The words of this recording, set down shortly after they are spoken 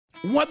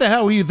What the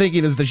Hell Were You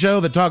Thinking is the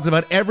show that talks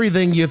about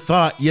everything you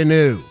thought you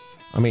knew.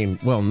 I mean,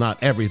 well, not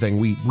everything.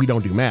 We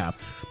don't do math.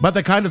 But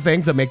the kind of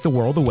things that make the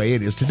world the way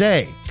it is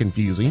today.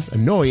 Confusing,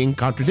 annoying,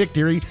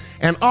 contradictory,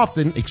 and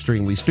often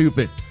extremely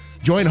stupid.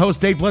 Join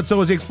host Dave Bledsoe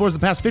as he explores the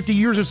past 50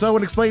 years or so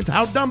and explains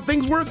how dumb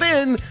things were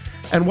then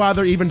and why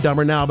they're even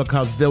dumber now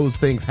because those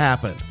things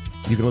happened.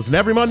 You can listen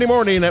every Monday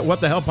morning at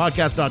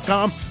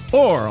whatthehellpodcast.com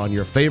or on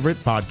your favorite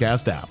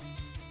podcast app.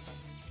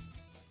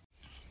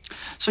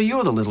 So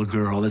you're the little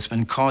girl that's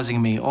been causing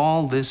me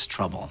all this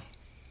trouble.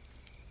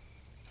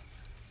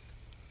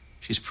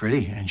 She's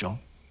pretty, Angel. A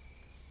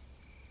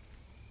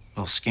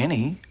little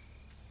skinny.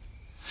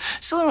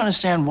 Still don't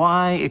understand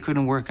why it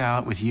couldn't work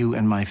out with you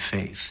and my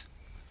Faith.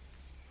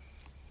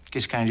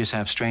 Guess you kind of just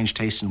have strange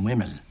taste in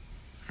women.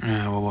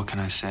 Yeah, well, what can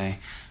I say?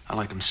 I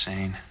like them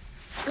sane.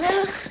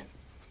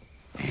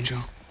 Angel.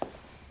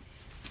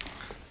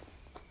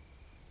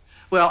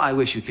 Well, I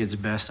wish you kids the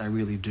best, I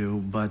really do.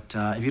 But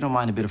if you don't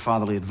mind a bit of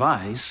fatherly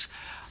advice,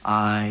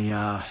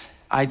 I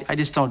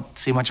just don't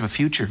see much of a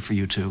future for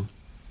you two.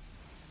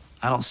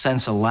 I don't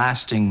sense a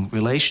lasting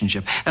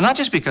relationship. And not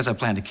just because I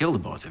plan to kill the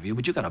both of you,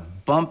 but you got a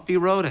bumpy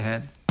road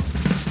ahead.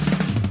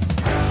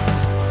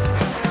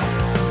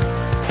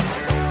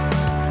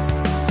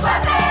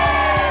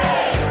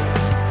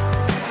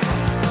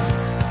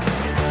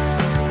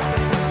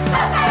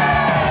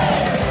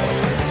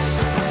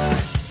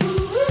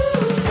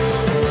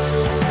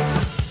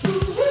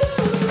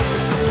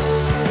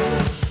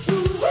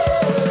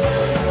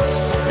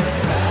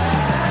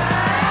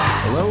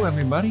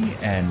 Everybody,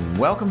 and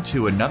welcome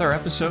to another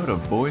episode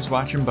of Boys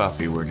Watching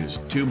Buffy. We're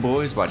just two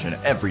boys watching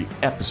every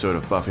episode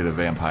of Buffy the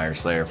Vampire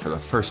Slayer for the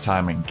first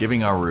time and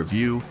giving our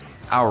review,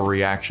 our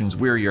reactions.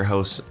 We're your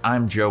hosts.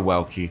 I'm Joe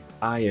Welke.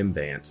 I am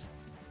Vance.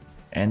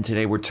 And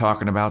today we're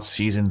talking about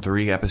Season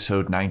 3,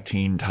 Episode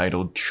 19,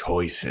 titled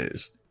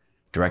Choices.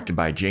 Directed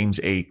by James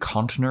A.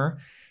 Contner.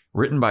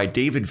 Written by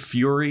David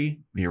Fury.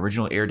 The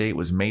original air date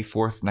was May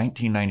 4th,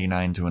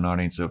 1999 to an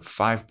audience of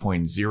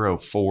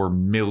 5.04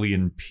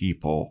 million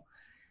people.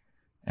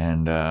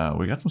 And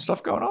we got some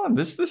stuff going on.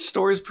 This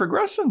story's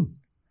progressing.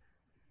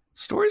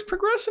 Story's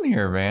progressing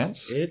here,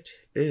 Vance. It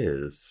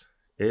is.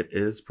 It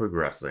is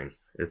progressing.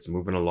 It's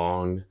moving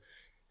along,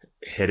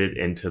 headed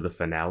into the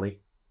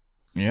finale.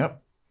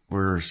 Yep.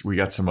 We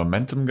got some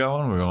momentum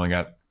going. We've only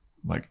got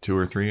like 2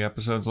 or 3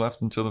 episodes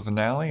left until the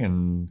finale,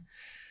 and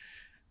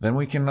then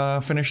we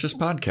can finish this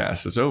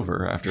podcast. It's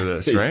over after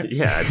this, right?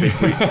 Yeah, I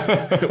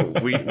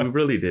think we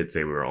really did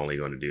say we were only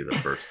going to do the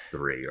first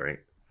 3, right?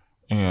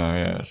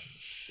 Yeah.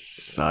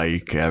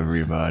 Psych,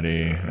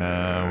 everybody.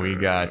 We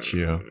got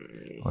you.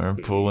 We're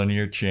pulling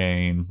your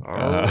chain.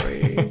 Are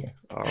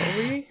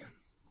we?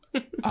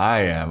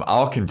 I am.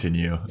 I'll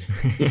continue.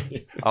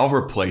 I'll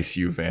replace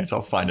you, Vance.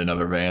 I'll find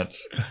another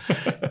Vance.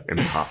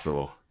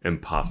 Impossible.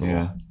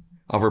 Yeah.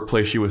 I'll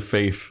replace you with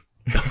Faith.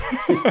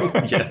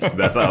 Yes,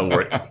 that's how it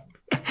works.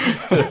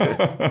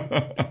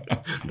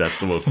 That's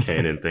the most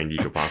canon thing you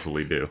could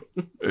possibly do.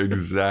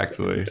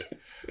 Exactly.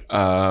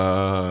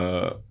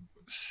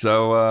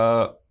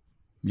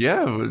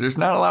 Yeah, there's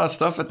not a lot of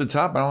stuff at the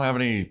top. I don't have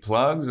any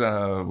plugs.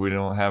 We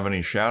don't have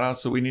any shout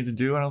outs that we need to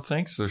do, I don't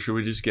think. So should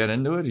we just get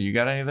into it? You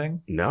got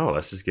anything? No,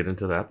 let's just get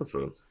into the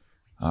episode.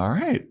 All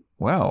right.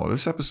 Well,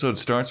 this episode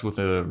starts with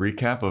a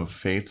recap of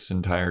Faith's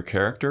entire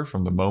character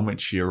from the moment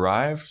she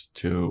arrived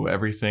to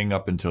everything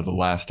up until the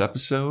last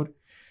episode.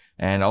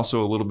 And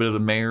also a little bit of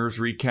the mayor's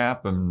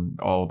recap and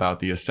all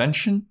about the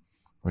Ascension,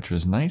 which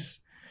was nice.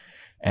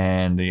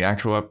 And the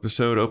actual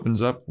episode opens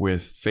up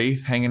with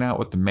Faith hanging out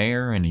with the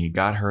mayor, and he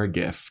got her a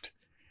gift.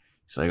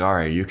 He's like, all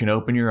right, you can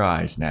open your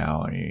eyes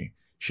now. And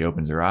she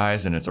opens her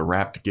eyes, and it's a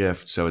wrapped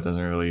gift, so it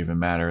doesn't really even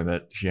matter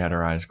that she had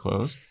her eyes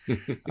closed.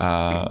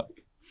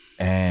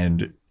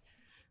 And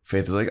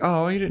Faith is like,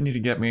 oh, you didn't need to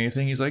get me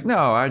anything. He's like,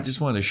 no, I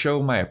just wanted to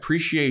show my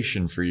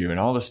appreciation for you and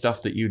all the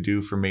stuff that you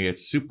do for me.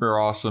 It's super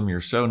awesome. You're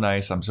so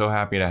nice. I'm so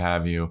happy to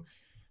have you.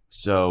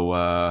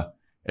 So,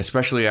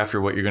 especially after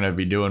what you're going to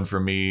be doing for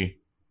me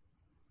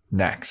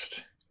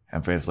next.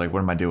 And Faith's like, what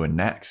am I doing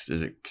next?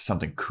 Is it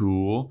something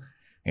cool?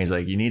 And he's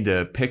like, you need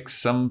to pick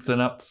something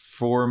up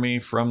for me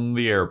from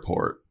the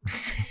airport.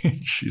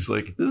 She's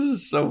like, this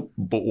is so,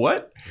 but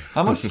what?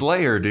 I'm a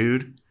slayer,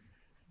 dude. And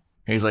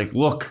he's like,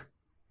 look,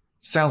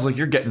 sounds like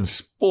you're getting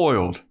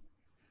spoiled.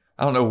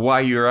 I don't know why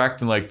you're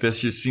acting like this.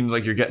 It just seems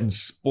like you're getting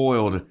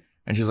spoiled.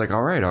 And she's like,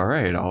 all right.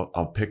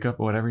 I'll pick up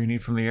whatever you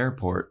need from the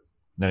airport.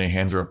 Then he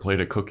hands her a plate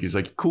of cookies.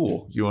 Like,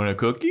 cool. You want a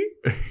cookie?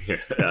 Yeah,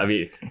 I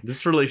mean,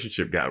 this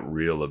relationship got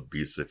real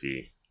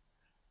abusive-y.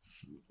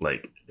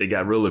 Like, it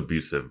got real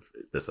abusive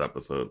this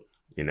episode.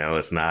 You know,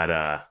 it's not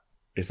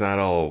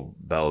all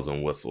bells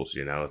and whistles.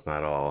 You know, it's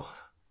not all.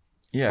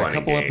 Yeah, a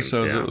couple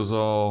episodes it was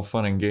all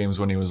fun and games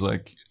when he was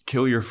like,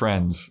 kill your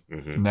friends.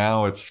 Mm-hmm.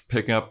 Now it's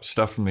pick up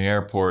stuff from the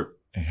airport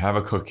and have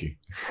a cookie.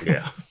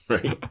 Yeah,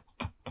 right.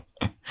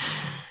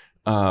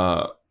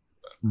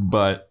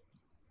 But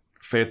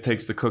Faith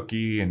takes the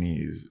cookie and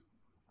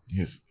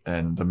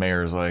and the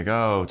mayor's like,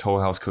 oh, Toll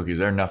House cookies,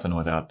 they're nothing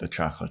without the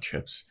chocolate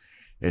chips.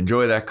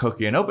 enjoy that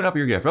cookie and open up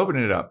your gift. Open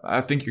it up.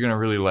 I think you're going to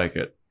really like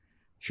it.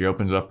 She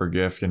opens up her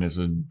gift and it's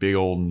a big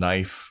old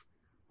knife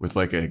with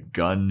like a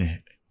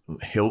gun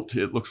hilt.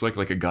 It looks like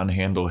a gun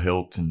handle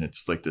hilt. And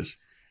it's like this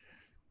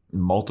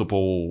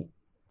multiple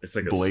It's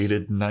like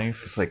bladed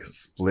knife. It's like a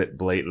split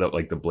blade.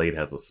 Like the blade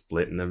has a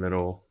split in the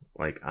middle.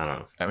 Like, I don't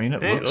know. I mean,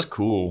 it looks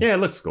cool. Yeah, it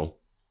looks cool.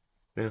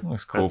 Yeah, it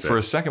looks cool. For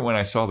a second when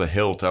I saw the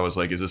hilt, I was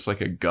like, is this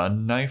like a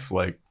gun knife?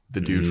 Like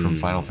the dude from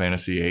Final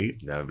Fantasy VIII?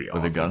 That would be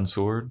awesome. With a gun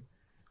sword?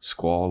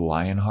 Squall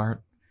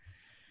Lionheart?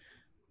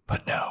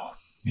 But no,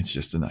 it's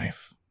just a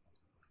knife.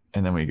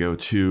 And then we go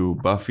to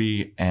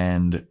Buffy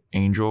and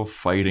Angel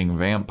fighting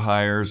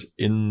vampires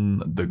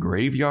in the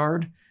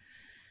graveyard.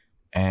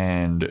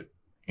 And,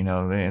 you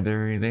know,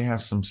 they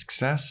have some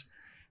success.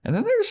 And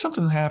then there's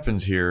something that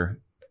happens here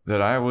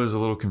that I was a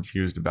little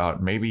confused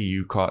about. Maybe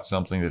you caught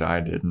something that I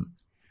didn't.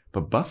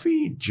 But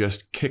Buffy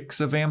just kicks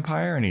a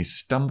vampire and he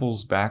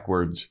stumbles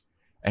backwards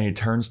and he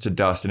turns to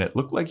dust. And it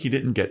looked like he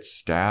didn't get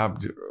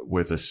stabbed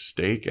with a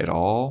stake at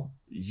all.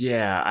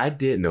 Yeah, I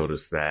did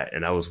notice that.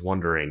 And I was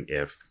wondering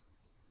if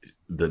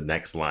the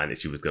next line that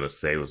she was going to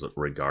say was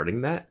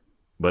regarding that.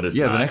 But it's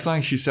not. The next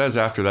line she says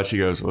after that, she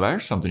goes, well,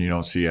 there's something you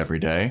don't see every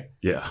day.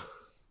 Yeah.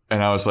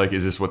 And I was like,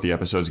 is this what the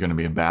episode's going to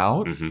be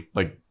about? Mm-hmm.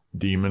 Like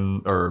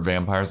demon or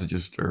vampires that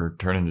just are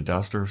turned into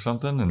dust or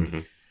something?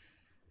 And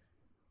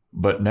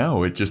But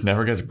no, it just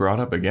never gets brought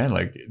up again.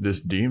 Like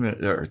this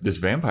demon or this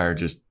vampire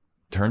just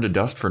turned to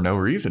dust for no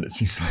reason, it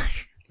seems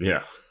like.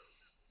 Yeah.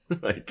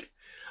 Like,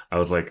 I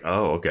was like,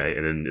 oh, okay.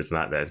 And then it's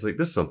not that. It's like,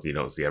 this is something you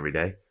don't see every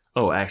day.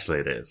 Oh, actually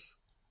it is.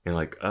 And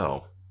like,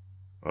 oh,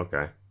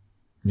 okay.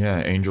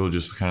 Yeah, Angel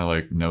just kind of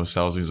like no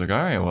sells. He's like,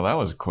 all right, well, that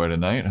was quite a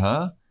night,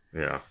 huh?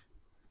 Yeah.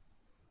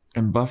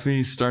 And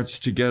Buffy starts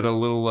to get a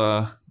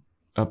little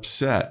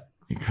upset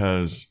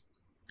because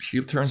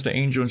she turns to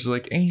Angel and she's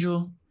like,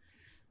 Angel,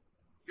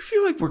 you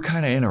feel like we're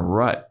kind of in a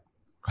rut,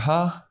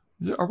 huh?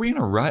 Are we in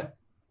a rut?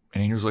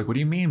 And Angel's like, what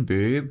do you mean,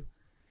 babe?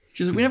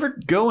 She's like, we never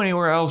go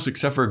anywhere else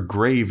except for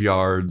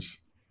graveyards.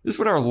 This is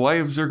what our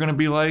lives are going to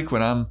be like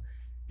when I'm,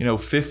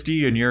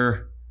 50 and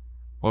you're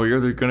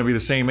going to be the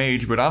same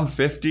age, but I'm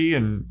 50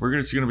 and we're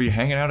just going to be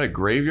hanging out at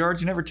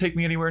graveyards. You never take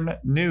me anywhere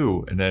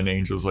new. And then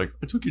Angel's like,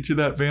 I took you to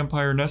that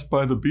vampire nest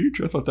by the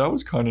beach. I thought that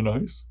was kind of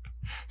nice.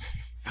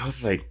 I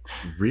was like,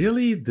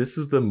 really? This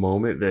is the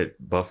moment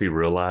that Buffy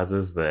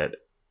realizes that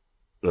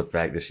the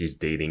fact that she's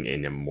dating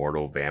an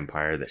immortal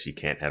vampire that she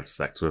can't have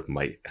sex with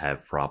might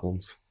have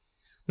problems.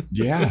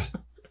 Yeah.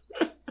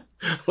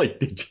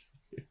 Like,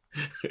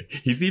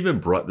 he's even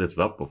brought this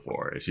up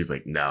before. And she's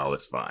like, no,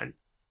 it's fine.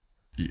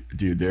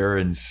 Dude, they're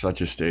in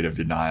such a state of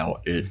denial.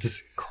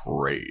 It's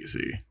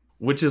crazy.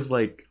 Which is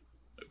like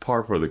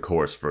par for the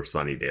course for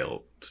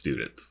Sunnydale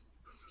students.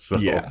 So,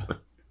 yeah.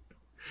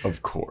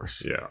 Of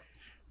course. Yeah.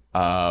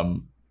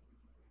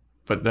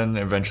 But then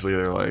eventually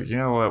they're like, you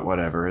know what?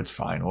 Whatever. It's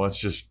fine. Let's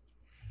just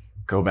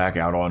go back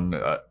out on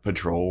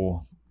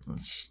patrol.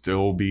 Let's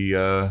still be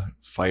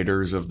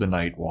fighters of the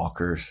Night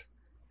Walkers.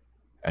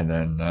 And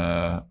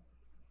then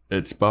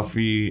it's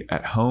Buffy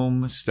at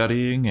home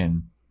studying,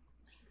 and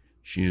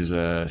she's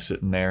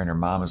sitting there, and her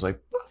mom is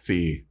like,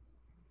 Buffy,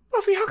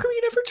 how come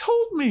you never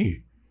told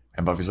me?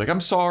 And Buffy's like,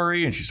 I'm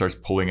sorry. And she starts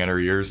pulling at her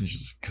ears, and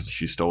she's because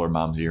she stole her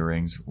mom's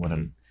earrings. What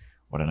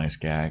a nice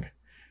gag.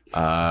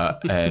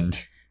 And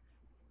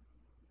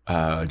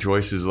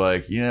Joyce is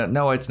like,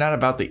 no, it's not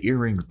about the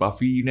earrings,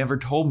 Buffy. You never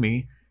told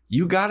me.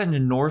 You got into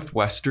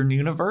Northwestern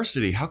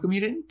University. How come you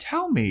didn't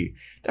tell me?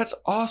 That's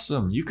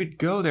awesome. You could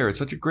go there. It's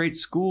such a great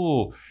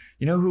school.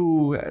 You know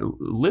who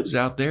lives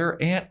out there?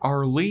 Aunt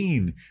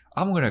Arlene.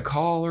 I'm going to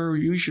call her.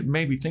 You should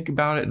maybe think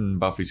about it.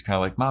 And Buffy's kind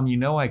of like, Mom,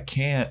 I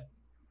can't.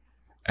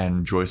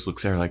 And Joyce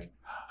looks at her like,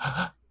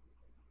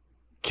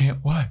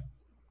 can't what?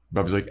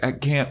 Buffy's like, I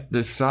can't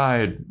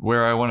decide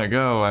where I want to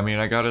go. I mean,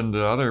 I got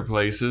into other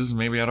places.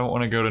 Maybe I don't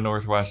want to go to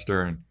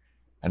Northwestern.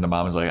 And the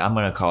mom is like, I'm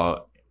going to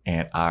call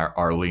Aunt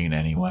Arlene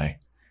anyway.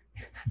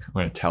 I'm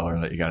going to tell her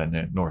that you got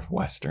into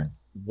Northwestern.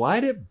 Why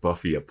did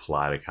Buffy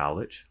apply to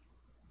college?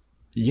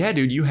 Yeah,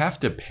 dude, you have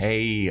to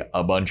pay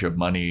a bunch of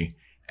money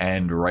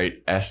and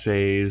write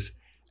essays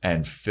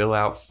and fill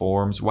out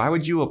forms. Why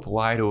would you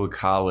apply to a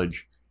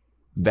college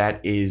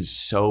that is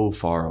so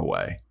far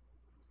away?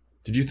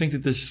 Did you think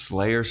that this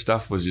Slayer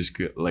stuff was just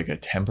like a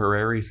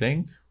temporary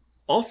thing?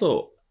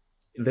 Also,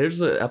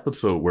 there's an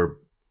episode where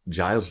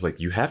Giles is like,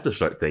 you have to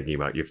start thinking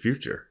about your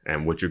future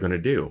and what you're going to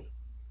do.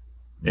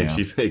 And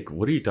she's like,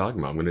 what are you talking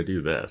about? I'm going to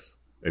do this.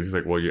 And he's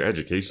like, well, your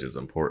education is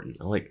important.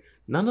 I'm like,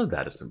 none of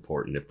that is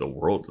important if the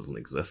world doesn't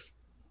exist.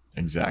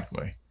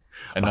 Exactly.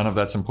 And none of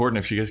that's important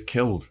if she gets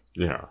killed.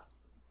 Yeah.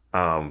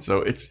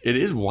 So it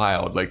is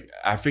wild. Like,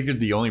 I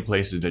figured the only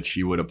places that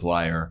she would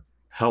apply are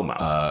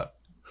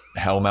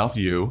Hellmouth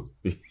U,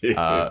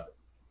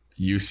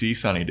 UC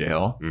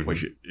Sunnydale,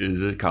 which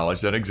is a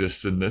college that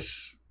exists in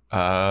this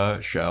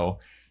show,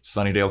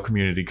 Sunnydale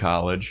Community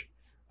College,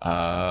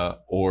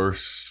 or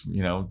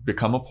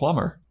become a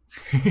plumber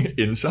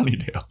in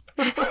Sunnydale,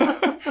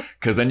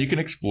 because then you can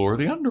explore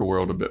the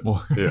underworld a bit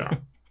more. Yeah.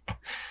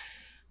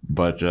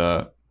 But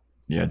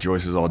Yeah,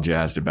 Joyce is all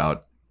jazzed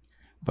about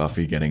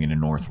Buffy getting into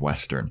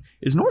Northwestern.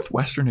 Is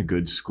Northwestern a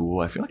good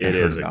school? I feel like It I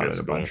heard is a about good it a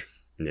school. bunch.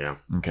 Yeah,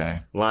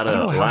 Okay. a lot I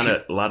don't know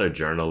how of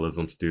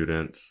journalism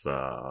students.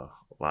 A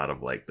lot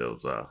of like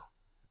those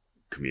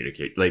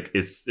communicate. Like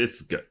it's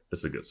good.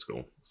 It's a good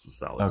school. It's a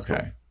solid school.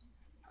 Okay.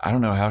 I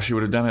don't know how she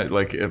would have done it.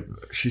 Like, if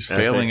she's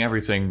failing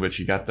everything, but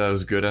she got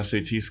those good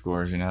SAT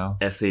scores, you know?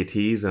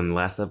 SATs, and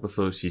last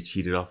episode she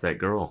cheated off that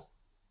girl.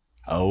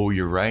 Oh,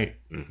 you're right.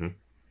 Mm-hmm.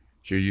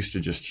 She used to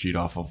just cheat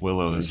off of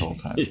Willow this whole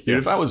time. Yeah. Dude,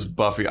 if I was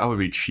Buffy, I would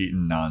be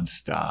cheating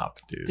nonstop,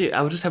 dude. Dude,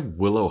 I would just have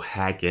Willow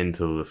hack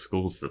into the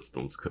school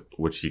systems,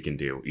 which she can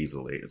do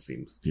easily, it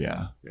seems.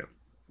 Yeah. Yeah.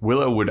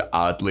 Willow would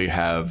oddly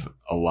have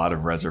a lot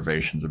of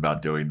reservations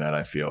about doing that,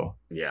 I feel.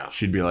 Yeah.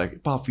 She'd be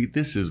like, Buffy,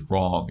 this is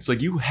wrong. It's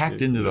like you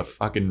hacked into the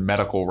fucking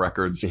medical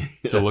records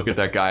to look at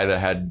that guy that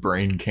had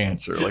brain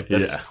cancer. Like,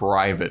 that's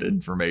private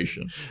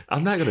information.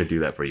 I'm not going to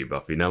do that for you,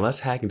 Buffy. Now let's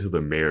hack into the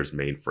mayor's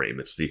mainframe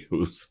and see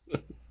who's...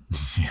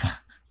 Yeah.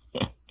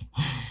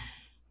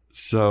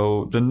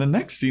 So then the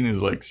next scene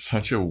is like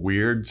such a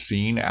weird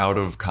scene out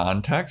of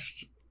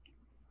context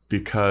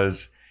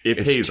because It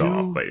it's pays too-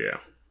 off, but yeah.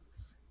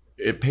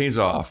 it pays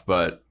off,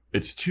 but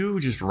it's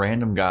two just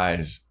random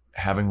guys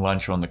having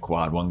lunch on the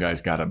quad. One guy's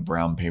got a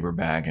brown paper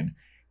bag, and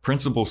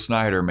Principal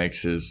Snyder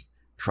makes his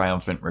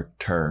triumphant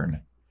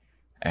return.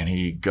 And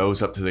he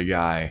goes up to the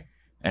guy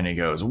and he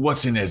goes,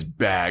 "What's in this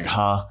bag,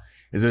 huh?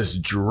 Is this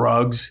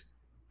drugs?"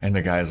 And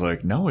the guy's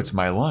like, "No, it's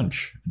my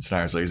lunch." And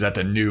Snyder's like, "Is that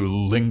the new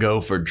lingo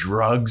for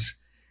drugs?"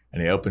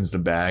 And he opens the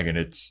bag and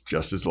it's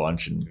just his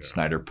lunch. And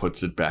Snyder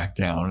puts it back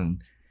down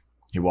and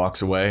he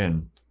walks away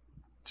and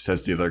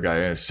says to the other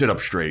guy, "Sit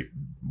up straight,"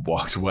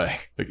 walks away.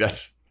 Like,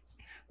 that's,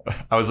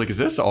 I was like, is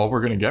this all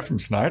we're going to get from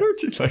Snyder?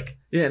 To like,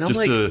 Yeah, and I'm just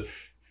like, to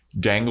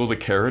dangle the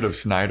carrot of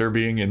Snyder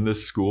being in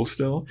this school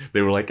still?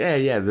 they were like,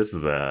 hey, yeah, this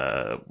is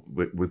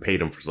we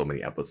paid him for so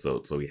many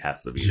episodes, so he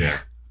has to be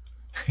there.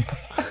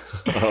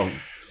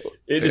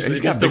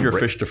 He's got bigger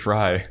fish to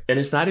fry. And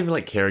it's not even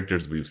like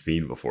characters we've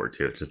seen before,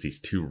 too. It's just these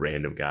two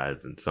random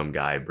guys, and some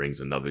guy brings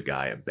another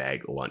guy a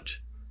bag of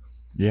lunch.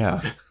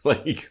 Yeah.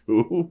 Like,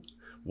 who?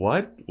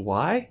 What?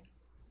 Why?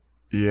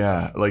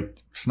 Yeah.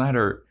 Like,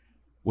 Snyder,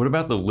 what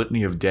about the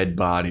litany of dead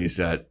bodies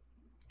that,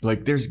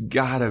 like,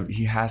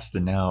 he has to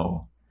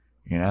know,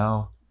 you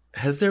know?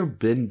 Has there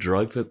been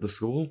drugs at the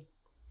school?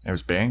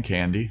 There's band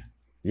candy.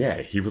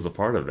 Yeah, he was a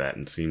part of that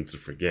and seems to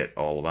forget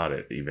all about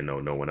it, even though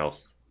no one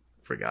else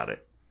forgot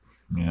it.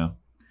 Yeah.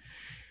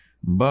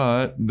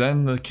 But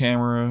then the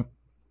camera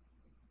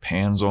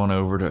pans on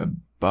over to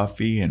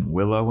Buffy and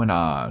Willow and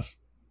Oz.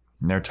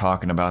 And they're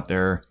talking about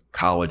their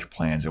college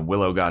plans. And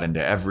Willow got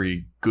into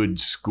every good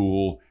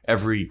school,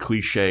 every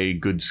cliche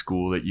good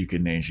school that you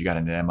could name. She got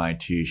into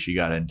MIT. She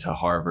got into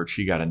Harvard.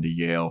 She got into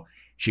Yale.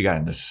 She got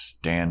into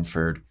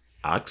Stanford.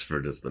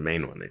 Oxford is the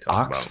main one they talk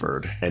about.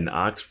 Oxford. And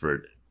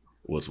Oxford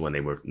was when they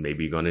were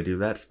maybe going to do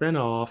that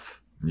spinoff.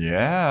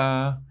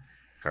 Yeah.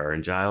 Her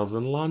and Giles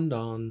in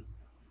London.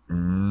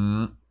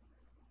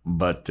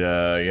 But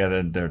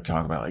yeah, they're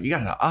talking about, like, you got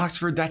into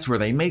Oxford? That's where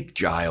they make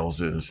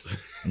Giles's.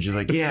 And she's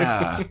like,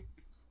 yeah.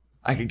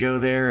 I could go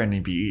there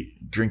and be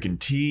drinking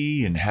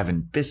tea and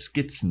having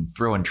biscuits and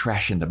throwing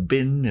trash in the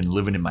bin and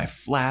living in my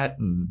flat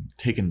and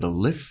taking the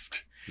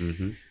lift.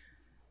 Mm-hmm.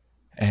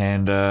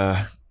 And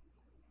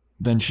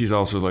then she's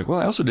also like, well,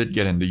 I also did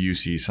get into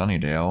UC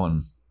Sunnydale,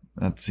 and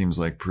that seems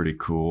like pretty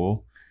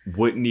cool.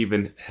 Wouldn't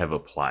even have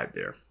applied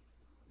there.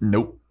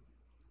 Nope.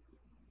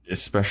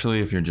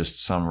 Especially if you're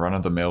just some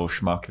run-of-the-mill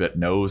schmuck that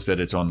knows that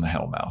it's on the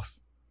Hellmouth.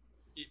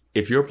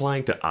 If you're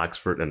applying to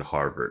Oxford and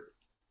Harvard,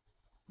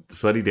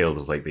 Sunnydale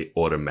is like the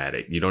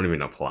automatic. You don't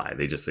even apply.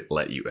 They just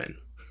let you in.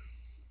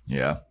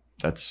 Yeah,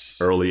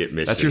 that's early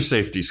admission. That's your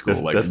safety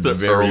school. That's the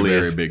very,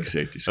 earliest, very big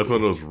safety school. That's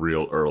one of those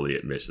real early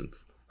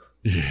admissions.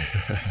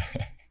 Yeah.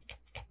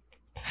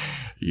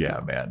 Yeah,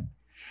 man.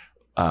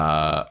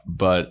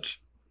 But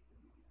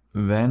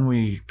then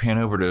we pan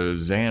over to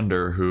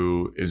Xander,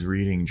 who is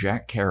reading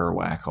Jack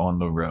Kerouac on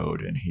the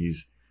road, and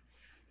he's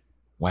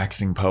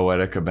waxing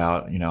poetic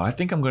about, I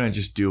think I'm going to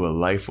just do a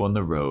life on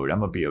the road. I'm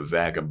going to be a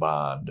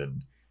vagabond.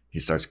 And he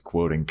starts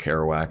quoting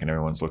Kerouac, and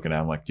everyone's looking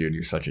at him like, dude,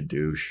 you're such a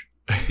douche.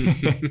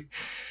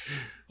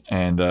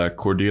 And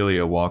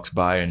Cordelia walks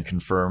by and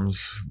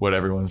confirms what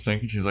everyone's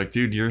thinking. She's like,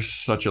 dude, you're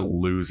such a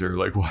loser.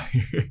 Like,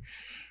 why?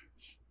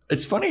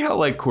 It's funny how,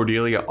 like,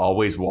 Cordelia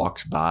always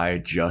walks by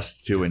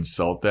just to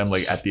insult them,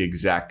 like, at the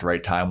exact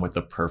right time with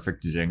the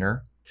perfect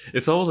zinger.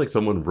 It's almost like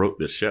someone wrote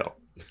this show.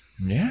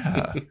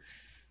 Yeah.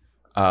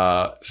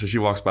 So she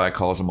walks by,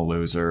 calls him a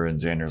loser, and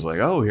Xander's like,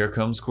 oh, here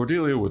comes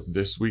Cordelia with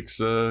this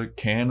week's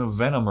can of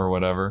venom or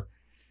whatever.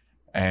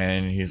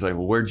 And he's like,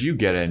 well, where'd you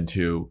get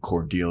into,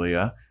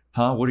 Cordelia?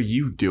 Huh? What are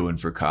you doing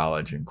for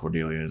college? And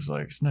Cordelia's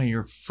like, it's none of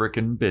your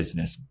freaking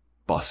business,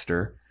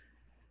 Buster.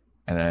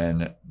 And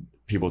then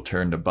people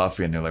turn to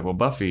Buffy and they're like, well,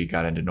 Buffy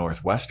got into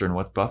Northwestern.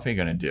 What's Buffy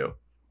going to do?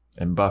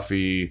 And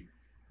Buffy,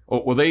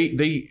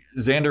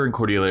 Xander and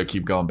Cordelia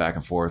keep going back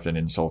and forth and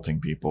insulting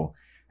people.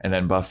 And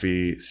then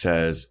Buffy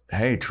says,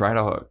 hey, try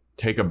to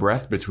take a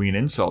breath between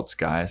insults,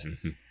 guys.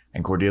 Mm-hmm.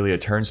 And Cordelia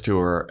turns to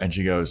her and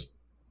she goes,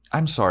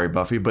 I'm sorry,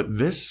 Buffy, but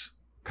this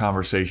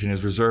conversation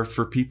is reserved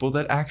for people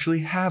that actually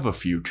have a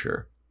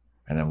future.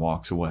 And then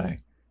walks away.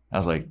 I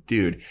was like,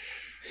 dude,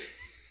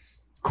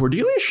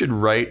 Cordelia should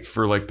write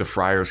for like the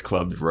Friars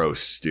Club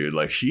roasts, dude.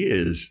 Like, she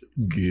is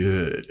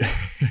good.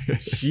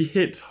 She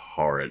hits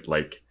hard.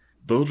 Like,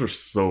 those are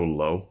so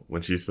low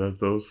when she says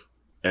those.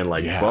 And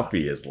like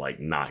Buffy is like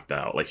knocked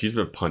out. Like, she's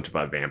been punched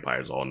by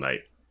vampires all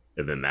night.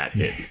 And then that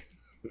hit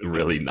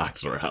really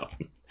knocks her out.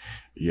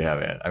 Yeah,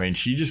 man. I mean,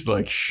 she just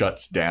like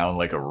shuts down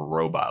like a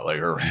robot. Like,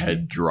 her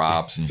head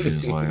drops and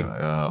she's like,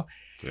 oh.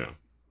 Yeah.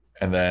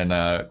 And then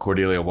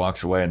Cordelia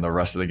walks away and the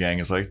rest of the gang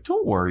is like,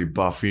 don't worry,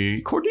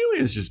 Buffy.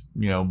 Cordelia is just,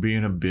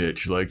 being a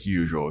bitch like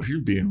usual.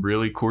 She's being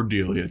really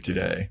Cordelia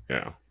today.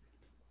 Yeah.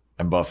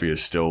 And Buffy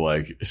is still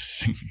like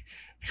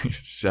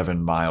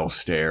 7 mile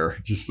stare.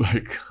 Just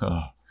like,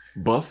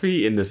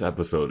 Buffy in this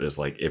episode is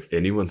like, if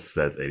anyone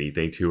says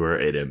anything to her,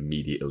 it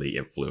immediately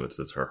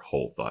influences her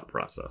whole thought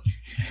process.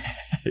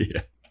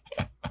 Yeah.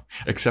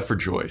 Except for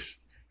Joyce.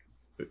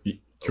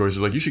 Joyce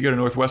is like, you should go to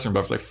Northwestern.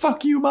 Buffy's like,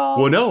 fuck you, Mom.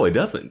 Well, no, it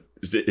doesn't.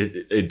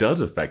 It does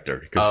affect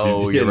her.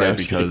 You're right,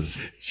 because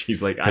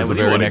she's like, I really the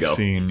very want to next go.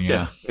 Scene,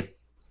 yeah.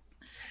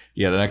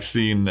 Yeah, the next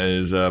scene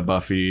is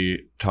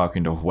Buffy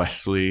talking to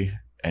Wesley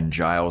and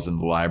Giles in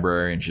the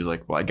library. And she's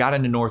like, well, I got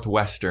into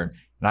Northwestern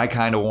and I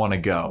kind of want to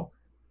go.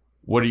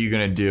 What are you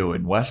going to do?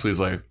 And Wesley's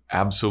like,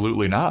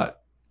 absolutely not.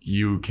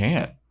 You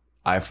can't.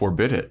 I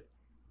forbid it.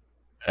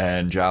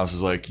 And Giles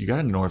is like, you got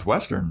into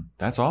Northwestern.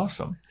 That's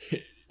awesome.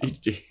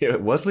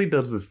 Wesley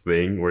does this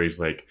thing where he's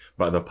like,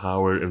 by the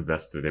power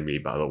invested in me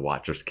by the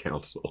Watchers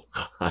Council,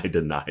 I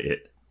deny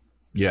it.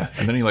 Yeah.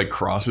 And then he like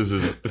crosses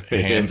his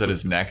hands at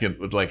his neck and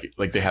with like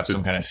they have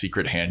some kind of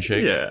secret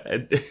handshake. Yeah.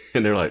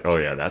 And they're like, oh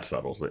yeah, that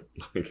settles it.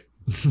 Like,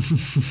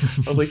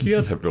 I was like, you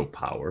guys have no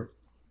power.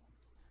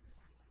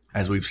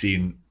 As we've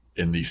seen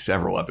in the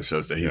several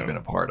episodes that he's been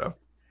a part of.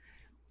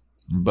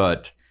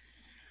 But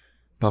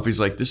Buffy's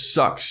like, this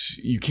sucks.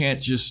 You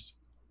can't just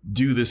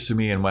do this to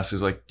me. And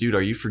Wesley's like, dude,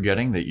 are you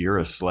forgetting that you're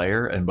a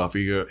Slayer? And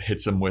Buffy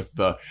hits him with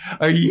the,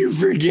 are you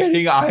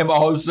forgetting I'm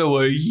also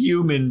a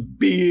human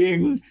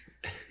being?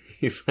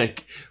 He's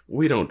like,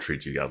 we don't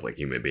treat you guys like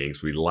human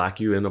beings. We lock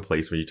you in a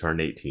place when you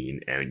turn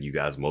 18 and you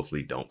guys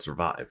mostly don't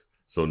survive.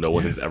 So no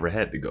one has ever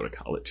had to go to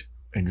college.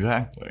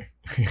 Exactly.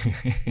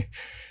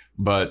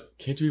 But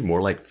can't you be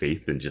more like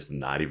Faith than just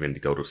not even to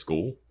go to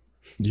school?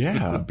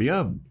 Yeah, be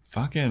a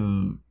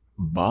fucking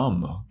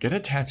bum. Get a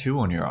tattoo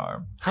on your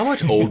arm. How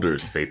much older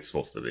is Faith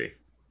supposed to be?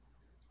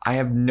 I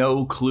have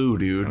no clue,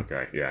 dude.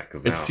 Okay, yeah.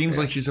 It seems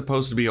like she's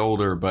supposed to be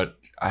older, but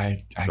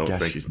I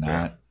guess she's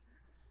not.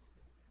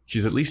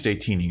 She's at least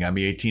 18. You gotta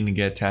be 18 to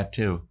get a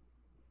tattoo.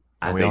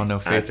 We all know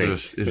Faith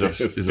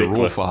is a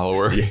rule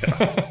follower.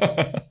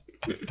 Yeah.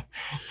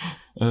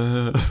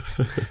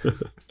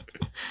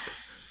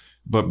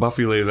 But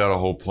Buffy lays out a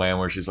whole plan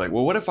where she's like,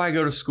 well, what if I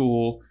go to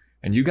school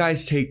and you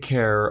guys take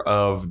care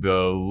of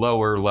the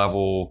lower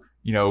level,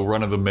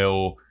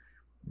 run-of-the-mill,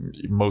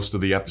 most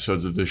of the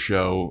episodes of the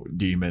show,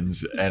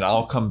 demons, and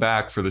I'll come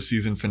back for the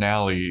season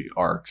finale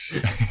arcs,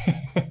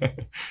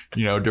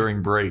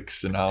 during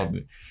breaks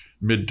and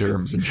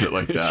midterms and shit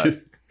like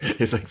that.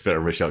 It's like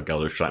Sarah Michelle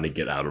Gellar's trying to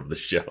get out of the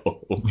show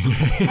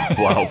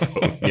while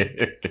filming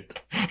it.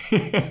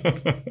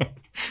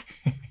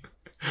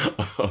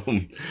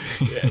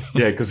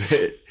 Because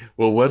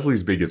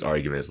Wesley's biggest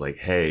argument is like,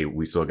 hey,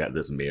 we still got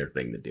this mayor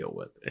thing to deal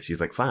with, and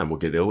she's like, fine, we'll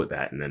get deal with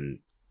that and then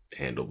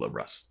handle the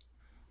rest.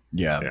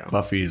 Yeah.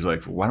 Buffy's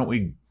like, why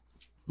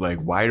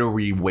are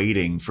we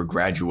waiting for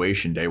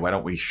graduation day? Why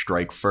don't we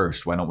strike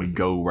first? Why don't we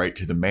go right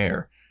to the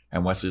mayor?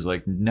 And Wesley's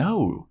like,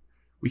 no,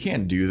 we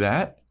can't do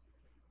that.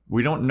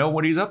 We don't know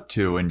what he's up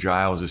to. And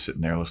Giles is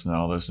sitting there listening to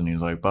all this, and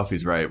he's like,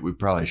 Buffy's right, we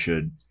probably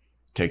should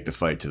take the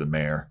fight to the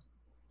mayor.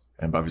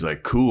 And Buffy's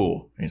like,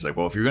 cool. And he's like,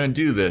 well, if you're going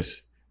to do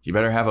this, you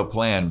better have a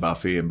plan,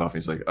 Buffy. And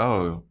Buffy's like,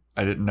 oh,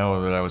 I didn't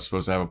know that I was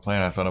supposed to have a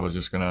plan. I thought I was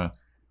just going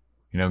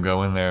to,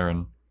 go in there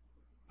and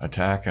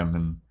attack him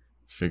and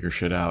figure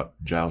shit out.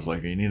 Giles is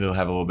like, you need to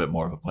have a little bit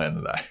more of a plan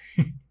than that.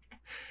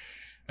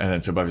 And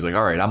then so Buffy's like,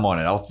 all right, I'm on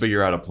it. I'll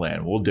figure out a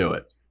plan. We'll do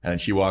it. And then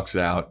she walks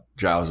out.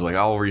 Giles is like,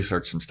 I'll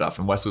research some stuff.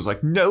 And Wesley's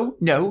like, no,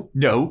 no,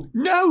 no,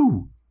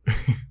 no.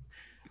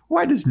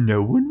 Why does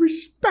no one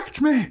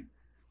respect me?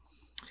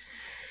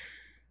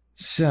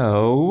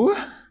 So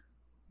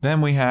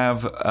then we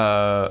have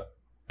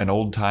an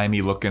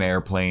old-timey looking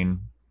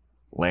airplane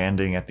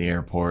landing at the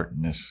airport,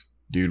 and this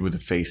dude with a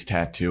face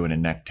tattoo and a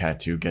neck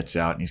tattoo gets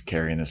out, and he's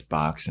carrying this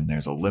box, and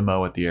there's a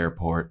limo at the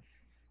airport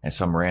and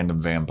some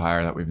random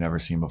vampire that we've never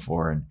seen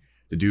before, and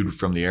the dude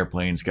from the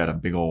airplane's got a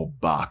big old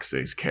box that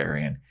he's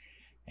carrying,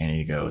 and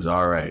he goes,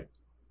 all right,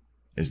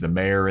 is the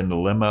mayor in the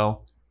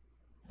limo?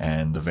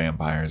 And the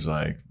vampire's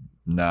like,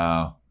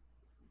 no.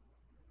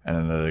 And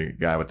then the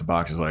guy with the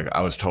box is like, I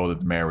was told that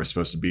the mayor was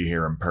supposed to be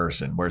here in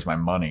person. Where's my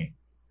money?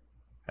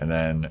 And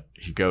then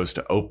he goes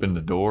to open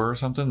the door or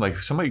something. Like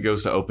somebody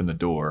goes to open the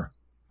door.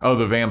 Oh,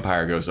 the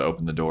vampire goes to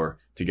open the door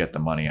to get the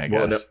money, I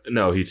guess.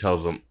 No, he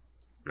tells them,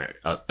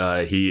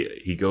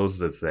 He goes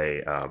to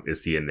say,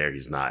 is he in there?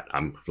 He's not.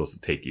 I'm supposed to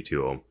take you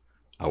to him.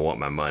 I want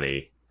my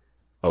money.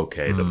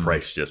 Okay, the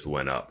price just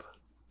went up.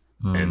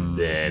 And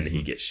then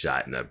he gets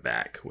shot in the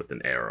back with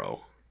an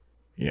arrow.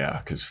 Yeah,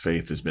 because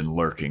Faith has been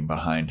lurking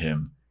behind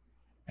him.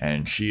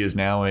 And she is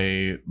now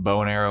a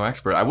bow and arrow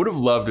expert. I would have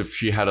loved if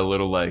she had a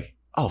little like,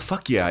 oh,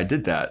 fuck yeah, I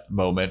did that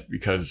moment,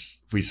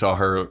 because we saw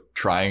her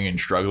trying and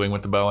struggling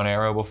with the bow and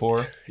arrow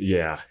before.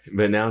 Yeah,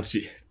 but now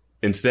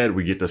instead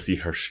we get to see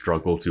her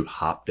struggle to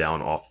hop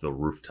down off the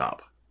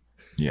rooftop.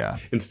 Yeah.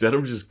 Instead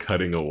of just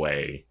cutting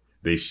away,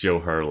 they show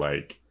her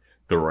like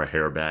throw her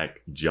hair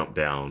back, jump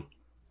down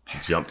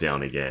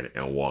again,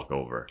 and walk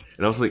over.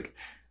 And I was like,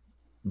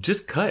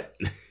 just cut.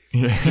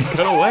 Just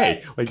cut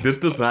away. Like, this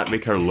does not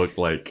make her look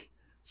like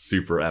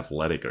super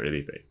athletic or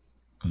anything.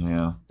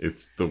 Yeah.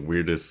 It's the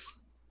weirdest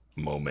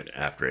moment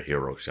after a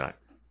hero shot.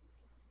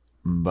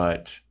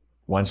 But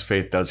once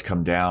Faith does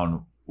come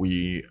down,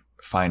 we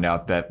find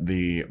out that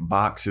the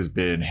box has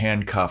been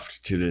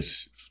handcuffed to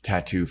this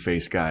tattoo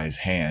face guy's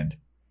hand.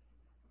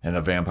 And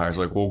the vampire's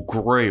like, well,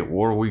 great.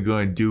 What are we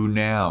going to do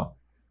now?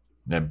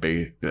 Then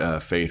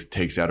Faith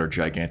takes out her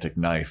gigantic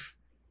knife.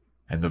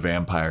 And the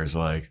vampire's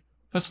like,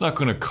 that's not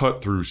going to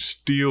cut through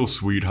steel,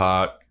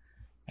 sweetheart.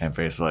 And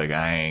Faith's like,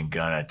 I ain't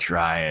going to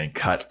try and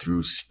cut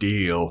through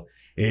steel.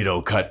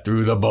 It'll cut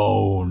through the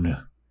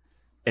bone.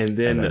 And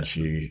then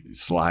she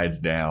slides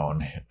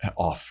down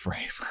off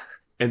frame.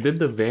 And then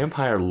the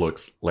vampire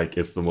looks like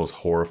it's the most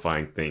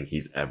horrifying thing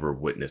he's ever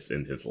witnessed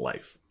in his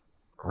life.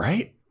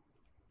 Right?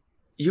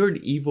 You're an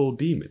evil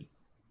demon.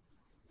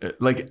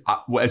 Like,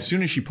 as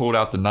soon as she pulled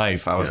out the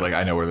knife, I was like,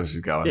 I know where this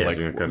is going. Yeah,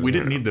 like, we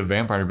didn't need the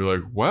vampire to be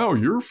like, wow,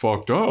 you're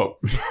fucked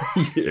up.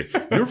 Yeah,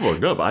 you're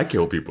fucked up. I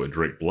kill people and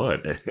drink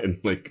blood. And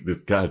like, this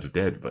guy's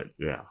dead, but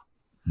yeah.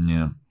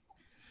 Yeah.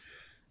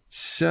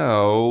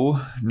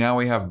 So now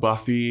we have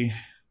Buffy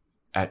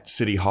at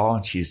City Hall,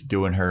 and she's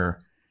doing her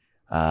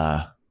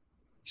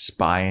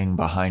spying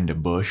behind a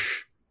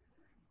bush.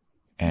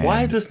 And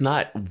Why has this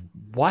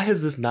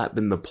not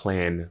been the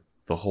plan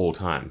the whole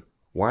time?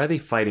 Why are they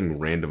fighting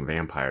random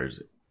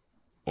vampires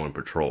on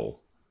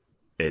patrol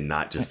and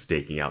not just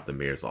staking out the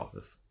mayor's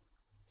office?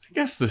 I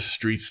guess the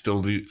streets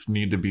still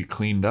need to be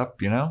cleaned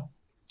up, you know?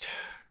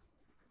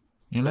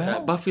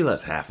 Buffy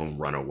lets half of them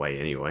run away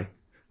anyway.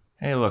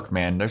 Hey, look,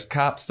 man, there's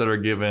cops that are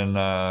given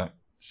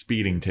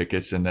speeding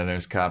tickets, and then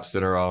there's cops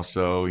that are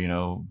also,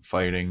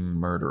 fighting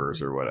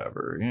murderers or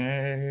whatever.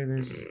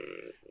 Yeah,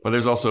 but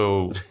there's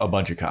also a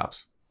bunch of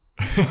cops.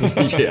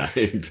 Yeah,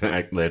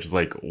 exactly. There's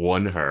like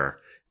one her.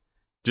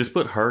 Just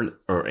put her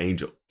or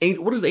Angel.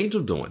 What is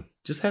Angel doing?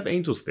 Just have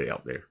Angel stay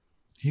out there.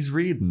 He's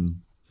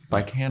reading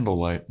by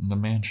candlelight in the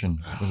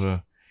mansion with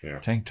a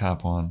tank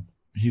top on.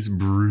 He's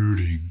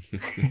brooding.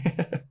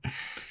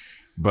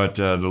 But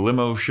the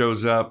limo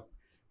shows up.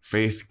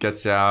 Faith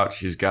gets out.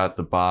 She's got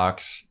the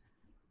box.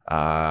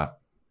 And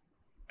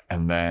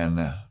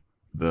then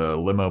the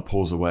limo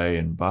pulls away,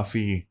 and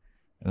Buffy,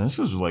 and this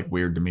was like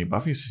weird to me,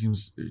 Buffy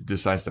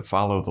decides to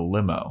follow the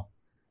limo.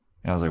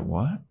 And I was like,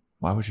 what?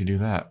 Why would she do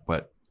that?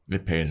 But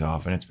it pays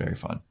off, and it's very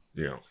fun.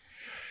 Yeah.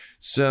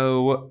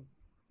 So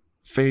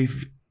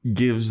Faith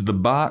gives the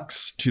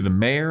box to the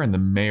mayor, and the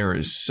mayor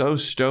is so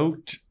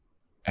stoked.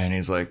 And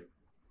he's like,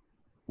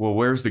 well,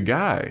 where's the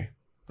guy?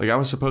 Like, I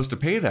was supposed to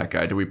pay that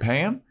guy. Did we pay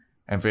him?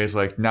 And Faith's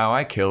like, no,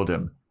 I killed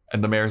him.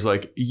 And the mayor's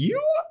like,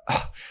 you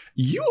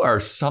are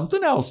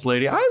something else,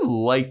 lady. I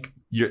like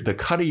the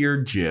cut of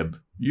your jib.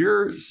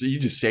 You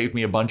just saved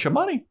me a bunch of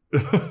money.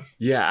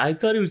 Yeah, I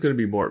thought he was going to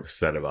be more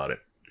upset about it.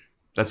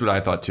 That's what I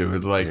thought too.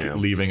 Like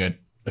leaving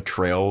a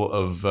trail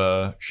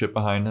of shit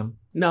behind him.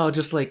 No,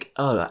 just like,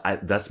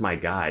 that's my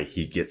guy.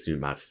 He gets me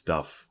my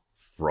stuff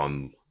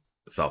from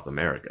South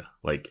America.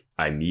 Like,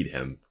 I need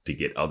him to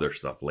get other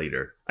stuff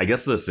later. I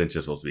guess the cinch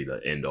is supposed to be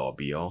the end all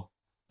be all.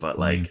 But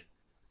like,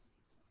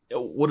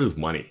 what is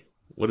money?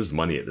 What is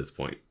money at this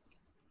point?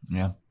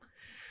 Yeah.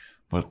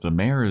 But the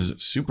mayor is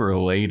super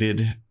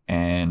elated,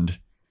 and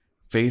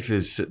Faith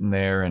is sitting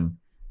there,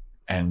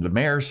 and the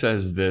mayor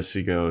says this.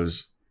 He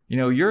goes,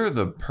 you're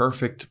the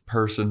perfect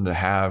person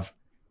to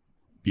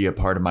be a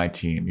part of my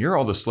team. You're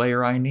all the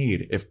Slayer I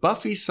need. If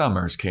Buffy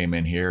Summers came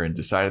in here and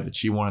decided that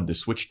she wanted to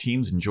switch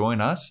teams and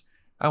join us,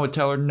 I would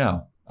tell her,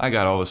 no, I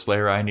got all the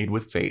Slayer I need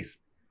with Faith.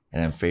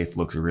 And then Faith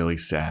looks really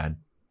sad.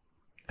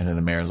 And then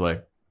the mayor's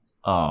like,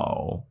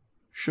 oh,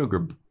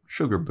 sugar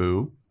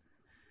boo.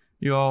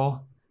 You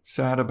all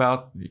sad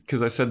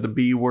because I said the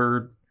B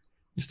word?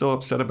 You still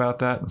upset about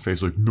that? And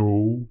Faith's like,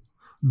 no,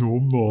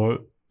 I'm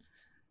not.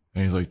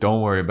 And he's like,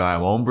 don't worry about it.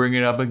 I won't bring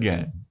it up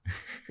again.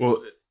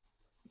 Well,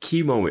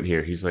 key moment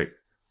here. He's like,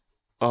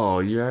 oh,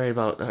 you're worried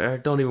about her?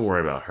 Don't even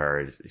worry about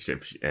her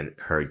and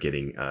her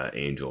getting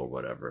Angel or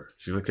whatever.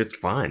 She's like, it's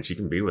fine. She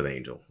can be with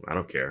Angel. I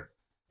don't care.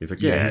 He's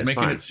like, yeah, he's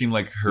making it seem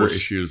like her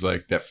issue is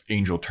like that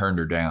Angel turned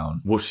her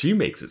down. Well, she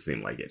makes it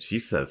seem like it. She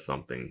says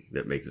something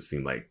that makes it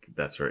seem like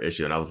that's her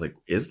issue. And I was like,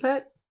 is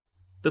that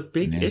the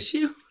big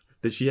issue?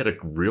 That she had a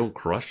real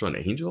crush on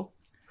Angel?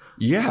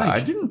 Yeah, I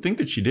didn't think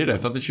that she did. I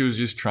thought that she was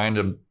just trying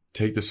to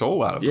take the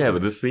soul out of Yeah, them.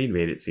 but this scene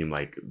made it seem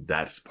like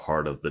that's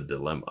part of the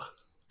dilemma.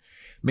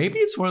 Maybe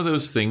it's one of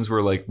those things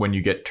where, like, when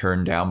you get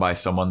turned down by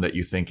someone that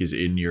you think is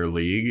in your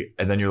league,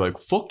 and then you're like,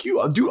 fuck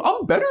you, dude,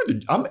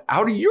 I'm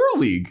out of your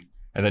league.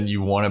 And then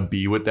you want to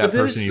be with that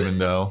person even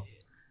though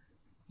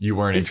you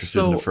weren't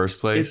interested in the first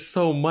place. It's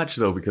so much,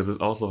 though, because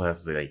it also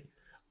has to, like,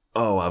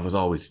 oh, I was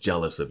always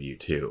jealous of you,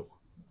 too.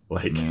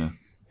 Like,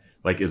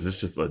 like, is this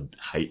just a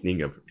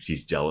heightening of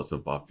she's jealous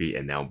of Buffy,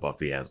 and now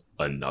Buffy has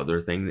another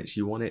thing that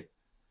she wanted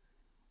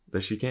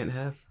that she can't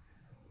have?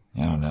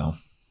 I don't know.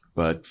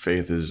 But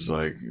Faith is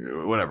like,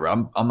 whatever.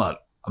 I'm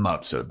not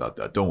upset about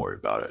that. Don't worry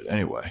about it.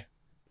 Anyway,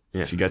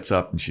 she gets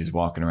up and she's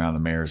walking around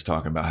the mayor's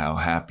talking about how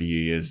happy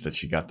he is that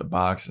she got the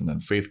box. And then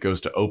Faith goes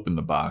to open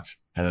the box,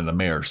 and then the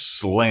mayor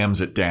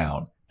slams it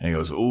down. And he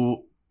goes,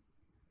 "Oh,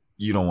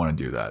 you don't want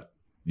to do that.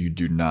 You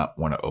do not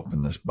want to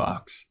open this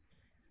box."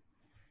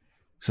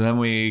 So then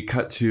we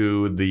cut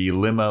to the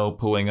limo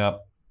pulling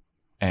up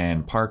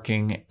and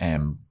parking,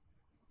 and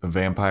the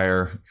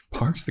vampire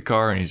parks the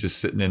car, and he's just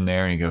sitting in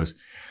there, and he goes,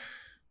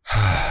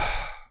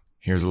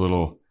 here's a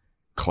little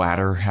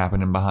clatter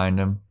happening behind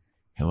him.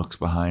 He looks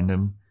behind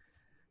him,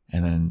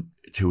 and then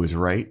to his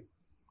right,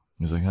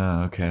 he's like,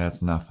 oh, okay,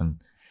 that's nothing.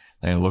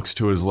 Then he looks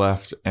to his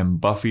left, and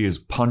Buffy is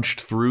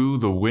punched through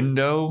the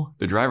window,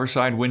 the driver's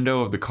side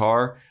window of the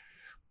car,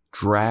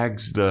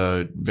 drags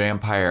the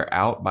vampire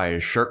out by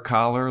his shirt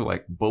collar,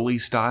 like bully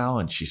style,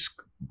 and she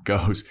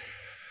goes,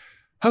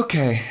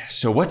 okay,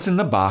 so what's in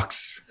the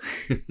box?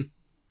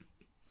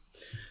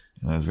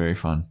 That's very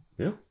fun.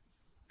 Yeah.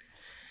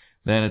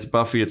 Then it's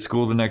Buffy at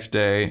school the next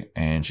day,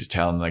 and she's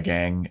telling the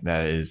gang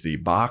that it is the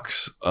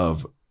box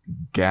of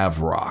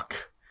Gavrok.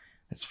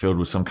 It's filled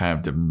with some kind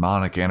of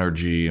demonic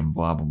energy and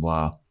blah, blah,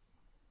 blah.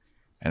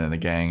 And then the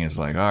gang is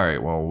like, all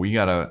right, well, we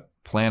got to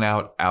plan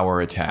out our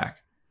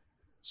attack.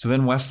 So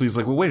then Wesley's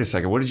like, well, wait a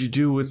second. What did you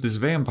do with this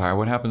vampire?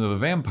 What happened to the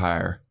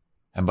vampire?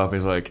 And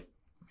Buffy's like,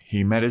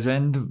 he met his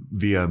end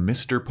via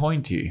Mr.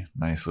 Pointy.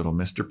 Nice little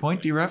Mr.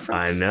 Pointy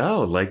reference. I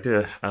know. I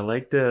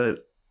like to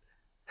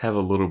have a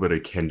little bit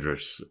of Kendra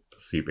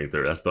seeping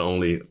through. That's the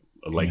only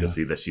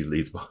legacy that she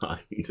leaves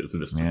behind is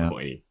Mr.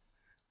 Pointy.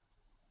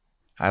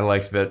 I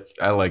like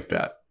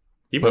that.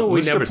 Even though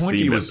we Mr. never Pointy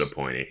see was- Mr.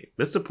 Pointy.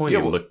 Mr. Pointy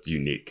looked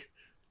unique.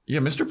 Yeah,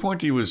 Mr.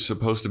 Pointy was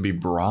supposed to be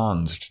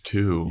bronzed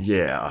too.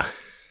 Yeah.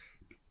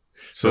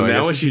 So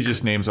now now she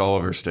just names all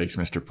of her steaks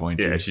Mr.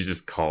 Pointy. Yeah, she's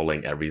just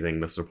calling everything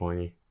Mr.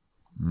 Pointy.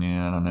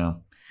 Yeah, I don't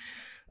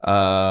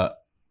know.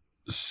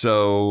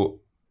 So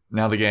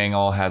now the gang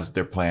all has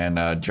their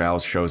plan.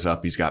 Giles shows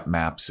up. He's got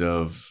maps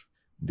of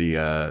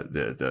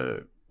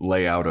the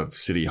layout of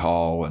City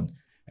Hall,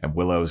 and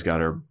Willow's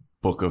got her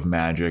book of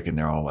magic, and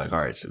they're all like, all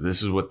right, so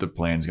this is what the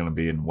plan's going to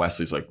be. And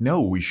Wesley's like,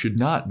 no, we should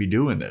not be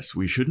doing this.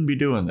 We shouldn't be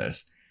doing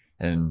this.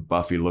 And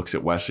Buffy looks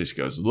at Wesley. She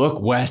goes,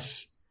 look,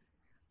 Wes,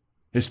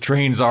 this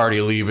train's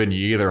already leaving.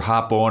 You either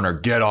hop on or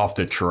get off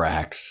the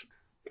tracks.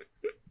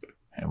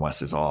 And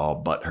Wes is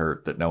all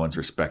butthurt that no one's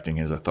respecting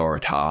his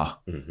authority.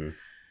 Mm-hmm.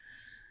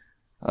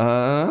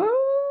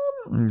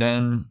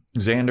 Then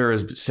Xander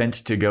is sent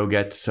to go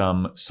get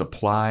some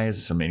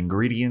supplies, some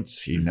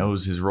ingredients. He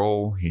knows his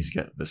role. He's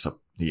got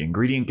the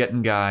ingredient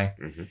getting guy.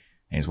 Mm-hmm. And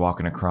he's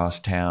walking across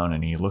town,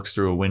 and he looks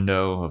through a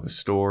window of a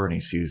store, and he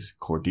sees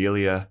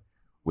Cordelia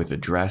with a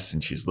dress,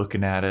 and she's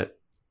looking at it.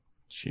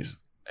 She's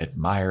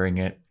admiring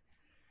it.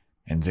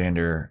 And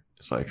Xander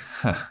is like,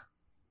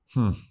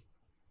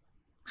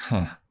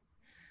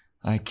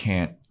 I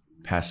can't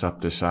pass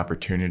up this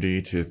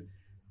opportunity to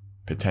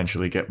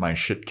potentially get my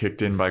shit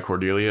kicked in by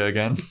Cordelia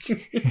again.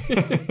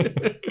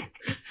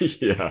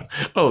 Yeah.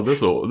 Oh,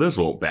 this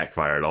won't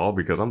backfire at all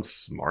because I'm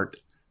smart.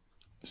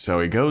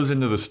 So he goes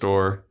into the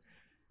store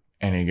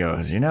and he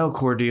goes,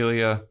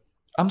 Cordelia,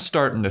 I'm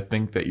starting to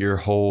think that your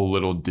whole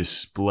little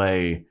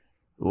display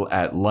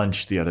at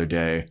lunch the other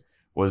day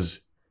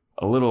was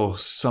a little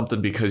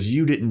something because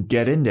you didn't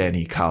get into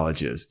any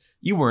colleges.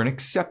 You weren't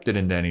accepted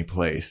into any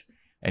place.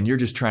 And you're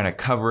just trying to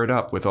cover it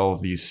up with all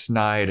of these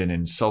snide and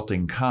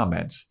insulting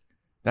comments.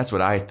 That's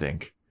what I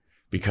think.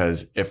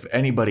 Because if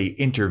anybody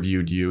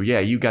interviewed you, yeah,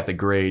 you got the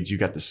grades, you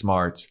got the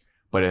smarts.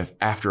 But if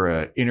after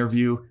an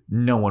interview,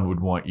 no one would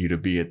want you to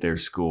be at their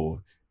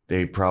school.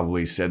 They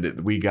probably said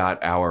that we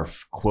got our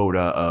quota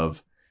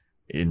of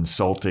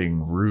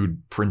insulting,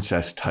 rude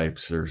princess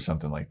types or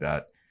something like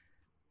that.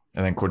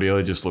 And then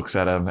Cordelia just looks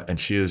at him, and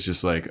she is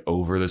just like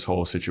over this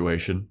whole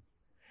situation.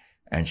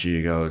 And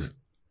she goes,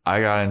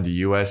 I got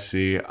into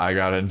USC. I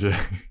got into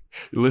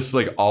lists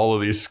like all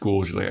of these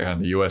schools. She's like, I got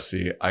into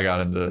USC. I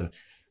got into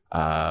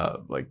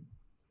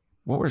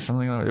what were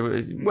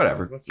something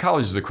whatever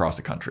colleges across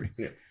the country.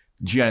 Yeah.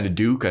 She got into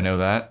Duke. I know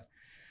that.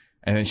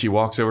 And then she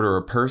walks over to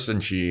her purse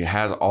and she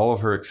has all of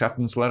her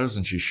acceptance letters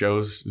and she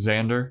shows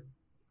Xander.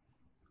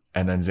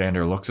 And then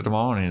Xander looks at them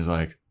all and he's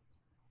like,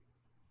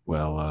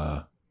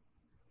 well,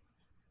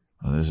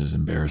 this is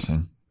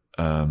embarrassing.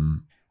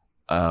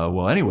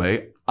 Well,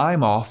 anyway,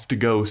 I'm off to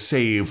go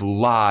save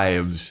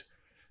lives.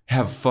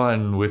 Have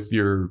fun with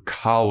your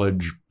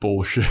college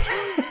bullshit.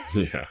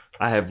 Yeah.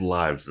 I have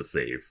lives to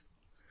save.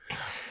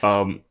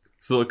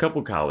 So a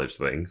couple college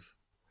things.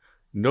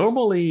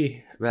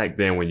 Normally, back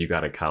then when you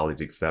got a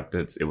college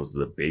acceptance, it was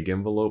the big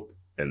envelope,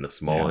 and the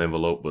small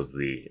envelope was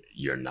the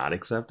you're not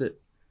accepted.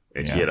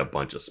 And she had a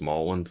bunch of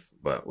small ones,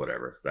 but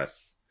whatever.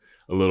 That's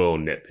a little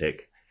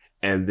nitpick.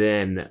 And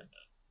then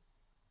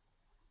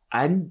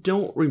I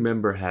don't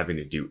remember having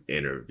to do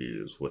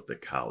interviews with the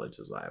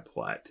colleges I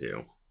applied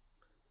to.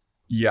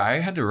 Yeah, I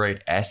had to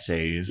write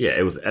essays. Yeah,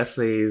 it was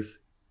essays,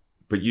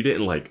 but you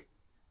didn't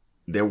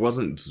there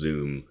wasn't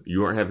Zoom.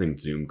 You weren't having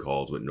Zoom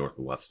calls with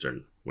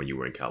Northwestern when you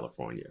were in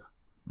California.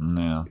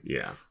 No.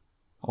 Yeah.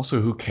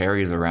 Also, who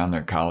carries around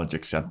their college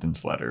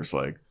acceptance letters?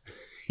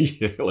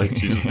 Yeah, you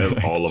just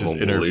have all of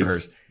them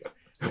released.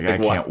 I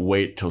can't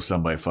wait till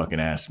somebody fucking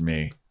asks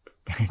me.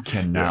 I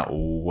cannot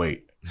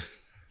wait.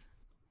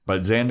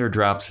 But Xander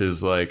drops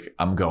his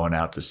I'm going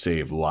out to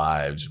save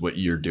lives. What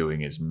you're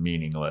doing is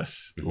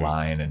meaningless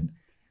line. And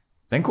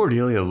then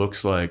Cordelia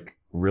looks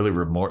really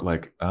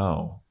remote,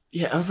 oh.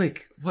 Yeah, I was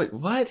like,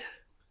 what?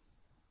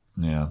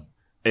 Yeah.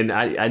 And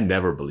I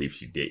never believed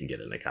she didn't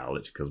get into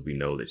college because we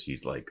know that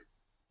she's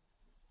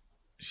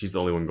the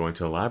only one going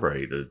to a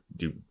library to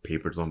do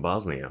papers on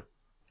Bosnia.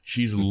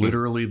 She's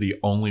literally the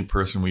only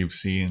person we've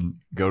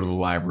seen go to the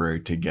library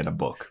to get a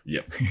book.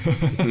 Yep.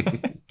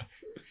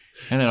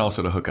 And then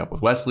also to hook up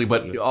with Wesley,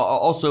 but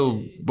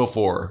also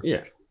before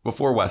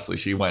Wesley,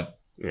 she went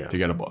to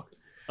get a book.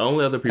 The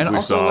only other people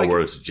we saw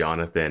was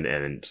Jonathan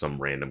and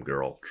some random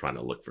girl trying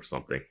to look for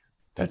something.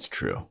 That's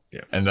true.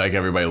 Yeah. And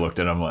everybody looked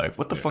at him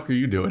what the fuck are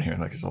you doing here?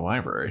 It's a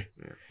library.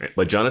 Yeah.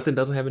 But Jonathan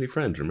doesn't have any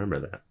friends. Remember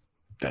that.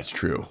 That's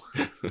true.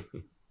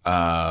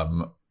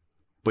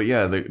 But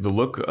yeah, the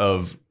look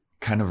of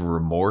kind of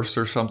remorse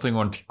or something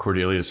on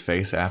Cordelia's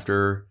face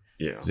after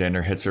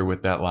Xander hits her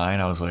with that line,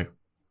 I was like,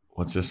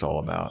 what's this all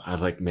about? I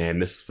was like, man,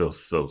 this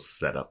feels so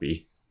set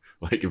up-y.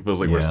 It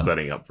feels like we're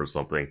setting up for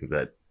something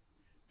that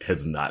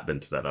has not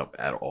been set up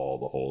at all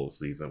the whole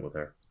season with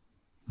her.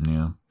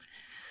 Yeah.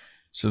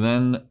 So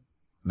then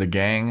the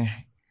gang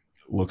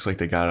looks like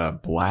they got a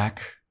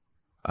black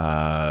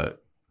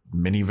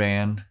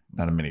minivan,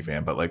 not a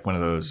minivan, but one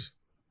of those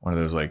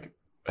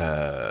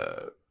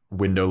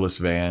windowless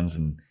vans,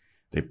 and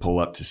they pull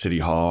up to City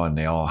Hall and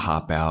they all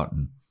hop out,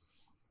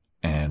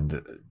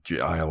 and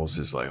Giles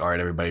is all right,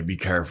 everybody be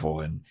careful,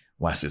 and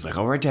Wesley's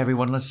all right,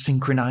 everyone, let's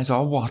synchronize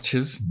our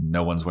watches.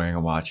 No one's wearing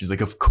a watch. He's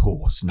of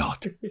course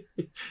not.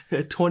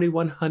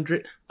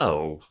 2100.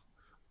 Oh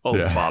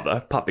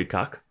bother,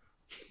 poppycock.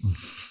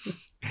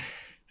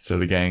 So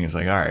the gang is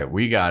all right,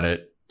 we got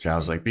it.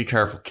 Giles be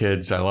careful,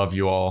 kids. I love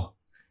you all.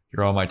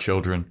 You're all my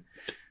children.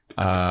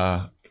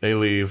 They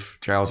leave.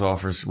 Giles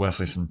offers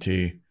Wesley some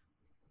tea.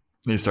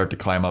 They start to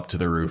climb up to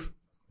the roof.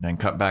 Then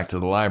cut back to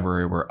the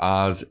library where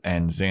Oz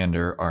and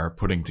Xander are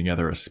putting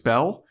together a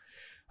spell.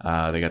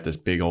 They got this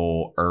big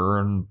old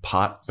urn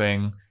pot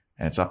thing,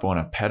 and it's up on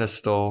a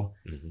pedestal.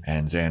 Mm-hmm.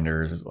 And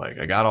Xander is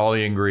I got all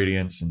the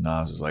ingredients. And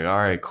Oz is all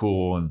right,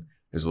 cool. And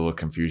there's a little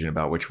confusion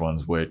about which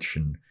one's which,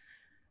 and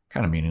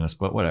kind of meaningless,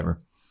 but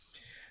whatever.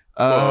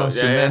 There's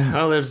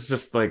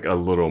just a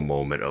little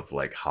moment of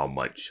how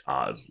much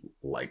Oz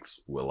likes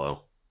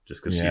Willow.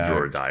 Just because she drew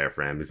her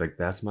diaphragm. He's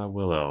that's my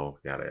Willow,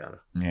 yada yada.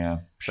 Yeah.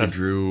 She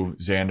drew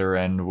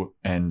Xander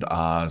and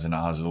Oz, and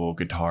Oz is a little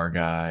guitar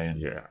guy. And...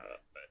 yeah.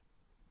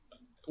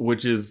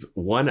 Which is,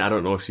 one, I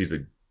don't know if she's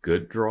a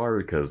good drawer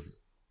because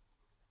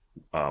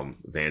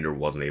Xander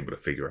wasn't able to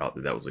figure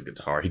out that was a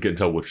guitar. He couldn't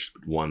tell which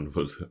one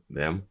was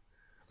them.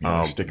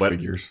 Yeah, stick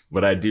figures.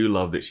 But I do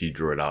love that she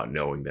drew it out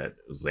knowing that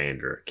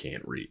Xander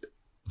can't read.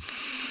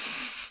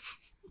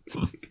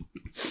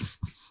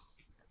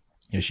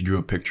 Yeah, she drew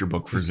a picture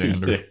book for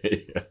Xander.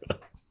 Yeah.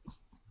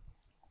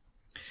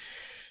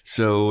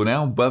 So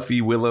now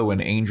Buffy, Willow,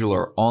 and Angel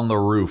are on the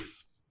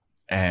roof.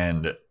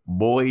 And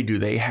boy, do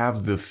they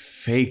have the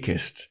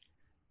fakest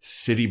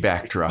city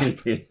backdrop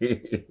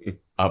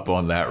up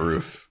on that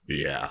roof.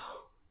 Yeah.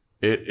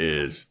 It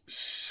is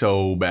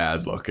so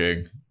bad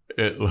looking.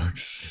 It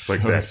looks so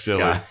that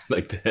silly.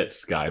 Sky, that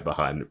sky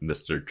behind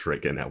Mr.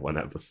 Trick in that one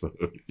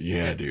episode.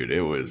 Yeah, dude,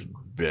 it was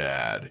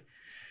bad.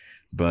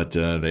 But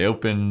they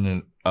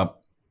open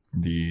up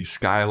the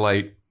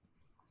skylight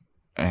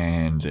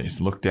and they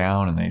look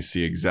down and they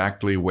see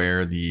exactly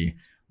where the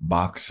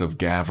box of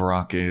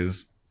Gavrok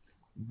is.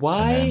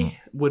 Why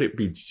would it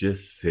be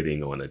just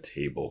sitting on a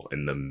table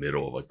in the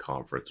middle of a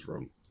conference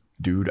room?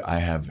 Dude, I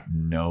have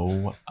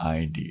no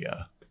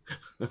idea.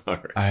 All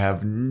right. I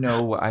have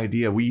no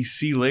idea. We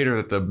see later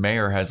that the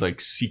mayor has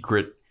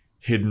secret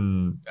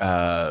hidden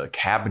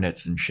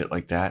cabinets and shit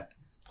like that.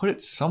 Put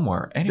it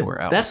somewhere, anywhere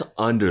else. That's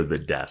under the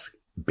desk,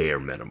 bare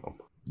minimum.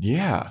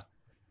 Yeah.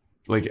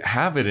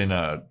 Have it in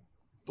a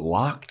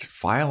locked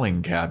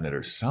filing cabinet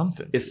or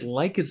something. It's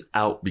it's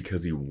out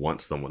because he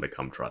wants someone to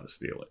come try to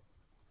steal it.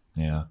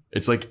 Yeah.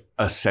 It's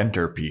a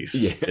centerpiece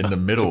in the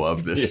middle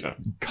of this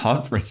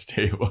conference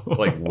table.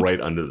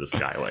 Right under the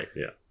skylight.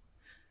 Yeah.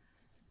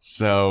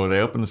 So they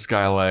open the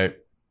skylight.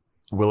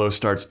 Willow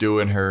starts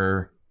doing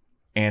her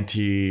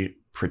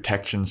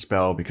anti-protection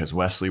spell because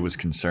Wesley was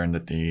concerned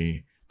that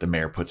the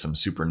mayor put some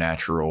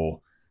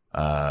supernatural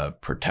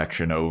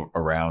protection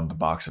around the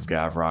box of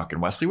Gavrock.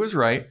 And Wesley was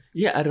right.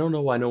 Yeah, I don't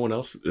know why no one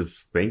else is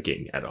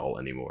thinking at all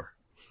anymore.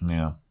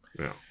 Yeah.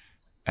 Yeah.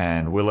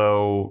 And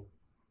Willow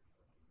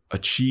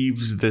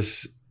achieves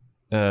this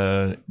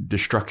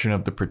destruction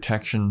of the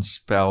protection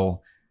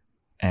spell.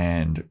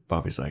 And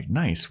Buffy's like,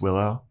 nice,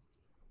 Willow.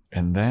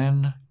 And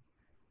then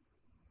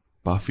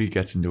Buffy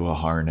gets into a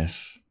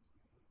harness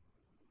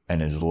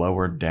and is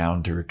lowered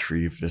down to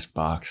retrieve this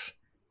box,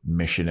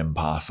 Mission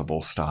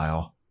Impossible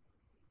style.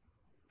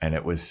 And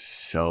it was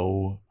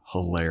so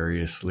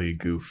hilariously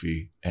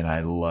goofy, and I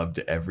loved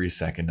every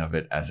second of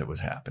it as it was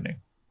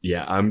happening.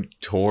 Yeah, I'm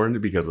torn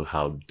because of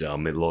how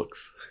dumb it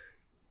looks.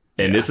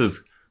 And this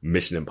is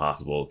Mission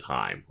Impossible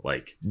time.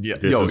 Like,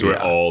 this is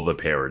where all the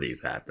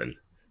parodies happen.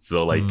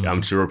 So, like,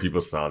 I'm sure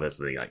people saw this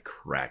and they, like,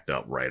 cracked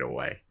up right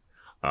away.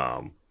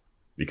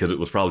 Because it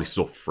was probably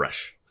still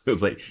fresh. It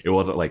was like, it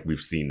wasn't like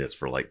we've seen this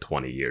for, like,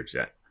 20 years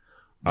yet.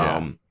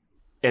 Yeah.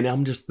 And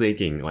I'm just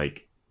thinking,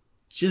 like,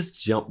 just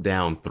jump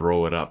down,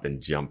 throw it up,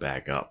 and jump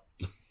back up.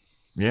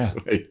 Yeah.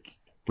 Like,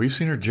 we've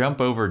seen her jump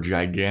over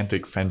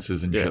gigantic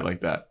fences and shit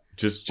like that.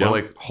 Just jump.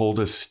 Or like hold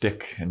a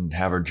stick and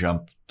have her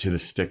jump to the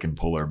stick and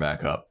pull her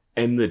back up.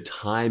 And the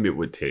time it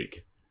would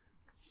take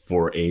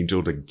for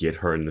Angel to get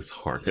her in this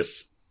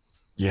harness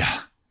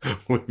Yeah.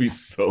 would be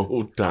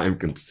so time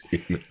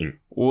consuming.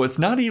 Well, it's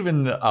not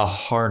even a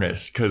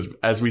harness, because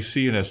as we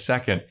see in a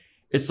second,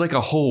 it's like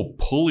a whole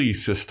pulley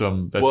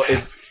system.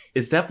 That's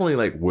It's definitely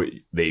like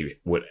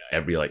what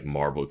every like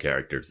Marvel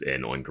characters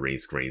in on green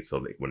screen,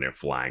 so when they're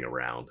flying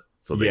around,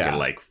 so they can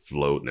like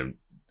float and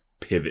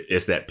pivot.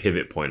 It's that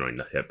pivot point on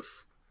the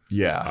hips.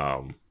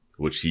 Yeah.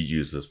 Which she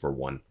uses for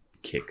one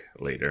kick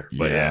later.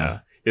 But yeah,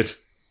 it's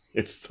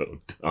so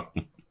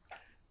dumb.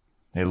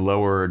 They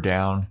lower her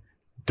down.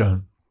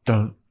 Dun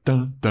dun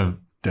dun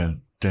dun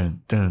dun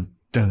dun dun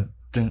dun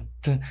dun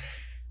dun.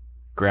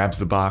 Grabs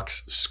the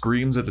box,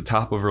 screams at the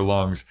top of her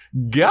lungs,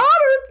 "Got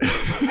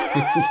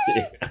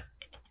it!"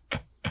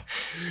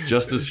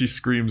 Just as she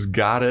screams,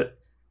 "Got it!"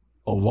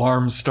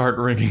 alarms start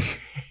ringing.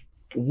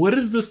 What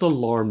is this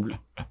alarm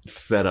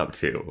set up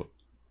to?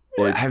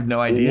 Like, I have no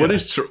idea.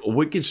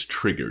 What gets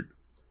triggered?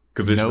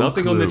 Because there's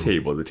nothing on the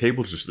table. The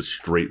table's just a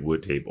straight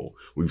wood table.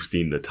 We've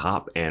seen the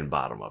top and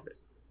bottom of it.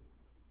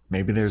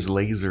 Maybe there's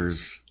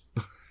lasers.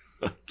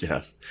 I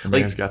guess.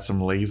 Like, got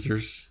some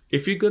lasers.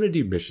 If you're gonna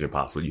do Mission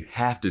Impossible, you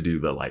have to do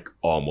the like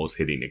almost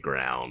hitting the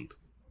ground,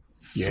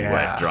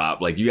 sweat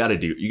drop. Like you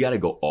gotta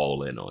go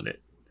all in on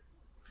it.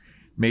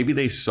 Maybe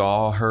they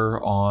saw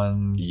her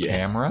on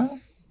camera,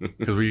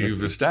 because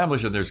we've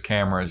established that there's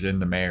cameras in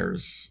the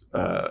mayor's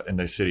in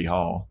the city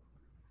hall.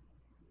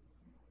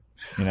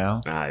 You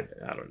know, I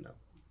don't know,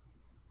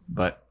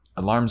 but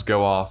alarms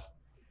go off,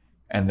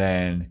 and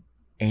then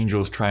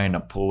Angel's trying to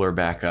pull her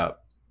back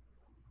up,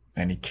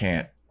 and he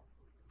can't.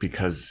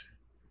 Because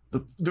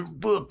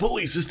the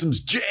pulley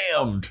system's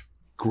jammed.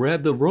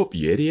 Grab the rope,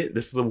 you idiot.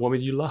 This is the woman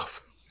you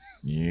love.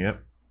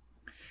 Yep.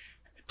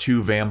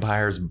 2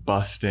 vampires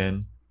bust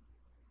in. And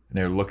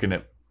they're looking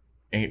at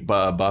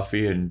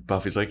Buffy. And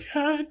Buffy's like,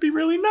 it'd be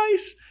really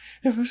nice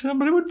if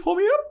somebody would pull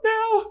me up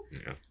now.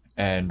 Yeah.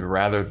 And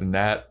rather than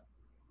that,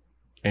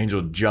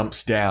 Angel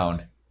jumps down.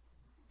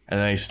 And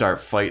then they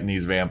start fighting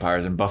these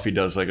vampires. And Buffy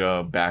does like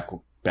a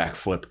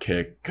backflip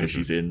kick because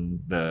she's in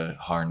the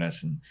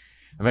harness. And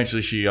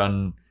eventually she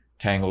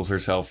untangles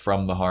herself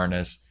from the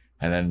harness,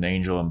 and then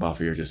Angel and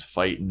Buffy are just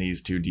fighting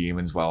these 2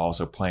 demons while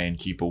also playing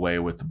keep away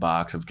with the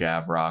box of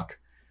Gavrock.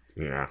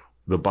 Yeah.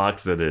 The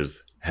box that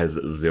has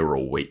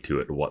 0 weight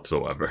to it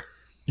whatsoever.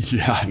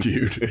 Yeah,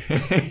 dude.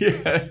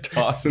 Yeah,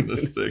 tossing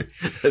this thing.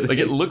 Like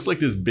it looks like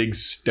this big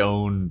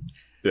stone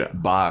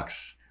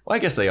box. Well, I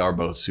guess they are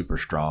both super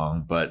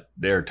strong, but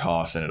they're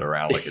tossing it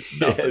around like it's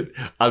nothing.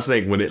 I'm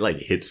saying when it like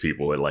hits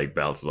people, it like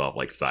bounces off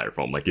like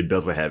styrofoam. Like it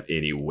doesn't have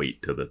any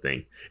weight to the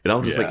thing. And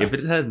I'm just like, if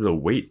it had no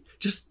weight,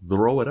 just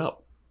throw it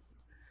up.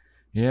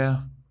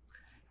 Yeah.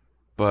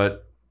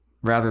 But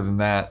rather than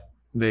that,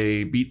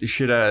 they beat the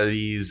shit out of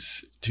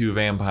these 2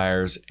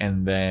 vampires,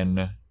 and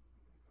then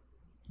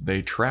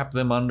they trap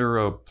them under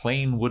a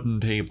plain wooden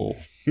table.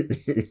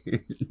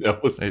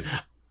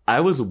 I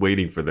was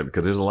waiting for them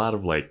because there's a lot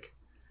of like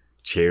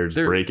chairs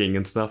breaking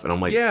and stuff, and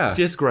I'm like,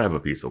 just grab a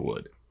piece of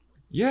wood.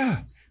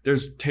 Yeah,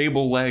 there's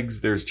table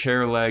legs, there's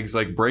chair legs,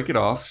 like break it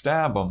off,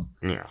 stab them.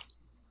 Yeah,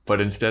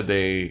 but instead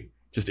they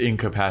just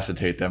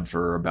incapacitate them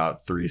for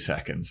about 3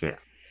 seconds. Yeah,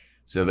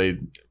 so they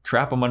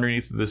trap them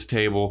underneath this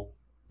table.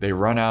 They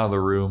run out of the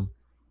room.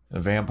 The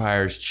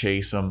vampires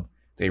chase them.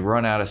 They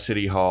run out of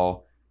City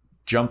Hall,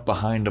 jump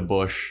behind a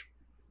bush.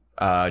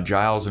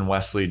 Giles and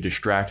Wesley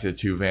distract the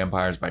 2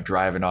 vampires by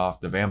driving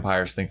off. The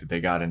vampires think that they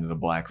got into the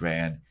black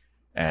van,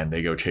 and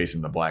they go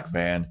chasing the black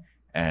van,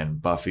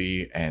 and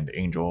Buffy and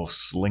Angel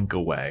slink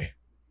away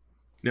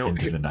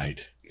into the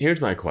night. Here's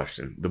my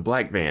question. The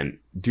black van,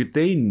 did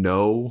they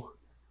know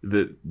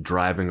that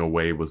driving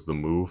away was the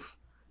move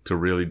to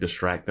really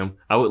distract them?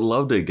 I would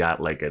love to have got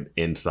like an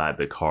inside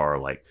the car,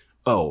 like,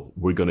 oh,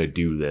 we're going to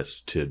do this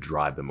to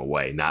drive them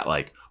away. Not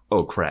like,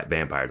 oh crap,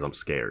 vampires, I'm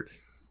scared.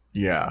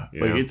 Yeah.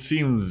 You like know? it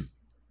seems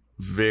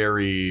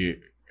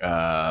very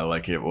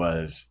like it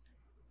was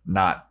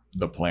not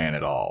the plan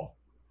at all.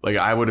 Like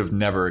I would have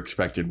never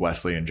expected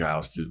Wesley and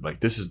Giles to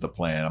like, this is the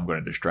plan. I'm going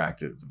to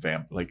distract it.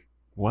 Like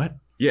what?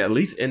 Yeah, at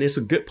least, and it's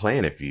a good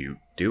plan if you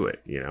do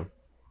it, you know?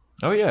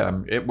 Oh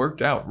yeah, it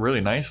worked out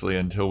really nicely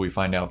until we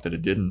find out that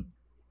it didn't.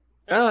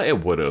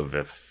 It would have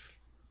if...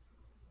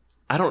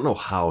 I don't know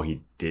how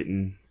he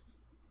didn't.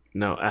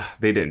 No,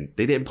 they didn't.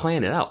 They didn't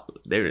plan it out.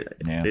 They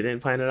didn't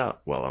plan it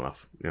out well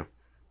enough. Yeah.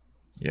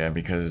 Yeah,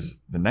 because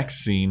the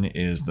next scene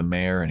is the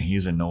mayor and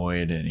he's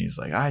annoyed and he's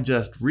like, I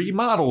just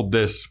remodeled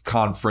this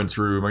conference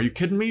room. Are you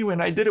kidding me? When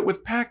I did it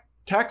with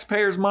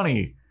taxpayers'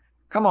 money.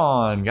 Come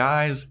on,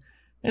 guys.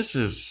 This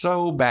is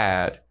so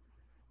bad.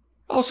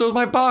 Also,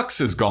 my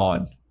box is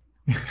gone.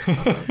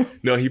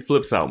 No, he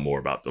flips out more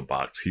about the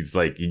box. He's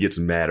like, he gets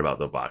mad about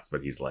the box,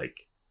 but he's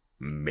like,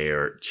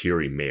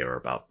 cheery mayor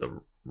about the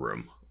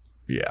room.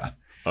 Yeah.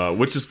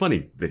 Which is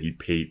funny that he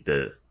paid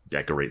to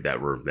decorate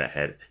that room that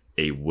had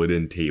a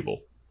wooden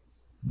table.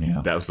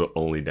 Yeah. That was the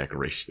only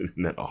decoration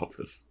in that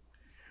office.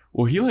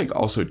 Well, he like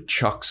also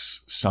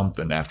chucks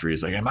something after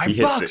he's like, and my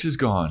box is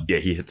gone. Yeah,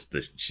 he hits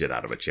the shit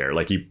out of a chair.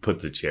 Like he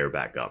puts a chair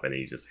back up and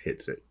he just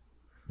hits it.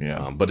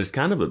 Yeah. But it's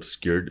kind of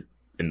obscured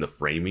in the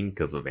framing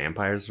because the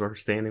vampires are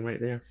standing right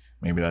there.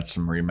 Maybe that's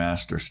some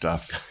remaster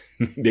stuff.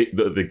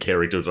 The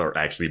characters are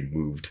actually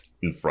moved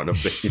in front of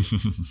things.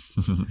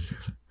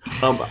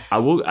 I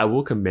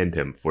will commend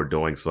him for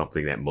doing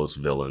something that most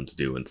villains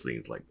do in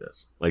scenes like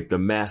this. Like the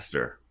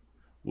Master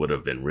would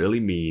have been really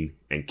mean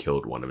and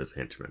killed one of his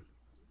henchmen.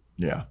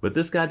 Yeah. But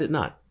this guy did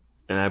not.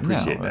 And I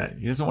appreciate that.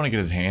 He doesn't want to get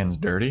his hands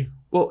dirty.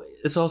 Well,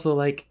 it's also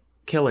like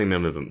killing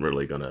them isn't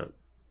really going to...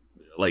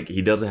 Like,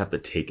 he doesn't have to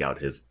take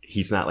out his...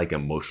 He's not like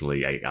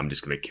emotionally, I'm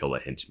just going to kill a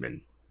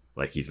henchman.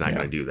 Like, he's not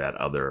going to do that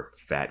other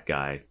fat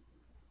guy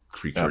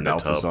creature in the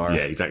tub.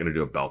 Yeah, he's not going to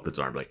do a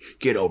Balthazar. Like,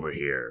 get over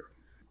here.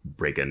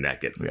 Break a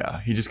neck.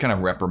 Yeah, he just kind of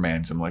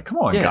reprimands him. Like, come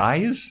on,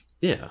 guys.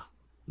 Yeah.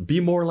 Be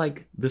more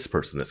like this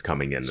person that's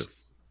coming in.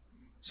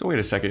 So wait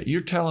a second.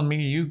 You're telling me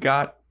you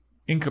got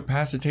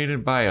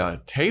incapacitated by a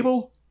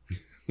table?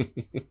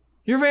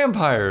 You're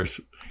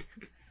vampires.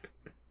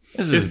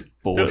 This is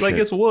bullshit. Like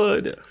it's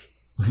wood.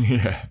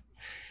 Yeah.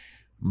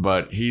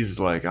 But he's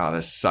like, oh,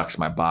 this sucks.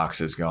 My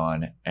box is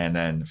gone. And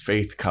then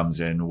Faith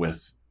comes in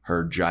with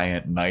her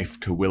giant knife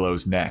to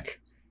Willow's neck.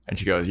 And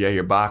she goes, yeah,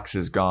 your box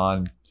is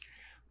gone.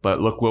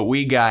 But look what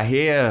we got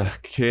here,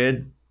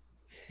 kid.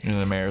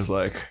 And the mayor's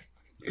like,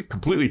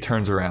 completely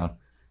turns around.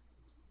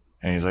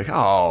 And he's like,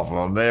 oh,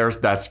 well,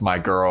 that's my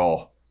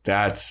girl.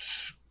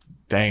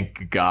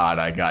 Thank God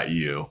I got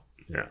you.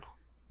 Yeah.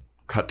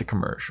 Cut to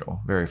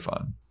commercial. Very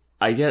fun.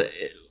 I get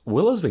it.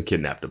 Willow's been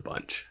kidnapped a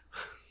bunch.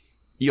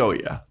 Oh,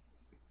 yeah.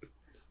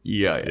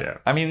 Yeah.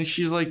 I mean,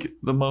 she's like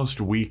the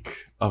most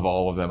weak of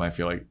all of them, I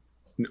feel like.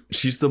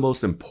 She's the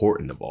most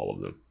important of all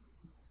of them.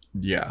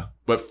 Yeah.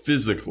 But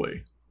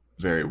physically,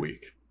 very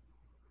weak.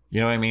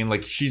 You know what I mean?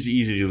 Like, she's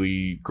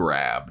easily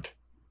grabbed.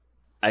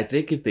 I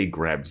think if they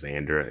grab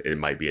Xander, it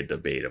might be a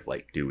debate of,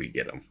 like, do we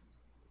get him?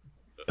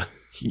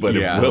 But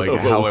yeah, like,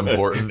 how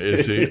important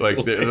is he?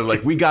 Like, they're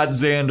like, we got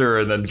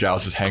Xander, and then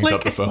Giles just hangs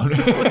up the phone.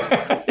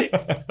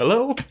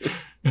 Hello?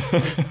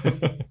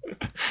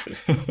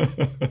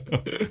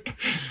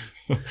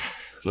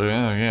 So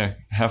yeah,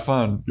 have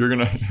fun. You're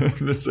gonna.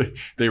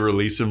 They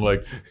release him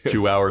like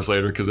 2 hours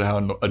later because of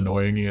how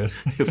annoying he is.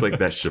 It's like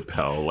that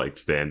Chappelle like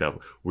stand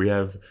up. We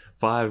have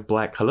 5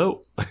 black.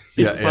 Hello.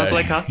 Yeah, 5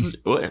 black hostages.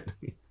 What?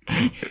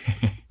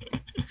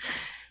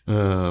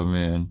 Oh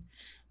man.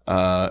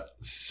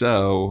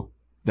 So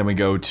then we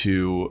go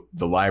to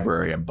the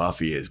library and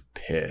Buffy is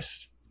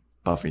pissed.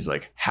 Buffy's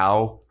like,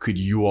 how could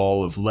you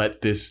all have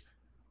let this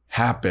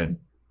happen?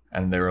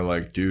 And they were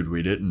like, dude,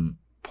 we didn't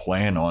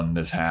plan on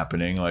this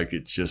happening. Like,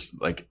 it's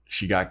just like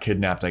she got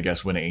kidnapped, I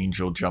guess, when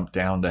Angel jumped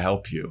down to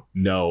help you.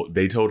 No,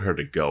 they told her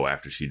to go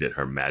after she did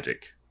her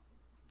magic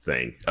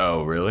thing.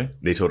 Oh, really?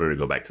 They told her to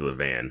go back to the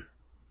van.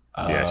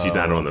 Yeah, she's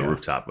not on the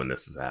rooftop when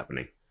this is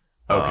happening.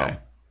 Okay.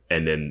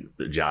 And then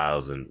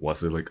Giles and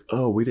Wesley like,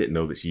 oh, we didn't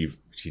know that she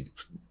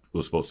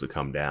was supposed to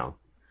come down.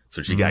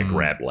 So she got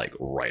grabbed like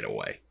right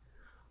away.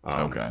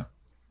 Okay.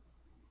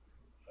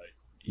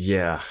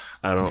 Yeah,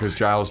 I don't... Because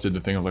Giles did the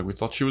thing of like, we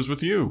thought she was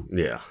with you.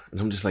 Yeah. And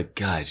I'm just like,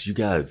 guys, you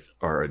guys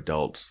are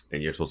adults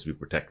and you're supposed to be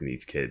protecting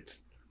these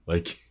kids.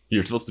 Like,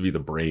 you're supposed to be the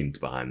brains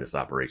behind this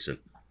operation.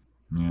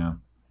 Yeah.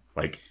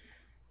 Like,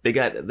 they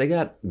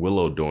got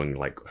Willow doing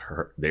like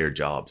their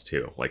jobs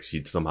too. Like,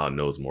 she somehow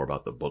knows more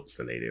about the books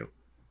than they do.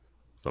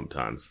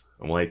 Sometimes.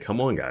 I'm like,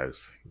 come on,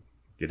 guys.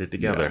 Get it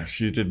together. Yeah,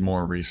 she did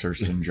more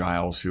research than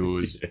Giles, who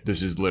is...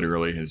 This is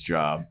literally his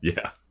job.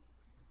 Yeah.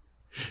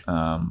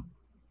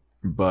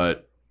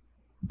 But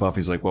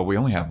Buffy's like, well, we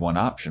only have one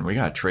option. We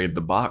got to trade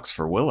the box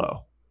for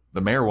Willow.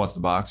 The mayor wants the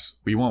box.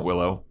 We want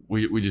Willow.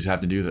 We just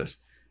have to do this.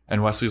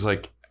 And Wesley's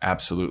like,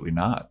 absolutely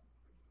not.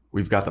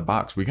 We've got the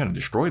box. We got to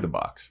destroy the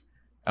box.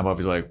 And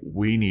Buffy's like,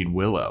 we need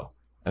Willow.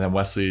 And then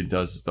Wesley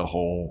does the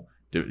whole,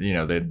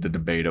 the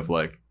debate of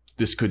like,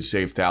 this could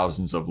save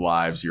thousands of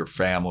lives, your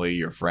family,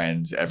 your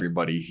friends,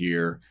 everybody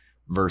here.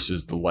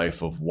 versus the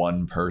life of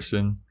one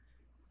person.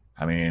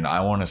 I mean,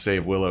 I want to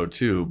save Willow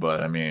too,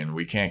 but I mean,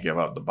 we can't give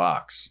up the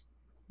box.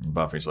 And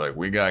Buffy's like,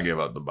 we got to give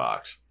up the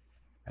box.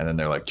 And then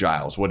they're like,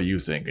 Giles, what do you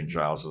think? And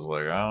Giles is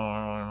like,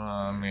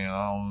 I don't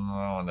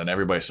know. And then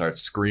everybody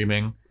starts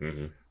screaming.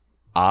 Mm-hmm.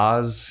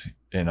 Oz,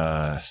 in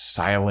a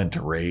silent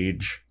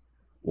rage,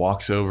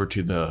 walks over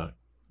to the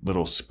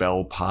little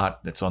spell pot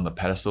that's on the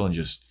pedestal and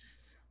just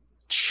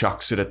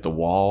chucks it at the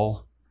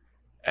wall,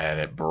 and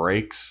it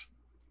breaks.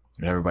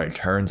 And everybody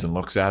turns and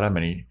looks at him,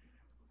 and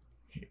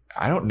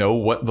I don't know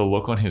what the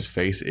look on his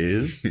face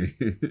is,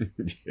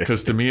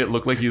 because to me it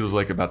looked like he was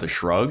like about to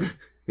shrug.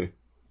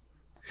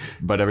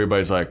 But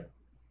everybody's like,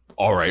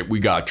 all right, we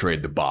got to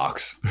trade the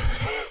box.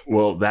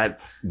 Well, that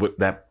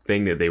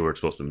thing that they were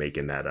supposed to make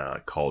in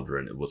that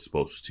cauldron, it was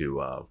supposed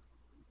to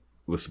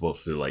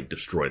like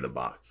destroy the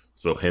box.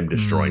 So him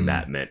destroying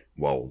that meant,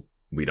 well,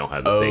 we don't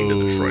have the thing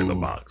to destroy the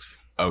box.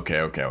 Okay.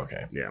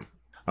 Yeah.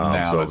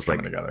 Now so it's it's like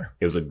coming together.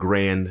 it was a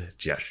grand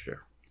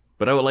gesture.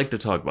 But I would like to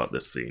talk about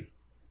this scene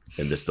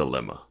and this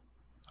dilemma.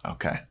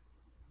 Okay.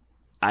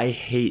 I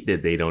hate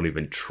that they don't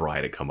even try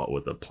to come up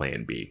with a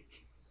plan B.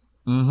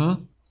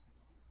 Mm-hmm.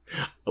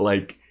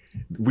 Like,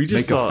 we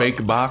just Make saw a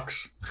fake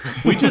box.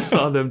 we just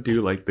saw them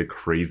do like the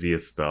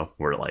craziest stuff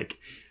where like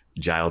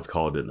Giles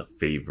called in a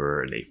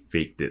favor and they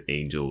faked that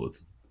Angel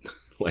was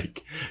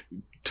like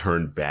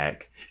turned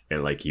back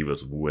and like he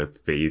was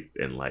with Faith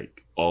and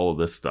like all of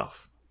this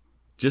stuff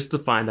just to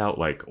find out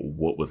like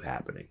what was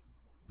happening.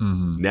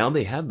 Mm-hmm. Now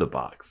they have the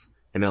box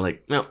and they're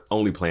like, no,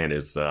 only plan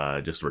is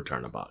just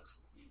return a box.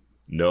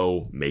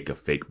 No, make a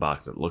fake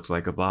box that looks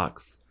like a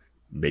box.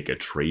 Make a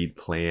trade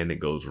plan that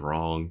goes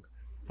wrong.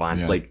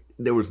 Find like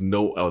there was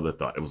no other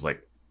thought. It was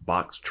like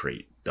box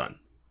trade done.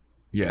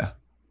 Yeah.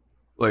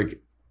 Like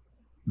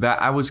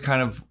that, I was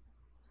kind of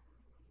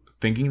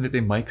thinking that they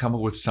might come up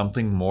with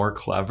something more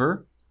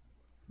clever,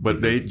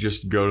 but they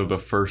just go to the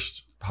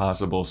first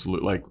possible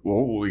solution. Like,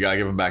 whoa, we gotta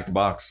give him back the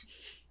box.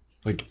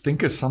 Like,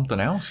 think of something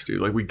else,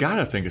 dude. Like, we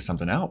gotta think of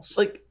something else.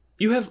 Like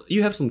you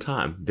have some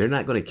time. They're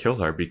not going to kill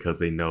her because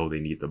they know they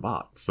need the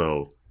box.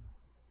 So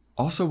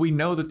also, we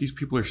know that these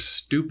people are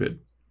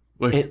stupid.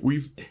 Like,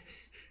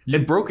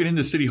 you've broken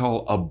into City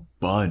Hall a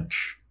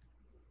bunch.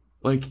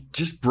 Like,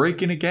 just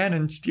break in again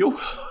and steal.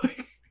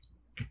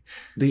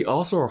 they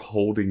also are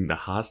holding the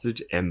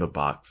hostage and the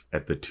box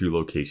at the two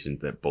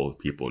locations that both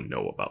people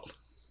know about.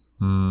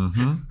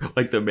 Mm-hmm.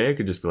 Like, the mayor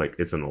could just be like,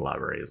 it's in the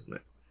library, isn't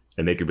it?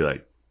 And they could be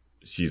like,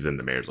 she's in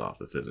the mayor's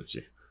office, isn't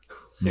she?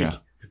 Yeah.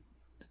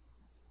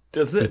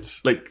 Does it?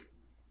 It's like,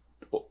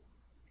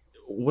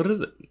 what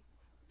is it?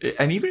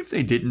 And even if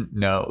they didn't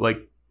know,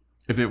 like,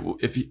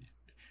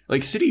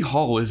 like City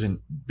Hall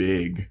isn't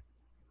big.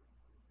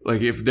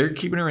 Like, if they're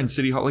keeping her in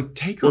City Hall, like,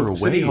 take her away.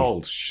 City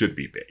Hall should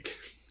be big.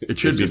 It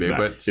should be big, not,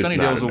 but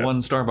Sunnydale's a one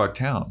Starbucks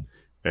town.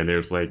 And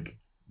there's like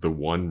the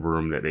one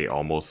room that they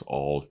almost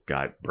all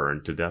got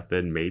burned to death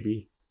in,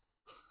 maybe.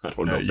 I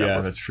don't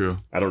know. That's true.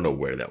 I don't know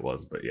where that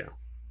was, but yeah.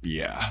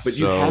 Yeah. But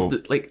you have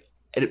to, like,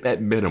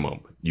 at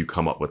minimum, you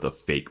come up with a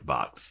fake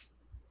box.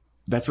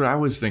 That's what I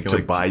was thinking.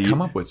 To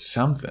come up with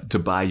something. To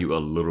buy you a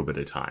little bit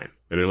of time.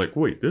 And they're like,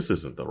 wait, this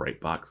isn't the right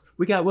box.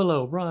 We got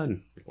Willow,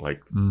 run.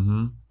 Like,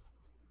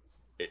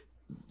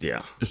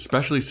 yeah.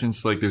 Especially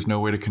since, like, there's no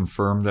way to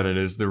confirm that it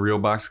is the real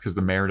box because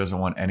the mayor doesn't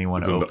want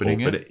anyone opening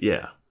it.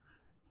 Yeah.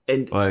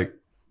 And, like,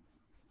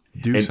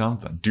 do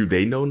something. Do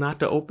they know not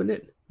to open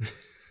it?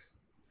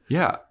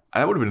 Yeah.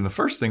 That would have been the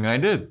first thing I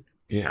did.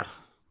 Yeah.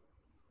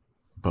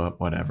 But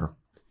whatever.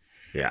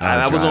 Yeah,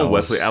 I was on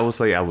Wesley. I would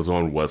say I was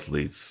on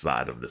Wesley's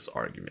side of this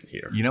argument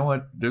here. You know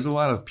what? There's a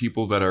lot of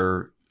people that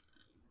are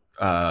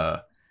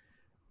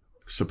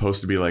supposed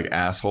to be like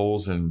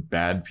assholes and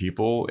bad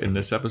people in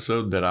this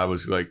episode that I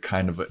was like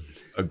kind of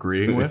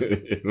agreeing with.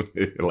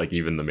 Like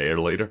even the mayor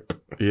later.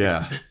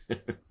 Yeah.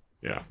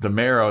 Yeah. The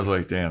mayor, I was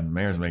like, damn, the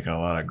mayor's making a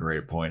lot of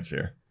great points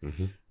here.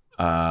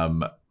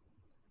 Mm-hmm.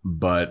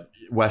 But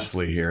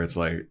Wesley here, it's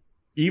like,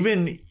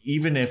 even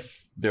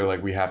if they're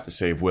like, we have to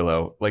save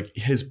Willow, like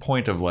his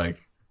point of like,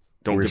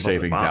 we're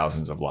saving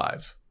thousands of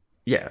lives.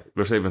 Yeah,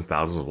 we're saving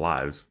thousands of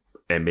lives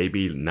and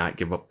maybe not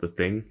give up the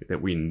thing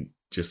that we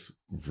just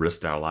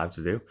risked our lives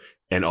to do.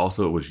 And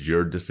also it was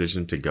your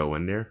decision to go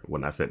in there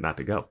when I said not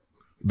to go.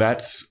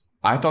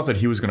 I thought that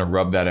he was going to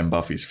rub that in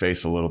Buffy's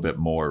face a little bit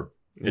more.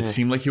 It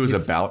seemed like he was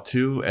about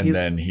to, and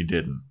then he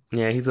didn't.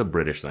 Yeah, he's a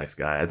British nice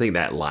guy. I think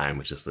that line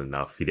was just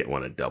enough. He didn't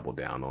want to double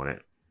down on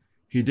it.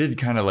 He did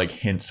kind of like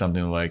hint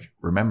something like,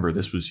 remember,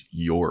 this was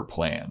your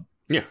plan.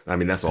 Yeah, I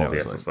mean, that's all he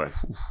has to say.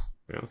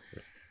 Yeah.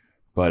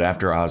 But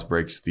after Oz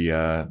breaks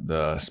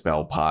the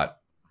spell pot,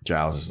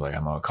 Giles is like,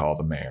 I'm going to call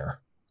the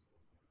mayor.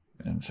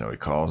 And so he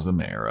calls the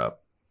mayor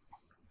up.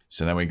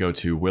 So then we go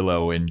to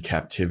Willow in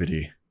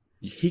captivity.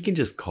 He can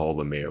just call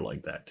the mayor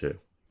like that, too.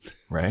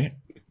 Right?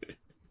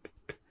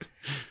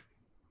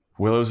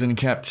 Willow's in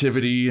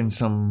captivity in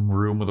some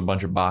room with a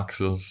bunch of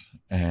boxes.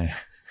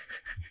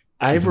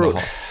 I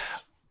wrote...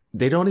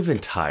 They don't even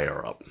tie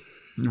her up.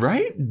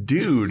 Right?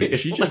 Dude,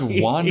 she's just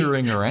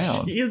wandering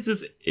around. She is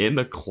just in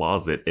a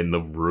closet in the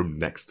room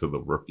next to the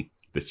room.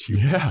 that you.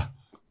 Yeah.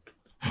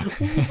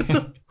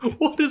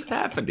 What is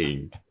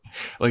happening?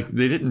 Like,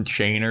 they didn't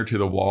chain her to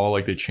the wall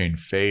like they chained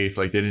Faith.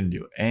 Like, they didn't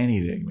do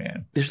anything,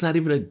 man. There's not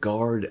even a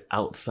guard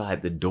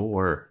outside the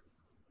door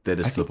that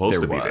is I think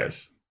supposed to be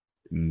was.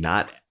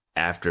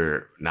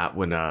 there. Not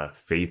when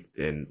Faith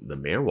and the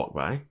mayor walk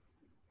by.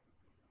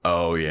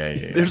 Oh,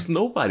 yeah. There's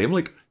nobody. I'm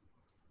like,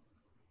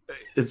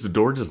 is the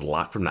door just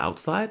locked from the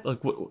outside? Like,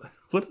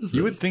 what is this?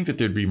 You would think that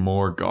there'd be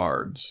more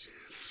guards.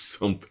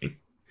 Something.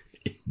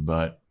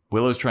 But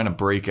Willow's trying to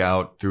break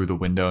out through the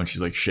window, and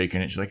she's like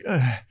shaking it. She's like,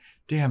 ugh,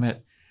 damn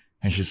it.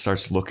 And she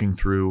starts looking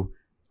through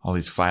all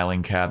these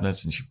filing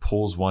cabinets, and she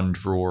pulls one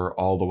drawer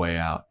all the way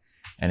out.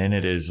 And in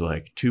it is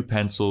like 2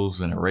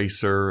 pencils, an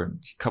eraser, and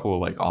a couple of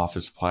like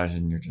office supplies.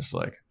 And you're just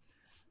like,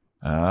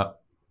 know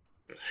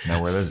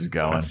where this is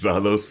going. I saw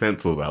those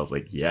pencils. I was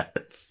like,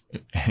 yes.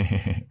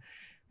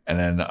 And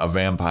then a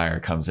vampire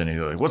comes in and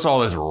he's like, what's all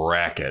this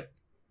racket?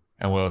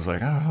 And Willow's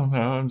like, I don't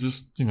know. I'm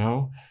just,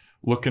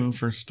 looking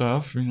for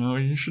stuff.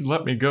 You should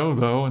let me go,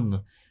 though. And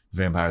the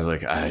vampire's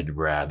like, I'd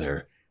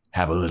rather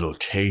have a little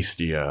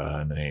taste of you.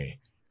 And then he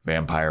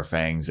vampire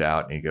fangs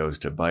out and he goes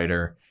to bite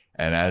her.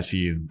 And as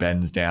he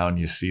bends down,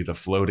 you see the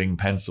floating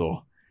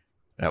pencil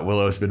that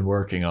Willow's been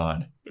working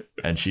on.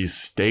 And she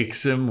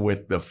stakes him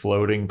with the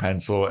floating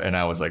pencil. And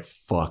I was like,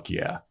 fuck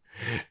yeah.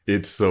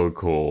 It's so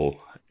cool.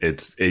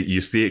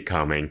 You see it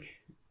coming.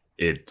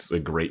 It's a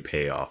great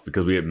payoff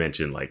because we had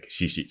mentioned like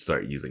she should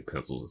start using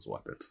pencils as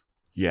weapons.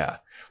 Yeah.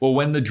 Well,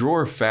 when the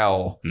drawer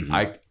fell, Mhm.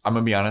 I'm going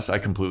to be honest, I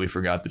completely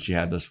forgot that she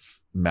had this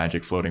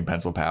magic floating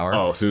pencil power.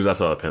 Oh, as soon as I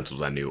saw the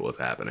pencils, I knew what was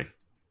happening.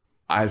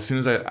 As soon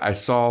as I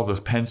saw the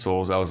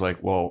pencils, I was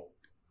like, well,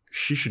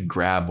 she should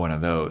grab one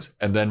of those.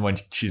 And then when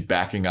she's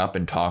backing up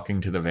and talking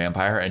to the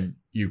vampire and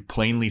you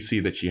plainly see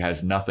that she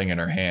has nothing in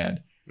her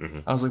hand,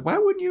 Mhm. I was like, why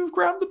wouldn't you have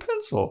grabbed the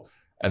pencil?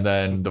 And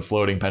then the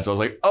floating pencil, I was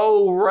like,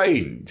 oh,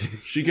 right.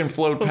 She can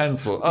float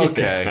pencil.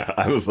 Okay. Yeah.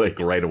 I was like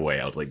right away.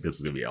 I was like, this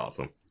is going to be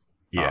awesome.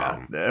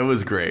 Yeah, it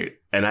was great.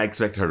 And I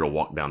expect her to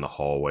walk down the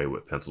hallway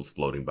with pencils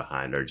floating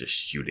behind her, just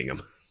shooting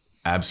them.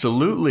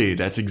 Absolutely.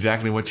 That's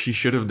exactly what she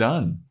should have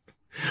done.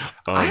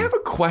 I have a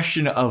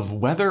question of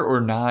whether or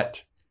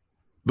not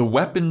the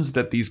weapons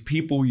that these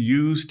people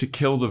use to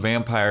kill the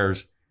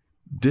vampires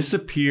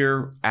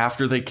disappear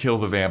after they kill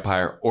the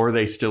vampire or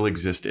they still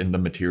exist in the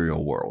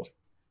material world.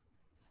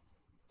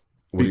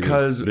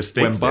 Because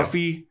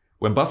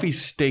when Buffy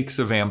stakes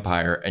a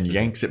vampire and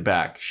yanks it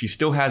back, she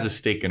still has a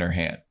stake in her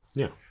hand.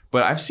 Yeah.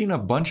 But I've seen a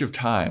bunch of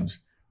times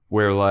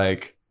where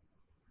like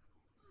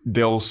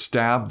they'll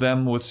stab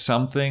them with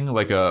something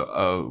like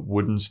a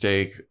wooden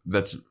stake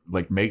that's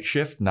like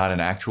makeshift, not an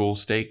actual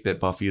stake that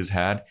Buffy has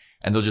had,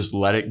 and they'll just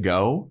let it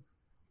go.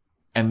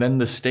 And then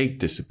the stake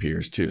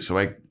disappears too. So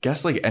I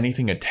guess like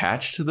anything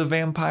attached to the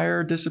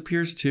vampire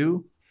disappears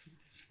too.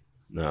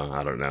 No,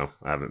 I don't know.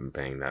 I haven't been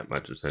paying that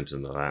much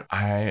attention to that.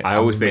 I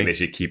always think they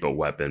should keep a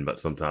weapon, but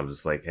sometimes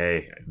it's like,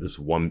 hey, this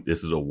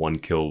is a one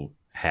kill,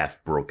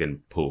 half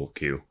broken pool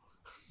cue.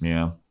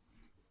 Yeah.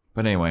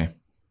 But anyway,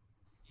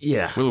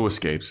 Yeah. Willow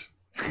escapes.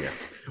 Yeah.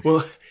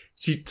 Well,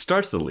 she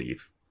starts to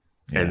leave,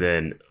 Yeah. and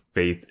then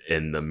Faith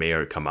and the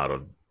mayor come out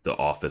of the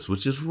office,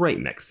 which is right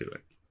next to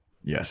it.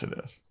 Yes, it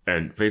is.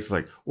 And Faith's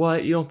like,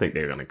 "What? You don't think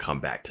they're gonna come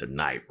back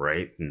tonight,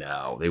 right?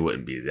 No, they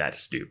wouldn't be that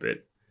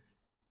stupid."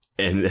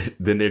 And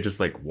then they're just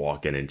like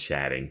walking and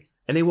chatting,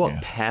 and they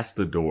walk past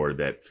the door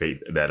that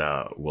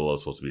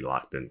Willow's supposed to be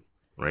locked in,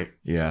 right?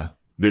 Yeah.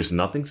 There's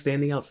nothing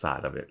standing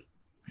outside of it.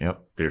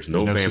 Yep. There's no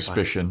There's no vampire.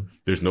 suspicion.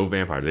 There's no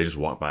vampire. They just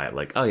walk by it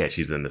like, "Oh yeah,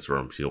 she's in this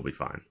room. She'll be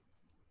fine."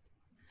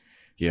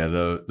 Yeah,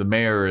 the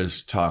mayor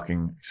is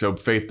talking. So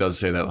Faith does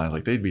say that line,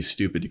 like, they'd be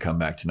stupid to come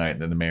back tonight.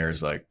 And then the mayor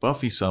is like,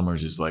 Buffy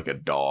Summers is like a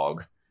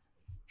dog.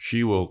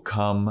 She will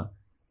come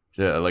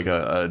to, like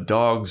a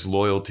dog's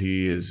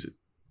loyalty is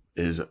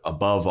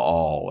above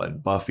all.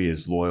 And Buffy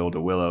is loyal to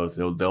Willow.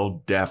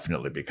 They'll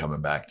definitely be coming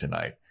back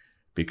tonight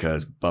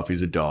because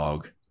Buffy's a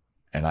dog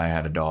and I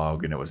had a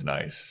dog and it was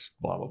nice,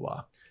 blah, blah,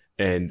 blah.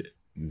 And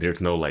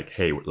there's no like,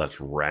 hey, let's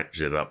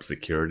ratchet up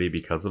security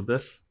because of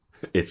this.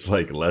 It's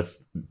like,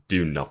 let's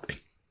do nothing.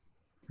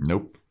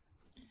 Nope.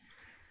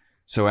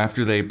 So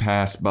after they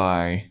pass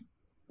by,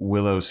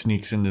 Willow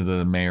sneaks into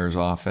the mayor's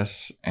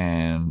office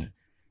and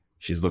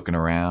she's looking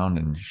around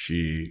and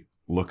she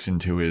looks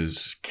into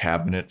his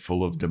cabinet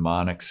full of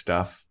demonic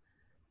stuff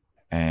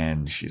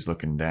and she's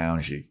looking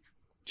down. She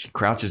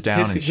crouches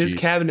down His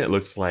cabinet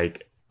looks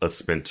like a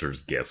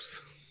Spencer's Gifts.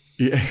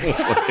 Yeah.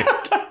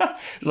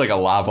 It's like a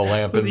lava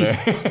lamp in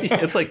there. Yeah,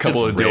 it's like a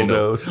couple of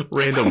dildos.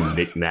 Random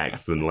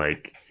knickknacks and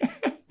like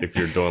if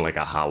you're doing like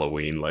a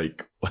Halloween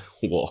like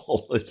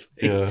wall.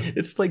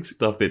 It's like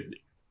stuff that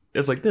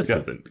it's like this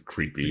isn't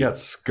creepy. He's got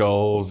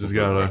skulls. He's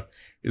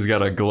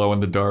got a glow in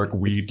the dark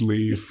weed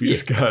leaf.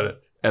 He's got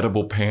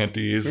edible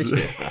panties.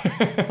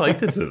 Like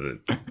this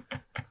isn't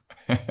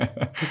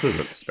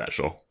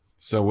special.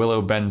 So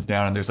Willow bends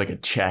down and there's like a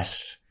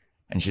chest.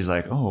 And she's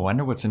like, oh, I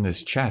wonder what's in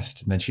this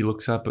chest. And then she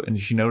looks up and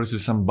she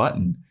notices some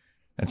button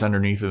that's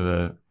underneath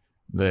of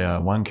the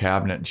one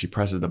cabinet. And she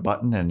presses the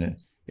button and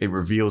It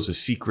reveals a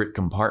secret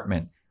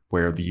compartment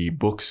where the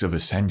books of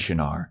ascension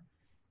are.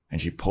 And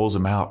she pulls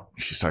them out.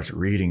 She starts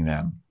reading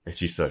them. And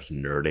she starts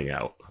nerding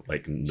out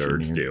like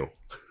nerds do.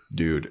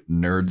 Dude,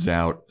 nerds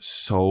out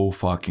so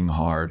fucking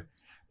hard.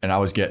 And I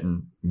was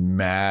getting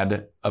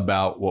mad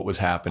about what was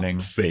happening.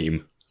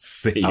 Same.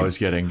 I was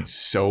getting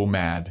so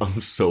mad.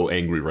 I'm so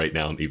angry right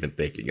now even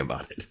thinking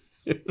about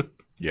it.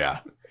 Yeah.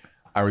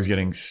 I was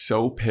getting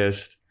so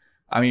pissed.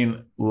 I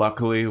mean,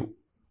 luckily,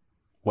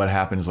 what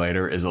happens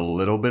later is a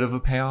little bit of a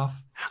payoff.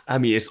 I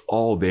mean, it's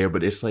all there,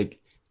 but it's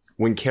like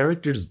when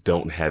characters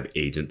don't have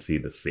agency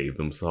to save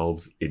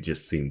themselves, it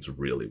just seems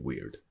really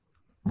weird.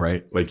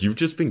 Right? Like you've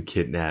just been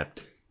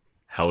kidnapped,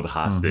 held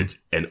hostage,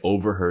 and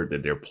overheard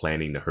that they're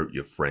planning to hurt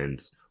your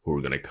friends who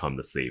are going to come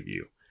to save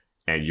you.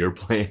 And your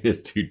plan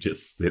is to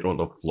just sit on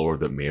the floor of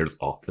the mayor's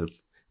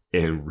office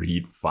and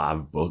read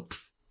 5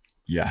 books.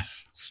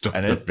 Yes. Start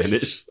and to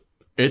finish.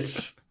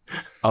 It's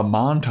a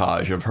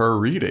montage of her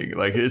reading.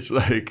 Like, it's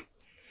like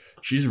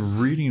she's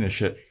reading the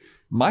shit.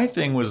 My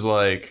thing was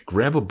like,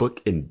 grab a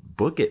book and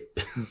book it.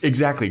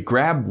 Exactly.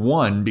 Grab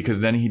one because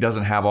then he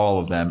doesn't have all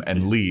of them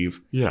and leave.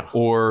 Yeah.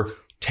 Or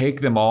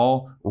take them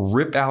all,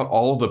 rip out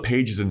all the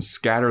pages and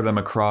scatter them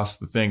across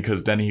the thing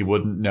because then he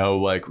wouldn't know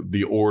like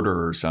the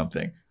order or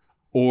something.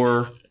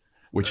 Or,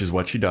 which is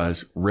what she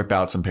does, rip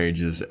out some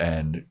pages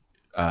and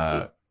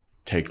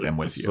take them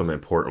with you. Some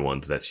important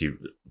ones that she,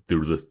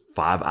 through the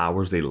 5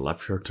 hours they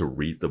left her to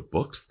read the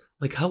books.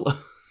 Like, how?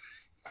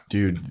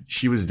 Dude,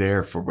 she was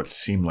there for what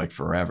seemed like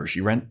forever.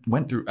 She went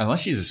through,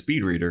 unless she's a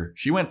speed reader,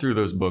 she went through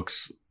those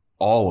books,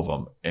 all of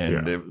them,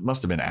 and it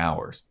must have been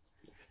hours.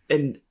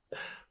 And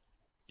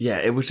yeah,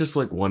 it was just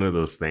like one of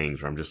those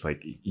things where I'm just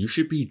like, you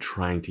should be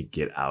trying to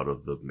get out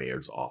of the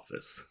mayor's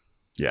office.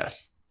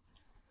 Yes.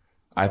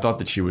 I thought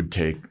that she would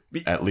take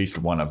at least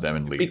one of them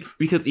and leave.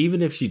 Because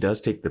even if she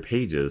does take the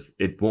pages,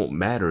 it won't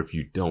matter if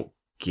you don't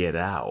get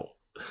out.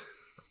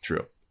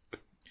 True.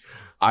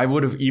 I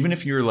would have, even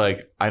if you're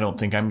like, I don't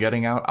think I'm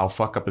getting out, I'll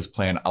fuck up his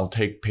plan. I'll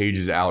take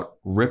pages out,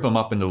 rip them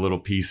up into little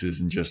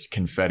pieces and just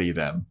confetti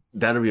them.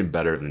 That would be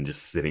better than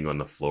just sitting on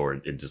the floor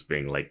and just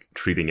being like,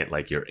 treating it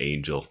like your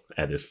angel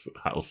at his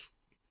house.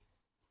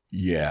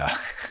 Yeah.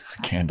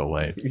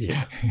 Candlelight.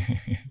 Yeah.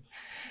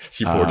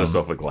 She poured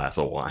herself a glass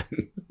of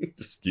wine.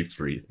 Just keeps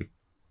reading.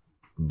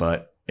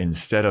 But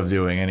instead of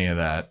doing any of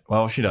that,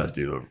 well, she does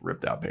do the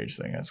ripped out page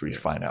thing, as we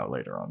find out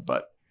later on.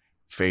 But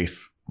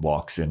Faith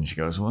walks in and she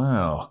goes,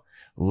 well,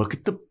 look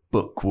at the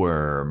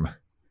bookworm.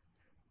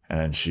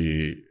 And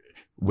then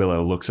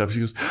Willow looks up.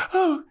 She goes,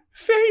 oh,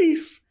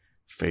 Faith.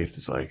 Faith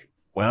is like,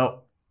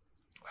 well,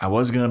 I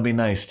was going to be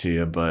nice to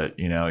you, but,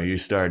 you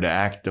started to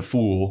act a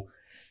fool.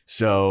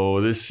 So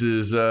this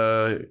is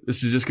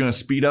just going to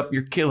speed up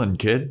your killing,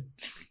 kid.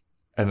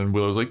 And then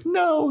Willow's like,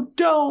 no,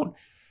 don't.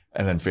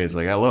 And then Faith's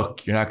like,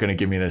 look, you're not going to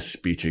give me this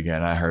speech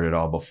again. I heard it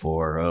all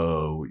before.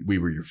 Oh, we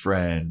were your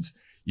friends.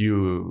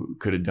 You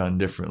could have done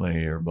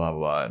differently or blah,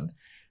 blah, blah.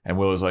 And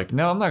Willow's like,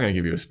 no, I'm not going to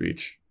give you a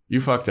speech. You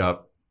fucked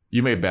up.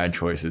 You made bad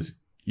choices.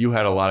 You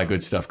had a lot of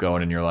good stuff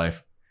going in your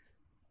life.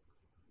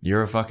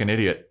 You're a fucking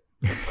idiot.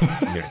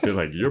 Yeah, they're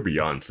like, you're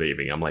beyond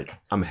saving. I'm like,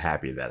 I'm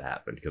happy that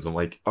happened because I'm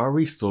like, are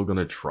we still going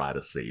to try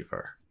to save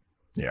her?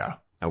 Yeah.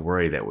 I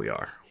worry that we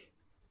are.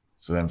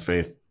 So then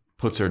Faith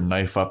puts her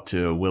knife up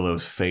to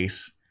Willow's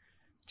face.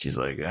 She's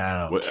like,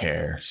 I don't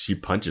care. She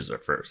punches her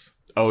first.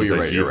 Oh, She's you're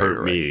like, right. You You're hurt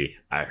right, me.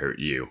 I hurt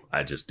you.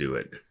 I just do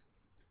it.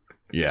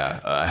 Yeah.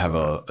 I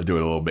do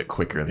it a little bit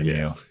quicker than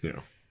you. Yeah.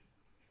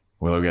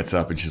 Willow gets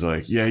up and she's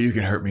like, yeah, you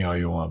can hurt me all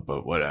you want,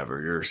 but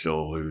whatever. You're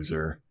still a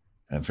loser.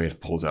 And Faith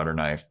pulls out her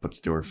knife, puts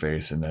it to her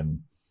face, and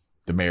then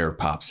the mayor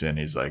pops in.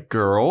 He's like,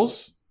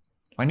 girls,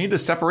 I need to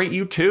separate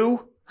you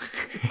too.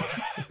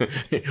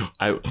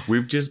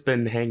 We've just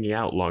been hanging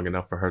out long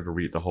enough for her to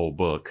read the whole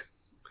book.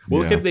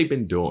 What have they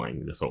been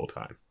doing this whole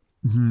time?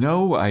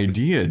 No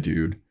idea,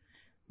 dude.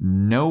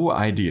 No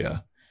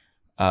idea.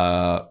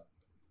 And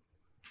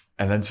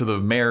then so the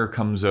mayor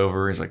comes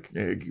over. He's like,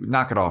 hey,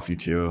 knock it off, you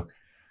two.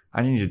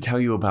 I need to tell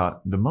you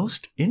about the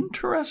most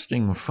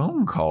interesting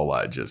phone call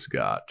I just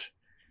got.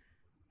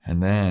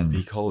 And then... Did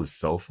he call his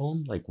cell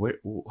phone? Like, where?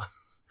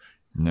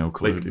 No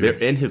clue, like, dude. they're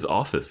in his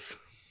office.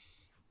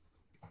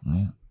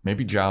 Yeah.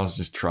 Maybe Giles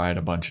just tried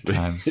a bunch of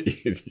times.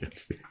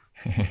 Yes.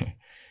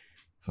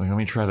 It's like, let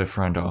me try the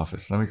front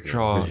office. Let me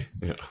try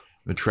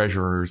the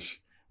treasurer's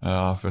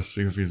office,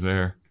 see if he's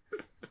there.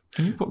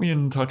 Can you put me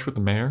in touch with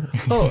the mayor?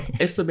 Oh,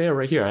 it's the mayor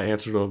right here. I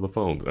answered all the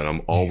phones, and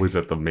I'm always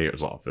at the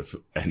mayor's office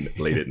and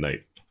late at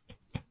night.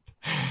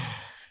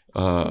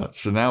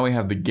 So now we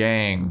have the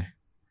gang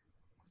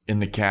in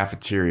the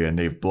cafeteria, and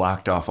they've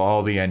blocked off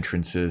all the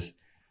entrances.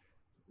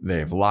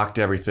 They've locked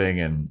everything,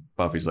 and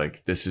Buffy's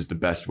like, this is the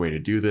best way to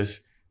do this.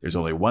 There's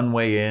only one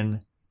way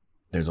in.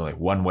 There's only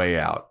one way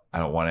out. I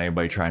don't want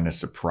anybody trying to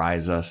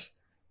surprise us.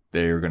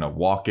 They're going to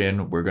walk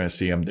in. We're going to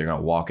see them. They're going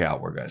to walk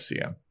out. We're going to see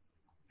them.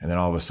 And then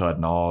all of a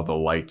sudden, all the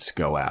lights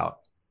go out.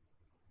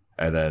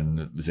 And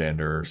then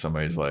Xander or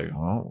somebody's like,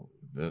 oh,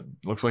 it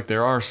looks like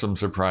there are some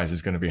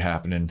surprises going to be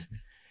happening.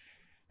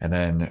 And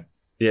then...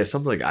 Yeah,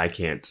 something like I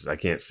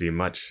can't see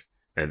much.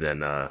 And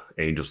then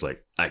Angel's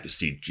like, I can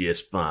see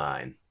just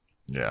fine.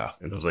 Yeah.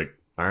 And I was like,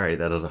 all right,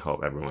 that doesn't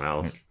help everyone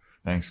else.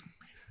 Thanks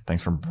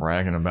for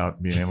bragging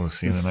about being able to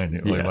see in the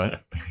night.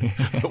 Like,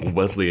 what?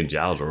 Wesley and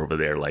Giles are over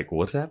there like,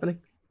 what's happening?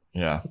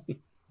 Yeah.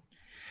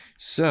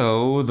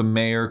 So the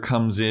mayor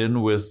comes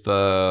in with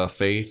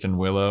Faith and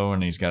Willow,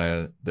 and he's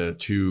got the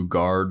 2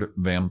 guard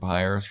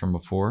vampires from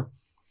before.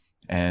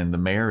 And the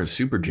mayor is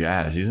super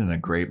jazzed. He's in a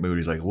great mood.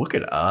 He's like, look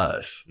at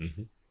us.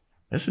 Mm-hmm.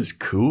 This is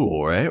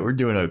cool, right? We're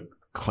doing a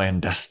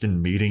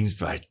clandestine meetings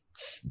by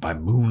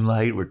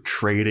moonlight. We're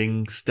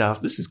trading stuff.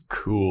 This is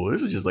cool.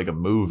 This is just like a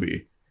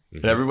movie. Mm-hmm.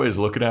 And everybody's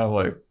looking at him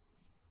like,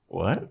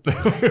 what?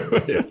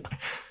 Yeah.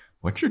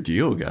 What's your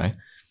deal, guy?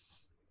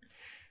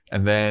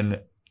 And then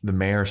the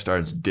mayor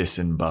starts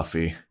dissing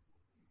Buffy.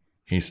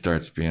 He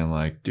starts being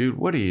like, dude,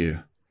 what are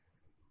you?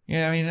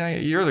 Yeah, I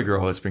mean, you're the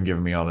girl that's been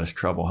giving me all this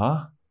trouble,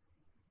 huh?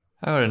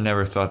 I would have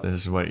never thought this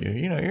is what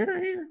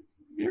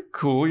you're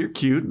cool, you're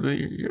cute, but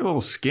you're a little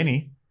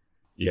skinny.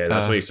 Yeah,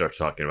 that's when he starts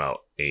talking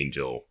about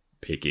Angel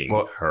picking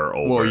her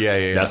over. Well,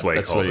 yeah. That's why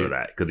he calls her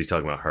that, because he's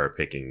talking about her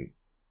picking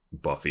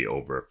Buffy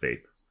over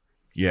Faith.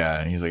 Yeah,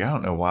 and he's like, I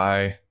don't know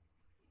why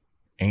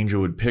Angel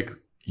would pick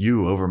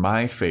you over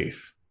my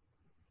Faith.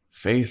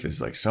 Faith is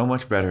like so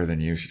much better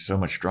than you. She's so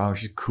much stronger.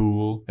 She's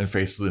cool. And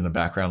Faith's in the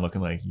background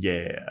looking like,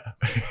 yeah.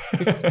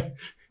 I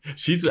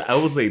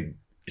would say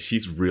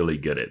she's really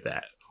good at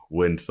that.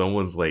 When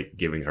someone's like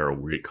giving her a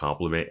weird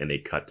compliment and they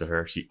cut to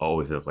her, she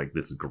always has like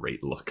this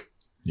great look.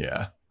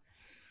 Yeah.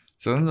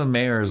 So then the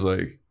mayor is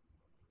like,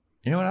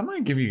 you know what? I'm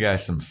going to give you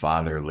guys some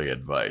fatherly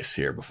advice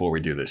here before we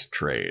do this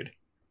trade.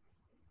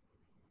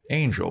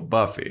 Angel,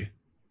 Buffy,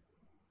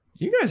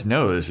 you guys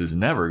know this is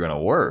never going to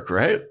work,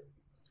 right?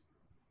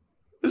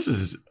 This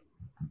is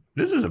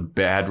a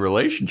bad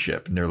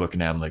relationship. And they're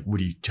looking at him like,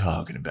 what are you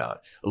talking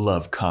about?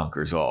 Love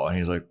conquers all. And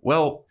he's like,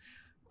 well,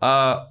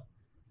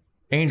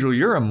 Angel,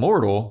 you're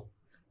immortal,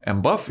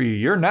 and Buffy,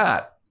 you're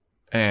not.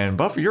 And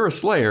Buffy, you're a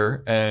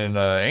slayer, and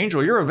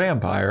Angel, you're a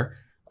vampire.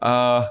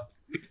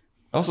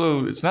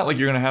 Also, it's not like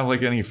you're going to have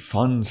like any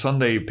fun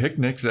Sunday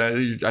picnics.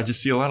 I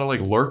just see a lot of like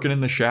lurking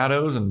in the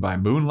shadows and by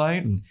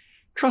moonlight. And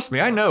trust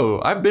me, I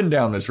know. I've been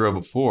down this road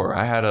before.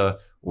 I had a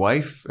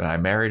wife, and I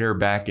married her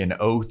back in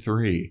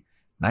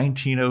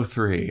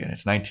 1903, and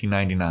it's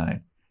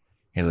 1999.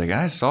 He's like,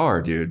 I saw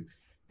her, dude.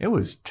 It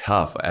was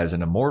tough. As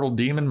an immortal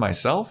demon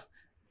myself,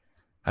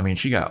 I mean,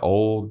 she got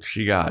old,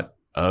 she got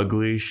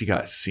ugly, she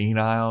got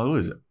senile.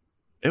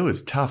 It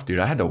was tough, dude.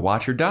 I had to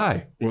watch her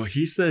die. Well,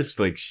 he says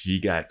like she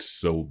got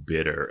so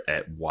bitter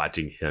at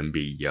watching him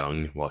be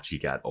young while she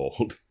got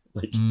old.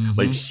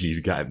 Like she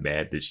got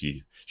mad that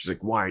she's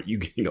like, why aren't you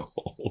getting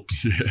old?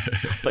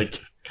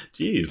 Like,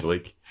 geez,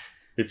 like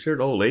if you're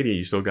an old lady,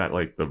 you still got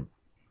like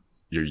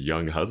your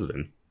young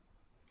husband.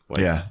 Like,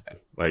 yeah,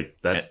 like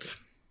that.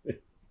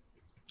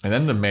 And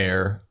then the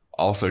mayor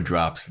also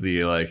drops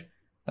the like.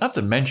 Not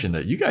to mention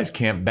that you guys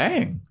can't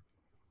bang.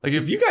 Like,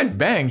 if you guys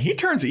bang, he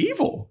turns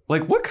evil.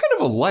 Like, what kind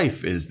of a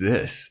life is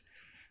this?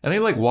 And he,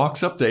 like,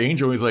 walks up to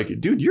Angel and he's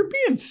like, dude, you're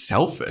being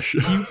selfish.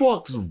 He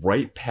walks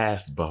right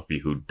past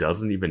Buffy, who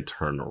doesn't even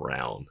turn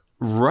around.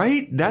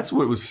 Right? That's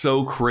what was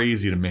so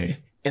crazy to me.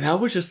 And I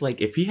was just like,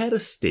 if he had a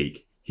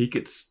stake, he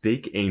could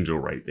stake Angel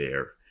right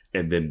there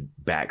and then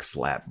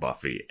backslap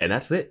Buffy. And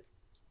that's it.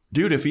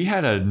 Dude, if he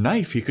had a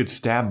knife, he could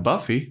stab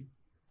Buffy.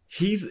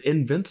 He's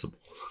invincible.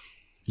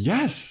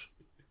 Yes.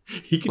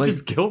 He could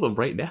just kill them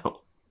right now.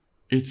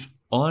 It's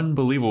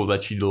unbelievable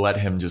that she'd let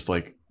him just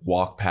like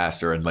walk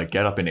past her and like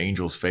get up in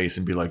Angel's face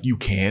and be like, you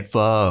can't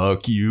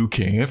fuck.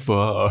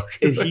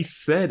 And he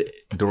said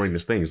during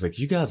this thing, he's like,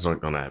 you guys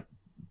aren't going to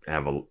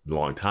have a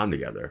long time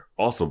together.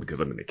 Also because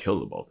I'm going to kill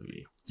the both of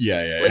you.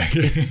 Yeah.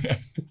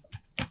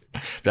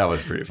 That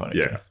was pretty funny.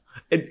 Yeah.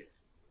 And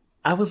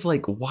I was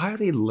like, why are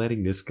they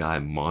letting this guy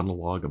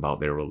monologue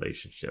about their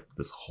relationship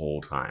this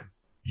whole time?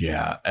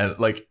 Yeah. And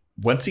like,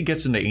 once he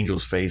gets into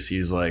Angel's face,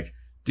 he's like,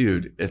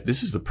 dude, if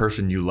this is the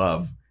person you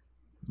love,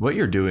 what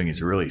you're doing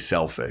is really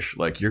selfish.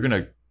 Like, you're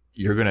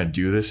gonna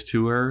do this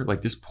to her,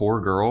 like this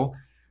poor girl.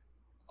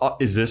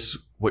 Is this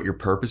what your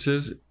purpose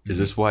is? Is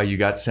this why you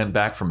got sent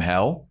back from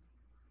hell?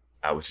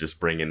 I was just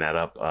bringing that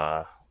up.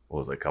 What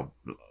was it,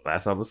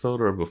 last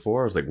episode or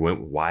before? I was like,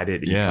 why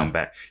did he come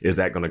back? Is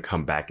that going to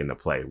come back into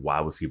play?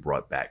 Why was he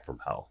brought back from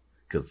hell?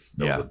 Because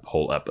there was a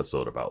whole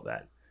episode about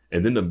that.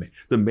 And then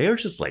the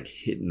mayor's just like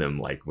hitting them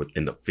like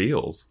within the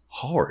feels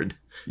hard.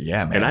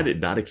 Yeah, man. And I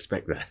did not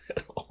expect that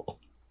at all.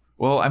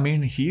 Well, I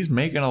mean, he's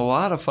making a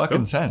lot of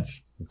fucking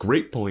sense.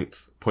 Great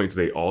points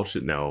they all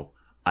should know.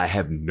 I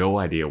have no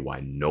idea why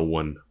no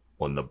one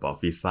on the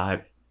Buffy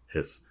side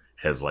has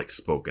like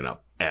spoken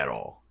up at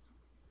all.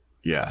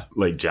 Yeah.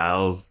 Like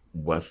Giles,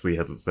 Wesley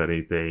hasn't said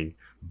anything.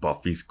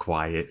 Buffy's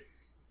quiet.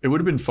 It would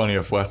have been funny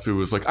if Wesley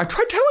was like, I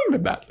tried telling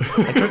them that.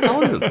 I tried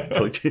telling them.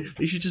 Like,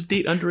 they should just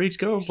date underage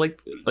girls like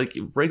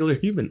regular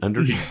human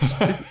underage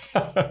students.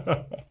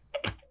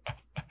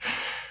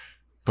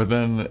 But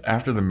then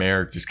after the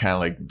mayor just kind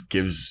of like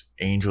gives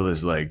Angel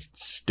this like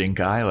stink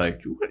eye,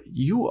 like,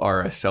 you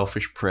are a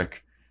selfish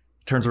prick.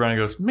 turns around and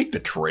goes, make the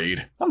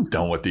trade. I'm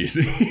done with these.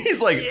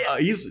 He's like,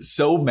 he's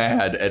so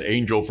mad at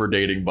Angel for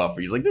dating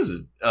Buffy. He's like, this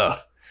is,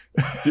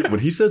 Dude, when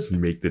he says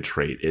make the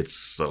trade, it's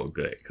so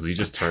good because he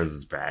just turns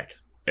his back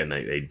and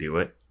they do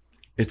it.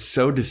 It's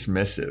so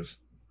dismissive.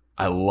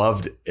 I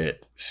loved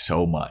it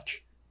so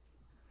much.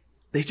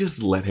 They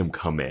just let him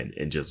come in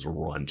and just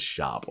run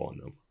shop on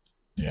them.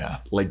 Yeah.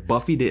 Like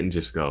Buffy didn't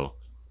just go,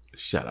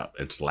 shut up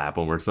and slap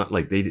him or something.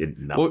 Like they did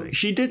nothing. Well,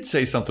 she did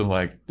say something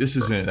like,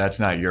 that's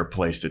not your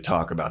place to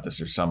talk about this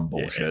or some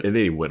bullshit. Yeah, and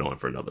then he went on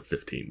for another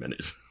 15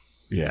 minutes.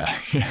 Yeah.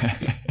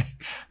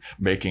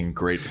 Making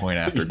great point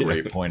after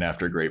great point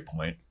after great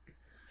point.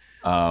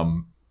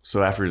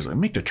 So after he's like,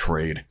 make the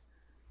trade.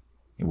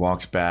 He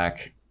walks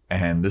back,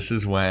 and this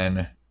is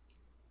when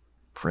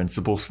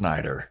Principal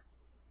Snyder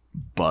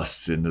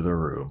busts into the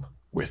room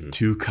with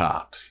two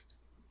cops.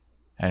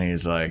 And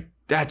he's like,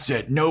 that's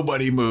it.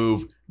 Nobody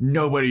move.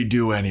 Nobody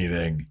do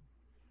anything.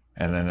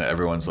 And then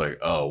everyone's like,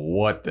 oh,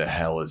 what the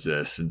hell is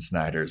this? And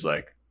Snyder's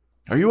like,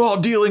 are you all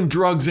dealing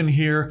drugs in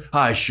here?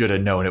 I should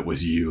have known it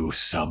was you,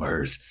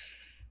 Summers.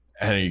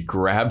 And he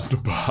grabs the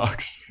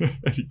box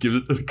and he gives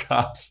it to the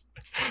cops.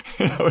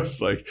 And I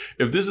was like,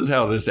 if this is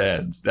how this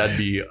ends, that'd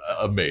be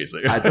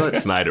amazing. I thought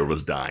Snyder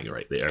was dying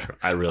right there.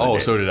 I really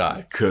did. So did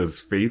I. Because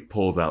Faith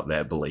pulls out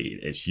that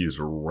blade and she's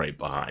right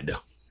behind him.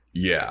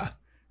 Yeah.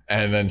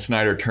 And then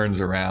Snyder turns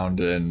around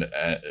and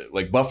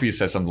like Buffy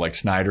says something like,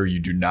 Snyder, you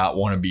do not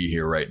want to be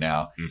here right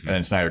now. Mm-hmm. And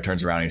then Snyder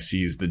turns around and he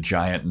sees the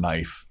giant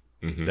knife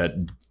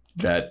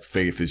that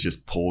Faith is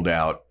just pulled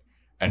out.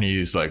 And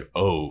he's like,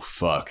 oh,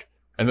 fuck.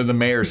 And then the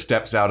mayor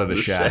steps out of the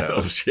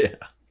shadows. Yeah.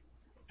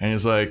 And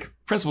he's like,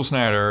 Principal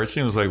Snyder, it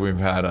seems like we've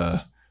had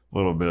a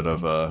little bit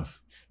of a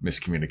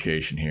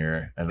miscommunication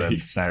here. And then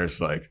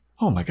Snyder's like,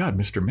 oh my God,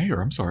 Mr. Mayor,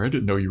 I'm sorry. I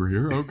didn't know you were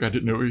here. Oh, I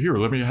didn't know you were here.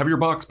 Let me have your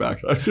box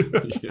back.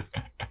 Yeah.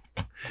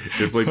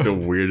 It's like the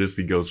weirdest.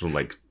 He goes from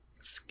like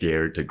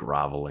scared to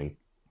groveling.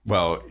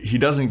 Well, he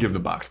doesn't give the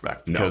box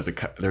back because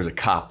there's a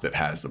cop that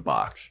has the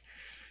box.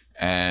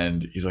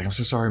 And he's like, I'm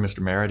so sorry, Mr.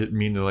 Mayor. I didn't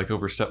mean to like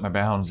overstep my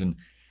bounds. And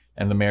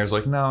the mayor's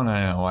like, no,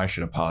 I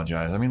should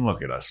apologize. I mean,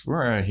 look at us.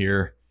 We're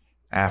here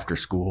after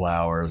school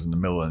hours in the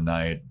middle of the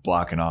night,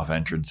 blocking off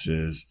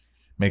entrances,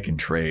 making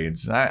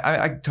trades.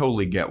 I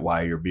totally get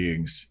why you're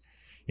being,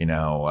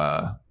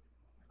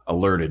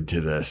 alerted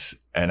to this.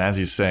 And as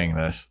he's saying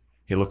this,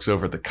 he looks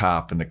over at the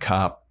cop, and the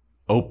cop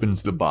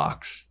opens the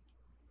box.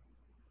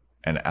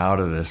 And out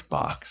of this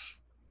box.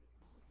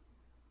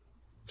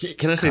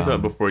 Can I say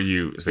something before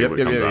you say what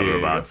comes out of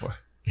the box?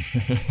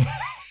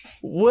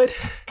 What?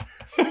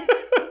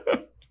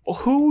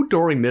 Who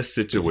during this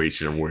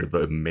situation where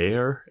the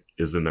mayor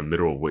is in the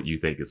middle of what you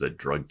think is a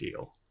drug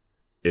deal,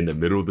 in the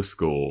middle of the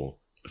school,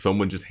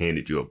 someone just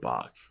handed you a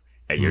box,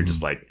 and you're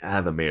just like,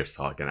 the mayor's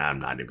talking, I'm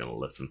not even going to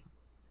listen.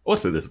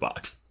 What's in this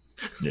box?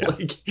 Yeah.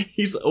 Like,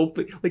 he's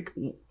open,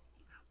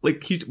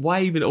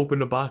 why even open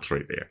the box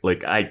right there?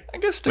 Like, I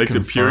guess to like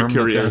the pure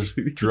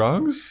curiosity.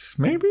 Drugs,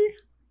 maybe?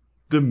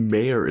 The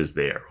mayor is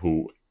there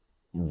who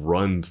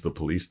runs the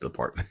police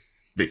department,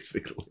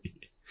 basically,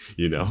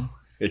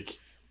 Like,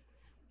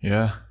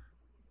 yeah.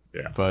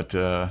 But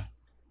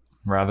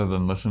rather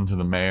than listen to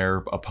the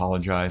mayor,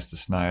 apologize to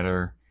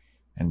Snyder,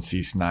 and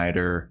see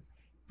Snyder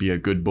be a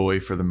good boy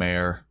for the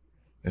mayor,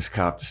 this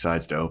cop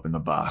decides to open the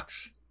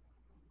box.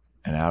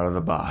 And out of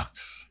the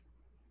box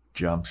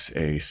jumps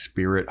a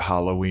Spirit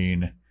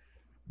Halloween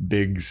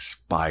big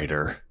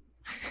spider.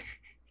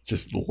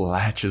 Just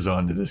latches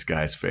onto this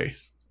guy's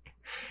face.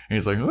 And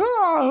he's like,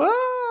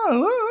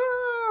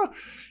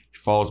 He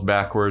falls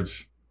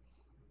backwards,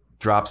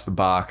 drops the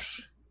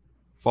box,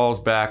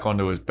 falls back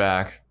onto his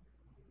back,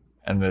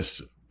 and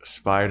this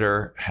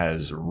spider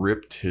has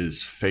ripped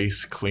his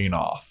face clean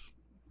off.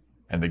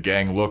 And the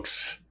gang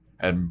looks,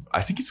 and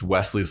I think it's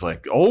Wesley's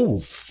like, oh,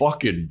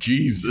 fucking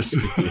Jesus.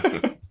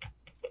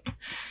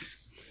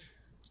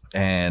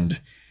 And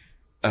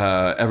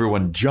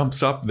everyone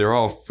jumps up. They're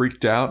all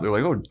freaked out. They're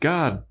like, oh,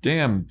 God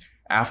damn.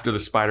 After the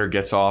spider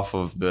gets off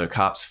of the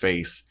cop's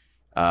face,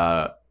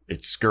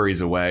 it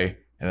scurries away.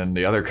 And then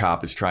the other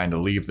cop is trying to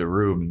leave the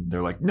room. And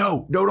they're like,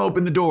 no, don't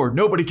open the door.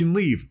 Nobody can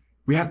leave.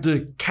 We have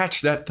to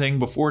catch that thing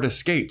before it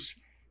escapes.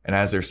 And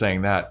as they're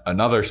saying that,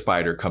 another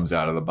spider comes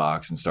out of the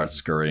box and starts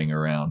scurrying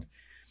around.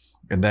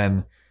 And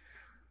then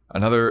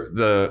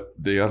the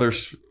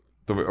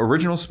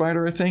original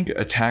spider, I think,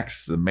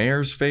 attacks the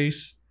mayor's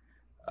face.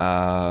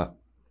 And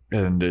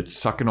it's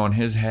sucking on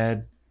his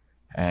head.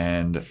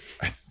 And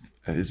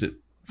is it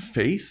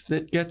Faith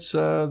that gets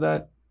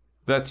that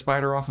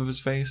spider off of his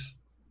face?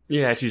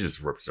 Yeah, she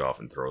just rips it off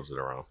and throws it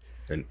around.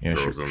 And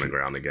throws it on the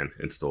ground again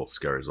and still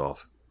scurries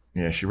off.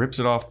 Yeah, she rips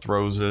it off,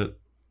 throws it,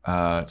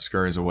 it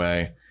scurries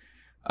away.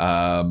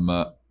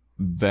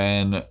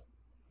 Then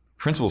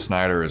Principal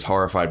Snyder is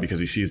horrified because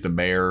he sees the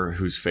mayor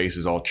whose face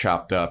is all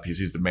chopped up. He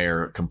sees the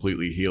mayor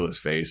completely heal his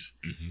face.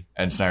 Mm-hmm.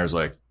 And Snyder's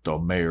like, the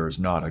mayor is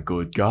not a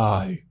good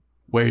guy.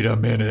 Wait a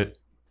minute.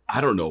 I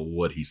don't know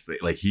what he's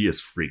thinking. Like, he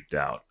is freaked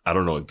out. I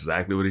don't know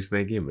exactly what he's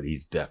thinking, but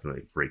he's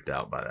definitely freaked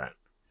out by that.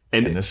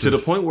 And to the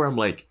point where I'm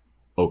like,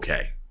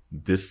 okay,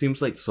 this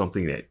seems like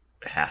something that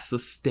has to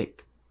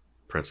stick,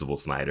 Principal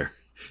Snyder.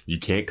 You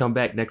can't come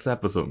back next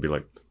episode and be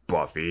like,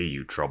 Buffy,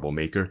 you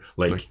troublemaker.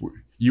 Like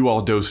you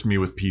all dosed me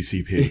with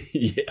PCP.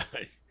 Yeah.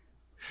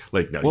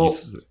 Like, no. Well,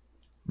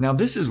 now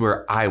this is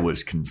where I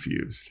was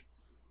confused.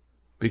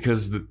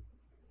 Because the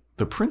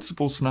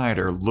Principal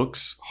Snyder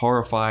looks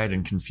horrified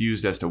and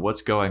confused as to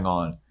what's going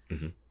on.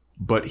 Mm-hmm.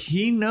 But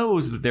he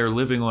knows that they're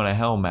living on a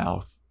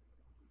hellmouth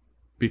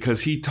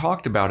because he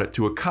talked about it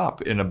to a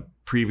cop in a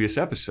previous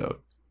episode.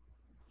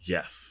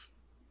 Yes.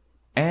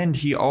 And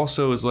he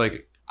also is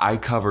like, I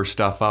cover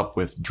stuff up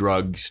with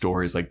drug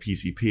stories like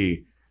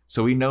PCP.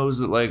 So he knows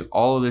that like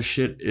all of this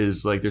shit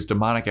is like there's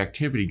demonic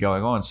activity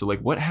going on. So like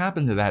what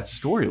happened to that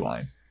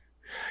storyline?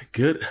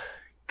 Good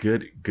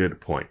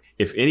point.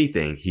 If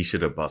anything, he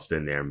should have busted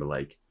in there and been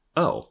like,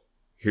 "Oh,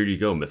 here you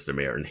go, Mr.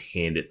 Mayor," and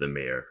handed the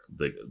mayor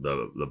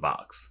the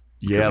box.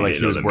 Yeah, like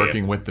he was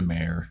working with the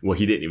mayor. Well,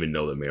 he didn't even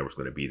know the mayor was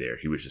going to be there.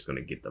 He was just going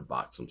to get the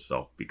box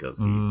himself because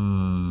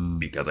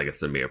I guess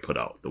the mayor put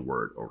out the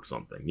word or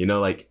something. You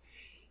know, like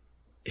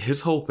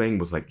his whole thing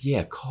was like,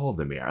 "Yeah, call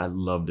the mayor. I'd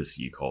love to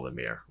see you call the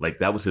mayor." Like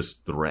that was his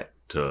threat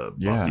to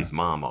Buffy's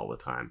mom all the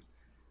time.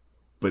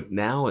 But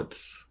now I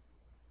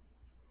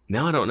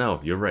don't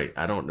know. You're right.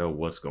 I don't know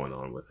what's going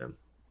on with him.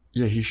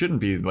 Yeah, he shouldn't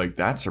be like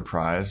that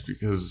surprised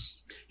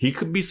because he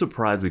could be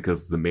surprised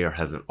because the mayor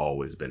hasn't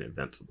always been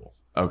invincible.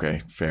 Okay,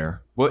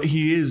 fair. Well,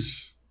 he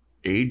is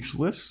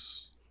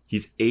ageless.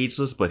 He's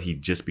ageless, but he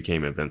just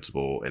became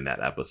invincible in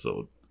that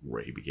episode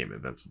where he became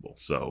invincible.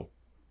 So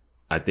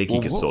I think he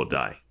could still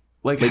die.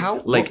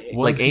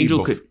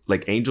 Angel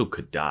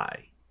could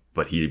die,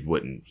 but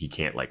he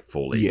can't like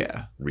fully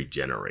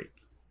regenerate.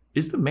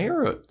 Is the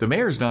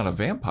mayor's not a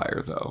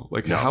vampire though?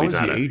 Like no, how is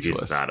he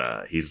ageless?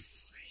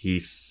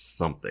 He's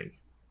something.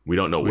 We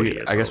don't know what he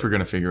is. I guess we're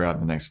gonna figure out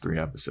in the next 3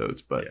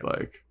 episodes, but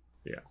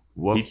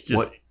what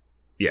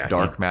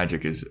dark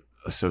magic is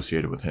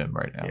associated with him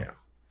right now?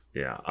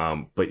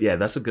 But yeah,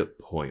 that's a good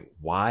point.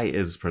 Why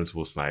is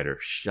Principal Snyder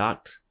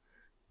shocked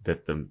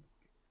that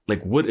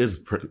what is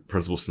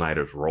Principal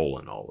Snyder's role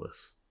in all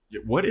this?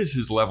 What is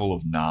his level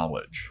of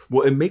knowledge?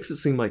 Well, it makes it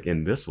seem like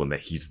in this one that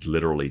he's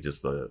literally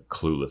just a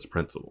clueless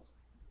principal.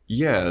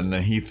 Yeah, and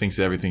then he thinks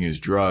everything is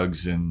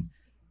drugs,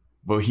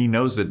 but he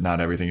knows that not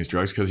everything is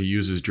drugs because he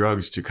uses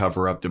drugs to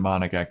cover up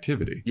demonic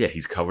activity. Yeah,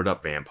 he's covered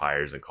up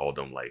vampires and called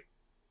them like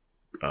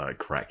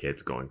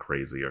crackheads going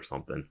crazy or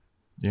something.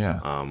 Yeah.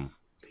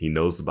 He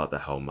knows about the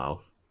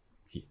Hellmouth.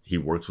 He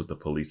works with the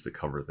police to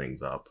cover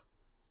things up.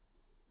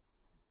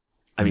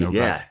 I mean,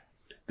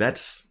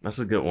 That's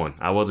a good one.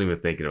 I wasn't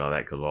even thinking about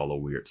that because of all the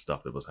weird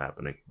stuff that was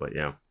happening. But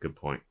yeah, good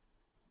point.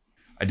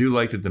 I do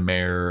like that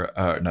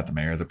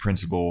the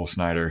Principal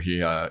Snyder,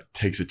 he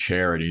takes a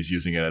chair and he's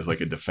using it as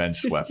like a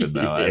defense weapon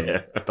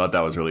though. I thought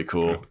that was really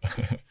cool.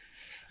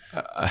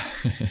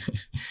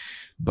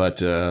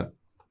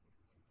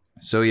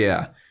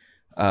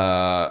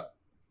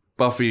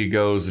 Buffy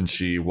goes and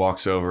she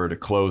walks over to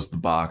close the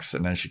box,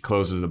 and then she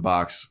closes the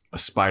box. A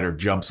spider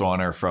jumps on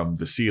her from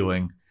the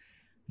ceiling.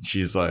 And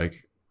she's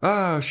like,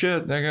 "Oh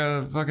shit, I got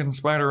a fucking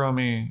spider on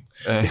me."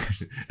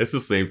 It's the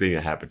same thing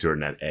that happened to her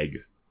in that egg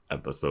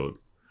episode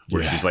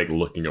where she's like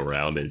looking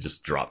around and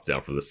just dropped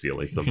down from the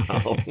ceiling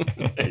somehow.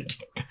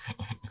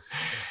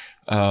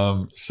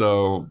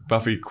 So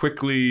Buffy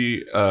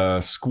quickly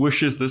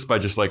squishes this by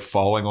just like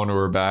falling onto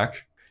her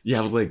back. Yeah,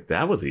 I was like,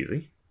 that was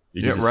easy.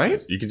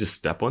 Right? You can just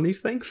step on these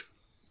things.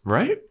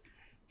 Right?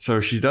 So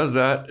she does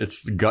that.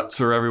 Its guts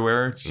are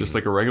everywhere. It's just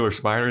like a regular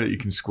spider that you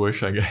can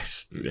squish, I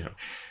guess. Yeah.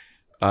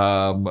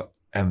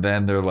 And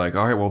then they're like,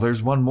 all right, well,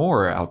 there's one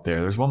more out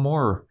there. There's one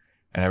more.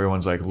 And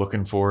everyone's like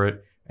looking for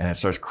it. And it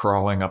starts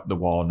crawling up the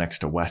wall next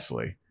to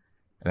Wesley.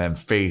 And then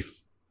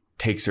Faith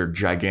takes her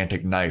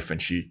gigantic knife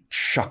and she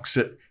chucks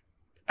it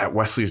at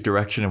Wesley's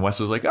direction. And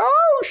Wesley's like,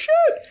 oh,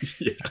 shit.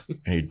 Yeah.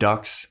 And he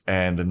ducks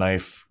and the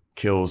knife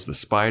kills the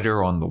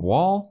spider on the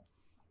wall.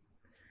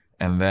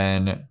 And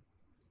then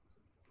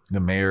the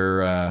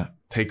mayor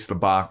takes the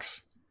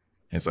box.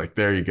 And it's like,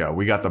 there you go.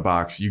 We got the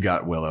box. You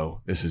got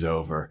Willow. This is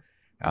over.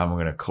 I'm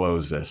going to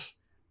close this.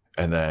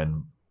 And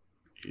then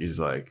he's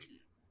like,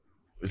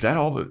 is that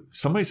all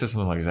somebody says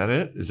something like, is that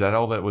it? Is that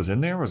all that was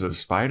in there? Was it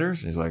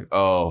spiders? And he's like,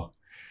 oh,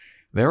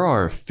 there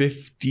are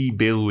 50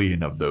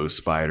 billion of those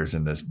spiders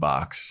in this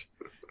box.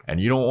 And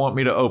you don't want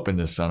me to open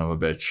this son of a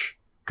bitch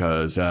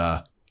because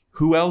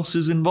who else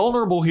is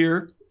invulnerable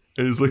here?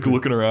 And he's like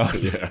looking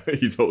around. Yeah,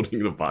 he's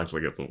holding the box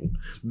like it's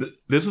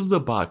this is the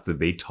box that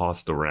they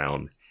tossed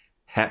around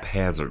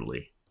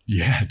haphazardly.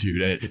 Yeah,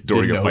 dude. And it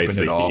during didn't a fight open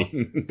scene. at all.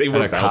 They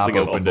were bouncing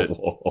it off the it.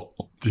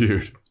 wall.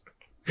 Dude.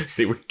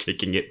 They were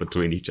kicking it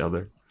between each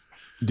other.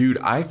 Dude,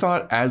 I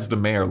thought as the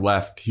mayor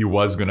left, he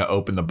was going to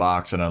open the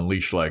box and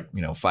unleash 5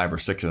 or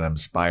 6 of them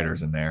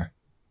spiders in there.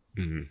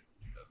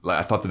 Mm-hmm.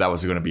 I thought that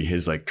was going to be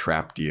his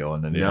trap deal.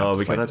 And then no,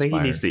 because I think he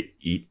needs to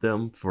eat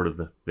them for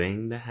the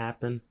thing to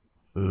happen.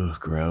 Ugh,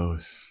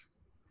 gross.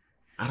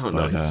 I don't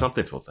know.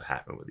 Something's supposed to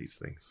happen with these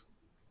things.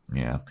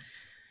 Yeah.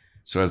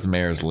 So as the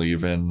mayor's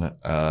leaving,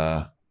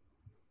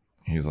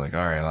 he's like,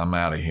 all right, I'm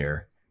out of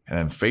here. And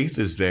then Faith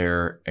is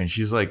there, and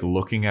she's like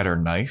looking at her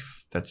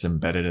knife that's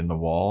embedded in the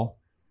wall.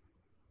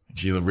 And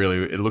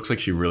it looks like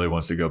she really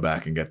wants to go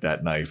back and get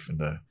that knife.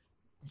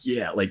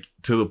 Yeah, like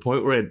to the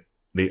point where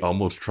they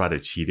almost try to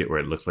cheat it, where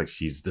it looks like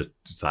she's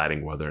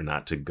deciding whether or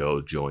not to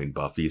go join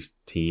Buffy's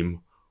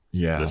team,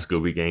 the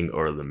Scooby Gang,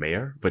 or the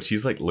mayor. But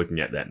she's like looking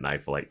at that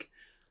knife like,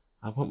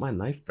 I want my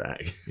knife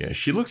back. Yeah,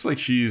 she looks like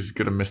she's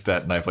going to miss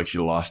that knife like she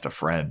lost a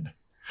friend.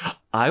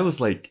 I was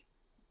like,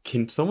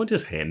 can someone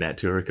just hand that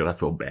to her? Because I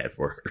feel bad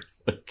for her.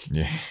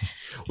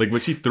 Like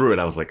when she threw it,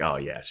 I was like, oh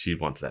yeah, she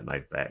wants that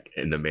knife back.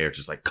 And the mayor's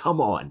just like, come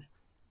on.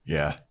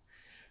 Yeah.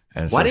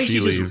 And why so didn't she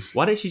leaves.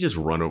 Why didn't she just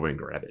run over and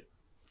grab it?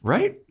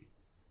 Right?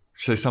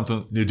 Say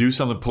something, you do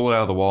something, pull it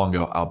out of the wall and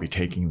go, I'll be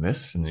taking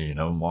this, and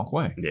and walk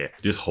away. Yeah,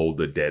 just hold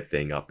the dead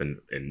thing up in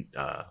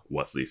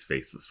Wesley's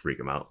face to freak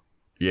him out.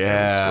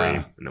 Yeah.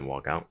 Scream and then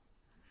walk out.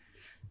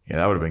 Yeah,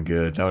 that would have been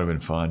good. That would have been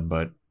fun.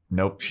 But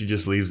nope, she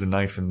just leaves the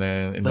knife in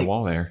the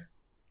wall there.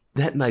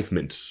 That knife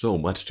meant so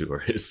much to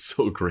her. It's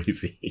so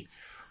crazy.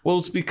 Well,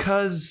 it's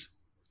because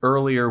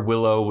earlier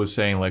Willow was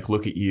saying, like,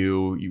 look at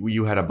you.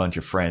 You had a bunch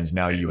of friends.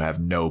 Now you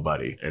have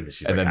nobody. And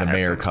then the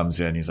mayor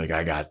comes in. He's like,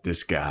 I got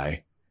this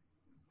guy.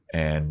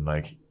 And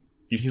like,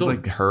 he's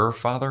like her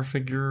father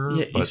figure,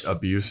 but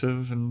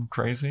abusive and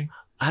crazy.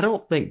 I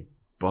don't think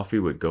Buffy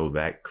would go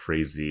that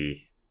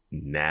crazy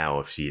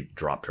now if she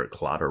dropped her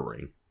clotter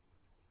ring.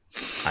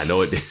 I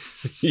know it,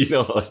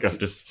 like I'm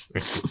just,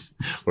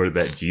 or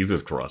that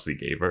Jesus cross he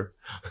gave her.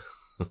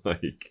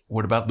 Like,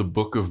 what about the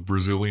book of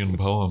Brazilian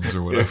poems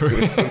or whatever?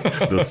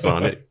 The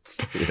sonnets.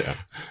 Yeah.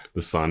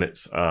 The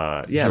sonnets.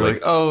 Yeah.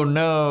 Like, oh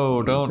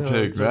no, don't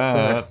take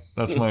that.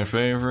 That's my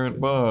favorite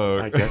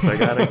book. I guess I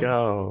gotta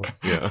go.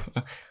 Yeah.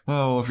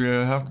 Oh, if you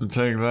have to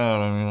take that,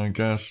 I mean, I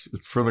guess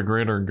it's for the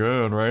greater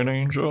good, right,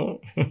 Angel?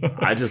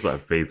 I just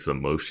thought Faith's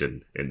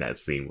emotion in that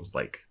scene was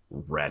like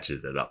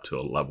ratcheted up to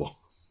a level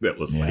that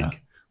was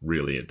like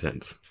really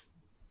intense.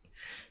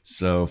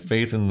 So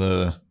Faith and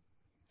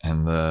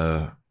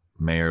the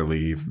mayor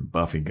leave.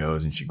 Buffy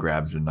goes and she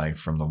grabs the knife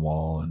from the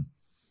wall, and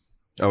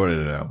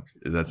no,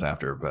 that's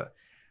after.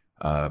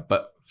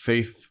 But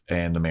Faith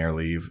and the mayor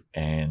leave,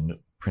 and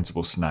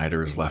Principal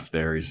Snyder is left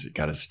there. He's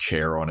got his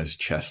chair on his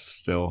chest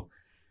still,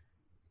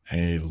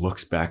 and he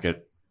looks back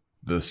at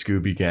the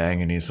Scooby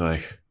Gang and he's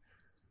like,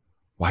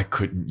 "Why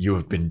couldn't you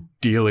have been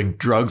dealing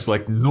drugs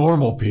like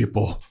normal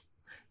people?"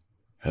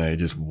 And he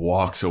just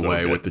walks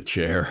away with the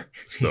chair.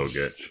 So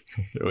good.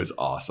 It was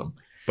awesome.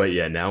 But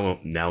yeah,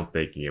 now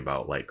thinking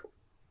about like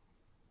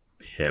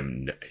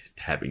him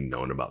having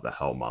known about the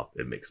Hellmouth,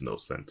 it makes no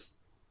sense.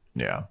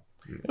 Yeah.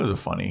 It was a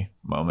funny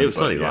moment. It was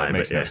funny line, it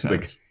makes no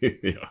sense.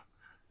 Yeah.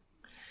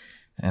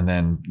 And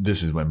then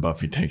this is when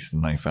Buffy takes the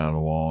knife out of the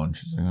wall and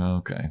she's like, oh,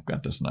 okay, I've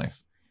got this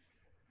knife.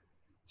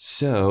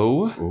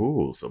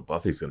 So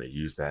Buffy's going to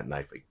use that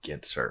knife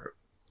against her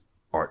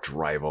arch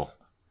rival.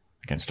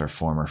 Against her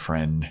former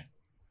friend,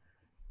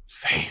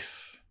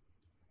 Faith.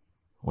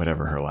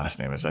 Whatever her last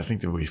name is. I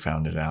think that we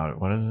found it out.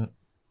 What is it?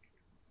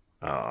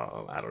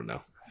 I don't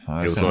know.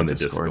 It was on the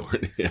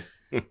Discord. Yeah.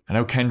 I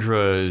know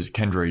Kendra is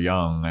Kendra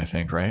Young, I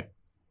think, right?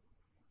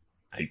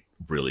 I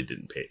really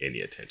didn't pay any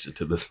attention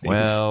to this.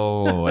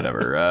 Well,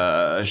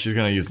 whatever. She's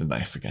going to use the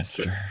knife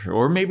against her.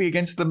 Or maybe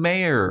against the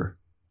mayor.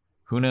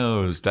 Who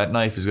knows? That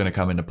knife is going to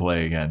come into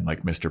play again,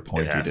 like Mr.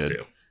 Pointy did.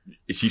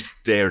 She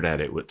stared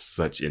at it with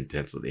such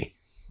intensity.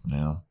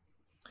 Yeah.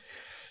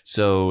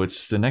 So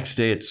it's the next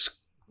day at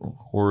school,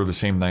 or the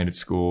same night at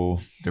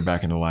school. They're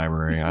back in the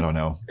library. I don't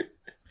know.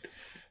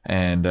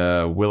 And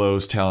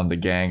Willow's telling the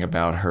gang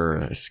about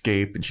her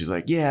escape. And she's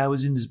like, yeah, I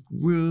was in this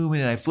room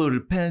and I floated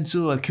a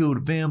pencil. I killed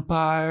a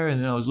vampire. And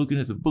then I was looking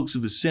at the books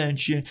of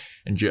Ascension.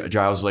 And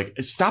Giles is like,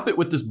 stop it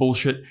with this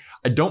bullshit.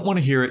 I don't want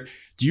to hear it.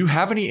 Do you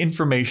have any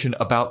information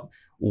about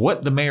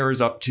what the mayor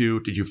is up to?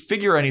 Did you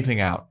figure anything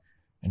out?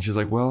 And she's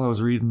like, well, I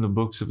was reading the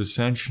books of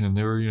Ascension and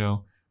they were,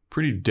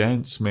 pretty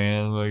dense,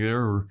 man. Like they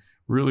were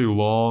really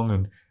long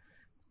and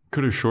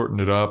could have shortened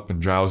it up.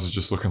 And Giles is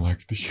just looking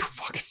like, you're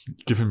fucking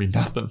giving me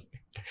nothing.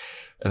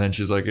 And then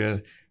she's like,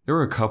 there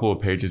were a couple of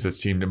pages that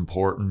seemed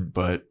important,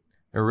 but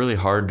they're really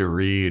hard to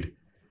read.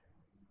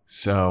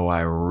 So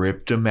I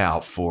ripped them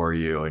out for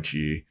you. And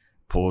she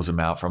pulls them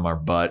out from our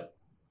butt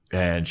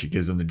and she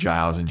gives them to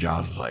Giles. And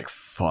Giles is like,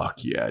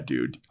 fuck yeah,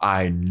 dude.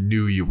 I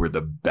knew you were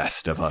the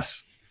best of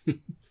us.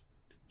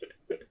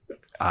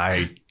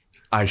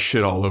 I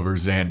shit all over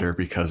Xander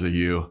because of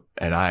you.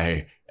 And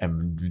I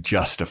am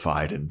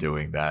justified in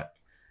doing that.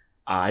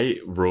 I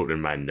wrote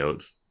in my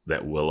notes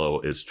that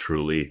Willow is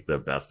truly the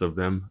best of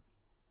them.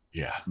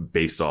 Yeah.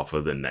 Based off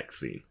of the next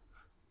scene.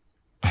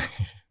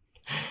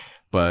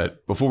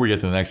 But before we get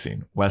to the next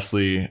scene,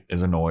 Wesley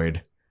is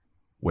annoyed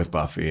with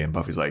Buffy. And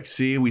Buffy's like,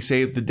 see, we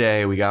saved the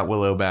day. We got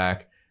Willow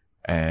back.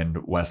 And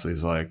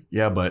Wesley's like,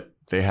 yeah, but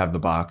they have the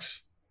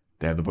box.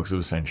 They have the Books of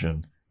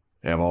Ascension.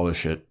 They have all this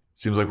shit.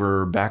 Seems like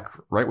we're back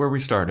right where we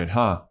started,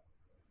 huh?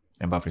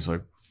 And Buffy's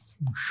like,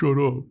 shut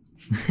up.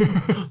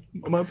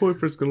 My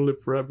boyfriend's going to live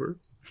forever.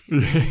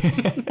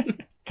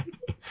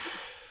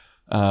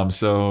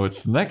 So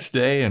it's the next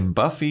day, and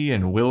Buffy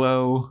and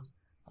Willow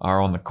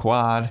are on the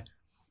quad,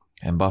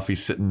 and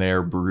Buffy's sitting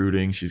there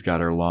brooding. She's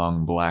got her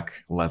long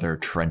black leather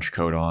trench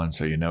coat on,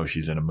 so you know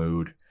she's in a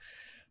mood.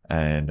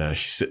 And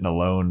she's sitting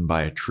alone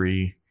by a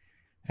tree,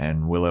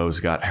 and Willow's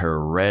got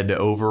her red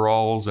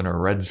overalls and her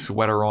red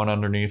sweater on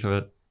underneath of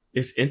it.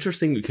 It's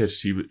interesting because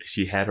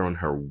she had on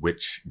her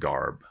witch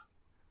garb,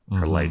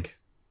 her like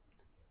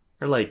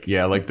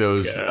yeah, like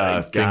those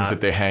things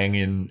that they hang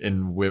in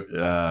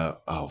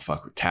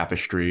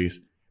tapestries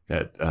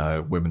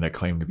that women that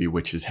claim to be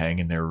witches hang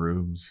in their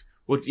rooms.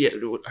 Well, yeah,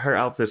 her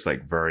outfit's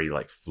like very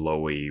like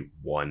flowy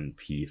one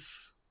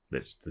piece.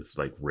 That's this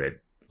like red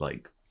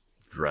like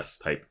dress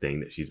type thing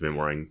that she's been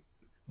wearing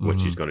when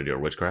she's going to do her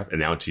witchcraft, and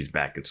now she's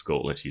back in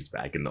school and she's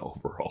back in the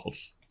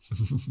overalls.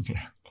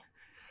 Yeah.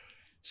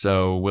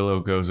 So Willow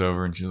goes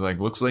over and she's like,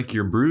 "Looks like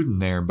you're brooding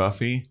there,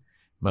 Buffy."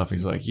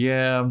 Buffy's like,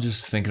 "Yeah, I'm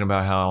just thinking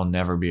about how I'll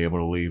never be able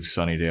to leave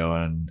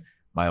Sunnydale, and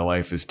my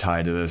life is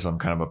tied to this. I'm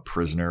kind of a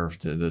prisoner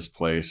to this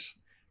place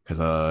because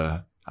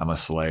I'm a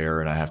Slayer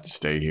and I have to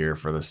stay here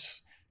for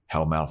this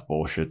Hellmouth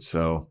bullshit.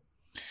 So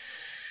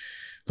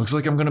looks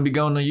like I'm going to be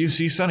going to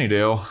UC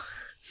Sunnydale."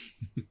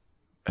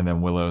 And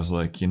then Willow's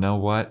like, "You know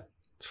what?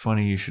 It's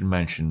funny you should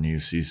mention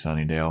UC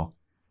Sunnydale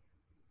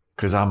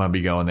because I'm going to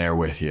be going there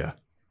with you."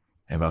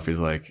 And Buffy's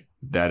like,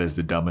 "That is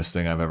the dumbest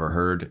thing I've ever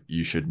heard.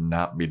 You should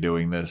not be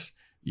doing this.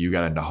 You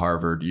got into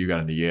Harvard. You got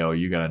into Yale.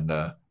 You got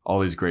into all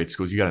these great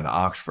schools. You got into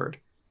Oxford."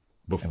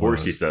 Before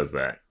she says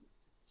that,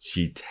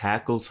 she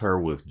tackles her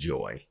with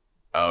joy.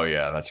 Oh,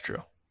 yeah, that's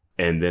true.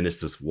 And then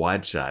it's this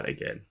wide shot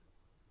again.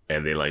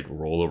 And they like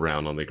roll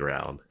around on the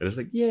ground. And it's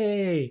like,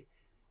 yay.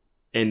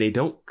 And they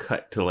don't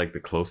cut to like the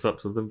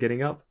close-ups of them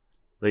getting up.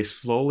 They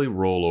slowly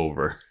roll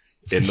over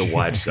in the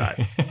wide shot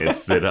and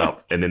sit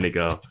up. And then they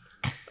go,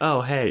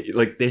 oh, hey.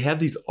 Like they have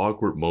these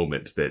awkward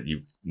moments that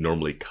you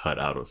normally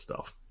cut out of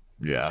stuff.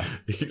 Yeah.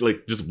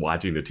 Like just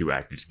watching the two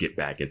actors get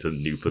back into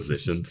new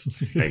positions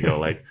and go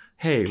like,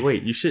 hey,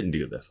 wait, you shouldn't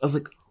do this. I was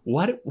like,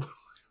 why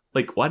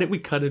did we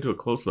cut into a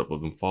close-up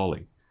of them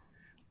falling?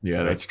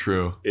 Yeah, that's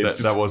true.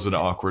 That was an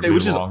awkwardly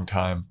long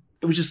time.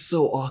 It was just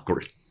so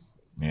awkward.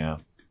 Yeah.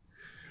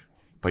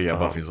 But yeah,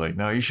 Buffy's like,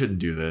 "No, you shouldn't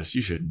do this.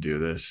 You shouldn't do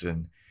this."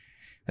 And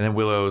then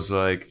Willow's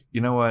like,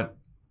 "You know what?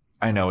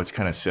 I know it's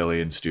kind of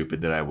silly and stupid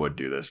that I would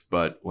do this,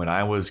 but when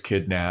I was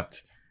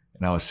kidnapped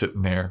and I was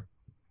sitting there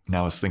and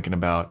I was thinking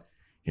about,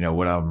 you know,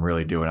 what I'm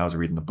really doing, I was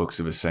reading the Books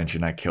of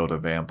Ascension. I killed a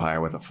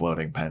vampire with a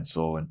floating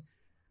pencil, and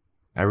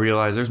I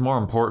realized there's more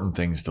important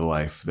things to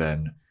life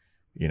than,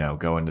 you know,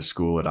 going to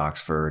school at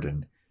Oxford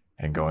and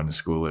going to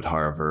school at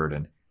Harvard.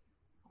 And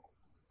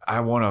I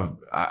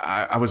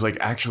was like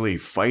actually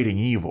fighting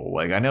evil.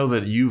 Like, I know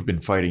that you've been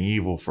fighting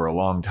evil for a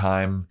long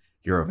time.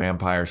 You're a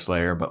vampire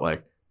slayer, but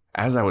like,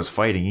 as I was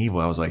fighting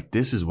evil, I was like,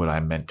 this is what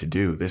I'm meant to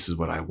do. This is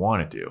what I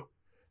want to do.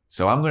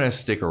 So I'm going to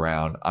stick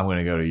around. I'm going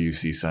to go to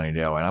UC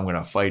Sunnydale and I'm going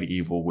to fight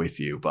evil with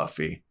you,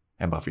 Buffy."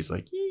 And Buffy's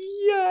like,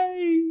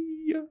 "Yay.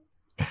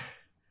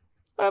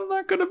 I'm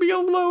not going to be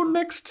alone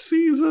next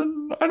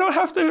season. I don't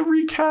have to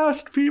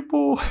recast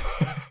people."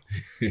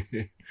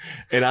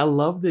 And I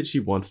love that she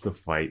wants to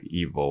fight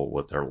evil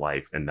with her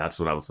life. And that's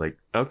what I was like,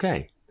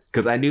 okay.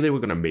 Because I knew they were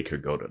going to make her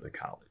go to the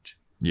college.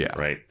 Yeah.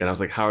 Right. And I was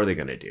like, how are they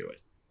going to do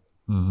it?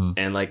 Mm-hmm.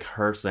 And like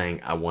her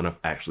saying, I want to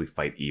actually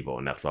fight evil.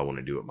 And that's what I want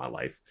to do with my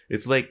life.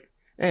 It's like,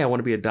 hey, I want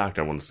to be a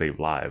doctor. I want to save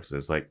lives. And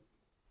it's like,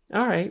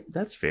 all right,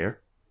 that's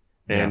fair.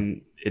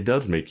 And it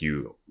does make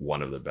you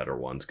one of the better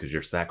ones because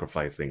you're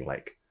sacrificing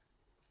like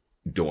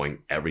doing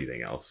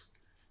everything else.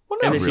 Well,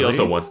 and then really.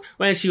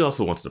 she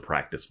also wants to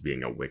practice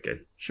being a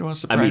Wiccan. She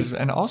wants to practice.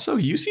 And also,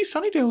 UC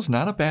Sunnydale's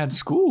not a bad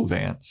school,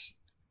 Vance.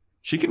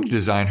 She can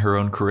design her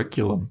own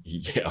curriculum.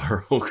 Yeah,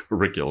 her own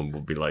curriculum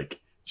will be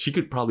like, she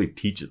could probably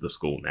teach at the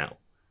school now.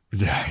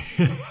 Yeah.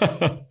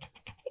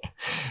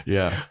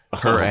 Yeah.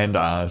 Her and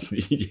Oz.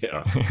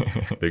 Yeah.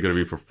 They're going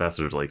to be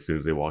professors like as soon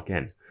as they walk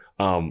in.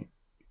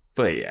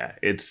 But yeah,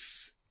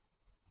 it's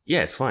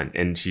fun.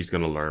 And she's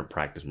going to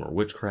practice more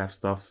witchcraft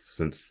stuff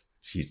since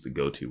she's the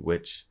go-to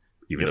witch.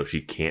 Even though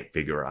she can't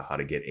figure out how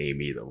to get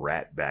Amy the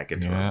rat back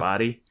into her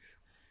body.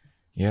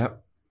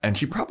 Yep. And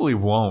she probably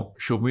won't.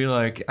 She'll be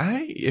like,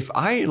 if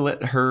I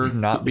let her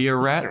not be a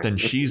rat, then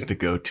she's the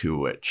go-to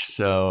witch.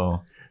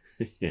 So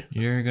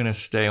you're going to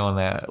stay on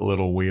that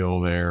little wheel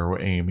there,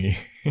 Amy.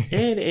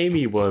 And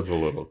Amy was a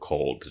little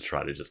cold to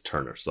try to just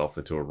turn herself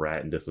into a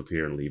rat and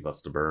disappear and leave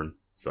us to burn.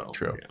 So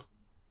true. Yeah.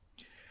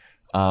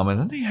 And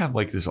then they have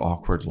like this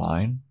awkward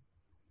line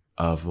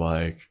of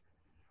like,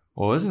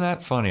 well, isn't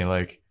that funny?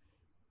 Like,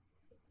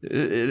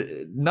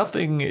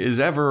 nothing is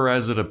ever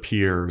as it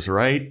appears,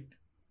 right?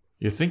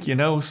 You think you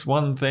know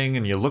one thing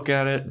and you look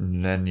at it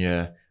and then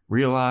you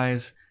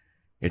realize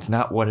it's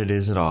not what it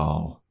is at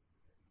all.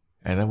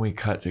 And then we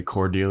cut to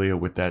Cordelia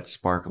with that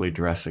sparkly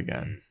dress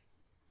again.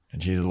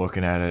 And she's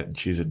looking at it and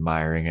she's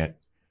admiring it.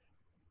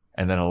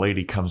 And then a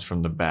lady comes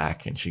from the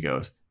back and she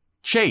goes,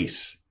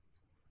 "Chase,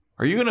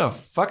 are you going to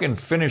fucking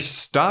finish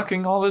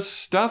stocking all this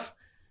stuff?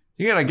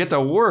 You got to get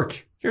to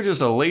work. You're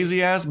just a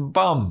lazy ass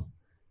bum.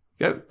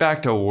 Get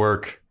back to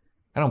work."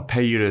 I don't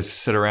pay you to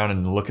sit around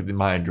and look at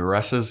my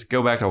dresses.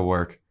 Go back to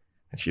work.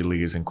 And she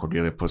leaves, and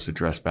Cordelia puts the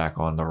dress back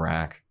on the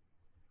rack.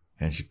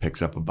 And she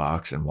picks up a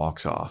box and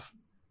walks off.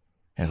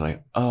 And it's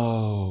like,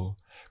 oh,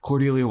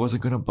 Cordelia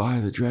wasn't going to buy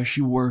the dress.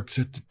 She works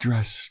at the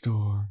dress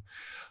store.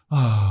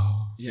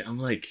 Oh. Yeah, I'm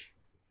like,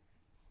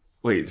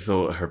 wait,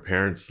 so her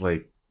parents,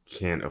 like,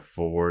 can't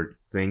afford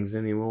things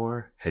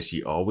anymore? Has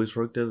she always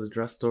worked at the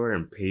dress store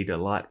and paid a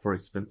lot for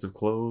expensive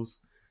clothes?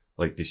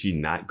 Like, did she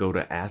not go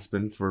to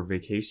Aspen for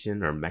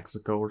vacation or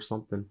Mexico or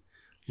something?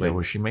 Like, Yeah,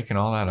 was she making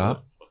all that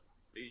up?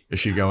 Is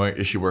she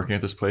working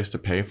at this place to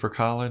pay for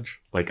college?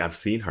 like I've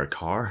seen her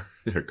car.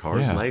 Her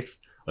car's Yeah. nice.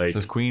 It Like,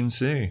 says Queen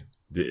C.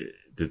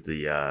 did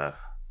the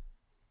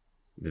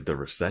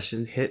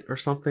recession hit or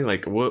something?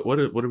 Like, what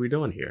are we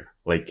doing here?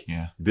 Like,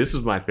 Yeah. this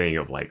is my thing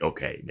of like,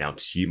 okay, now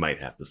she might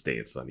have to stay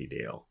in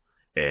Sunnydale,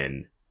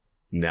 and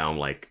now I'm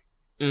like,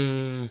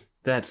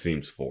 that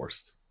seems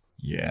forced.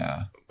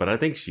 Yeah. But I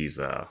think she's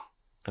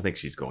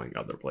going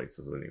other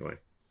places anyway.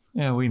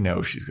 Yeah, we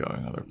know she's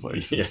going other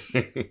places.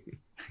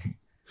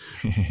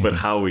 But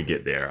how we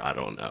get there, I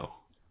don't know.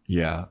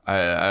 Yeah,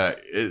 I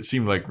it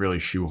seemed like really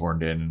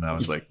shoehorned in, and I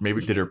was like,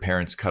 maybe did her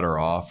parents cut her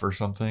off or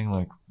something?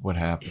 Like, what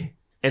happened?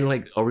 And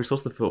like, are we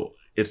supposed to feel?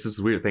 It's this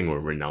weird thing where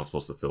we're now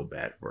supposed to feel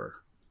bad for her.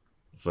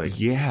 It's like,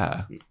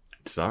 Yeah,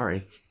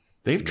 sorry.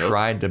 they've Nope.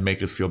 tried to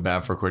make us feel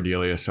bad for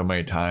Cordelia so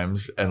many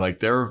times, and like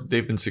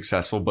they've been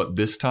successful, but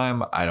this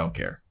time I don't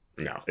care.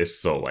 No, it's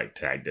so like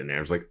tagged in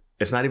there. It's like,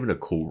 it's not even a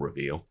cool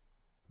reveal.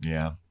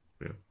 Yeah.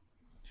 Yeah.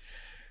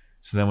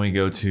 So then we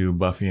go to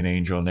Buffy and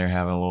Angel, and they're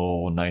having a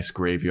little nice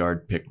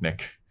graveyard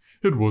picnic.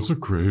 It was a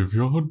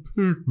graveyard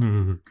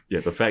picnic.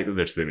 Yeah, the fact that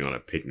they're sitting on a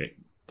picnic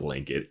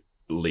blanket,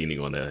 leaning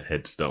on a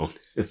headstone,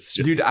 it's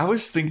just Dude, I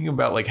was thinking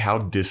about like how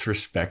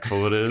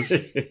disrespectful it is.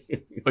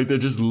 Like they're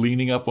just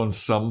leaning up on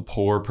some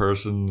poor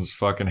person's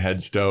fucking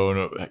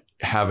headstone, like,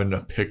 having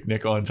a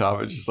picnic on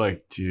top. It's just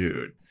like,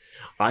 dude.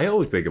 I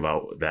always think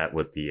about that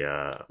with the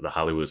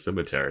Hollywood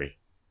Cemetery.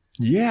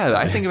 Yeah,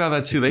 I think about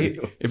that too.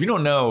 If you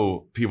don't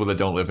know, people that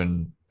don't live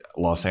in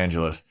Los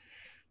Angeles,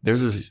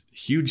 there's this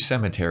huge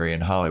cemetery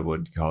in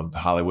Hollywood called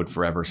Hollywood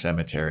Forever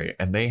Cemetery,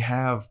 and they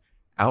have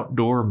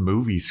outdoor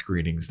movie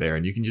screenings there,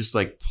 and you can just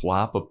like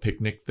plop a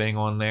picnic thing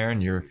on there,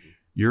 and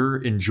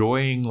you're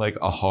enjoying like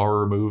a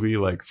horror movie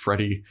like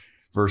Freddy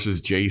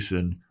versus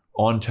Jason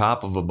on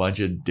top of a bunch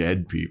of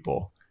dead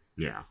people.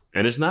 Yeah,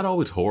 and it's not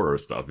always horror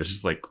stuff. It's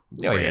just like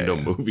random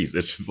yeah. movies.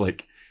 It's just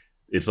like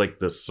it's like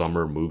the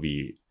summer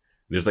movie.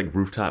 There's like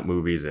rooftop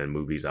movies and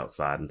movies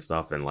outside and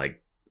stuff, and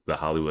like the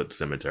Hollywood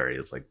Cemetery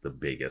is like the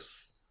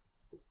biggest.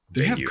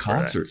 They have venue for that.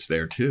 concerts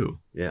there too.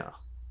 Yeah.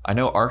 I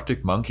know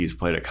Arctic Monkeys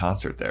played a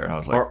concert there, and I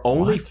was like, Are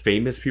only what?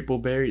 famous people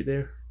buried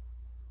there?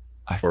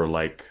 Or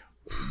like,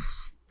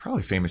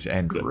 Probably famous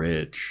and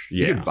rich.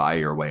 Yeah. You could buy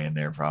your way in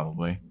there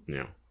probably.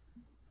 yeah.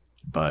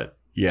 But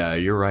yeah,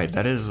 you're right.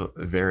 That is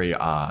very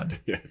odd.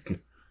 Yes.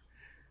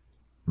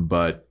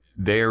 But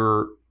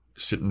they're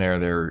sitting there,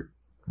 they're,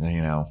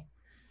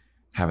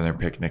 having their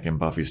picnic, and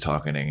Buffy's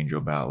talking to Angel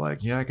about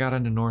like, yeah, I got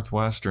into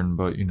Northwestern,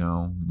 but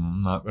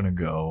I'm not going to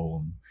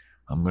go.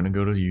 I'm going to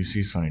go to UC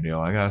Sunnydale.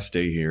 I got to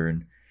stay here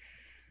and,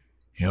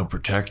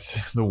 protect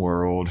the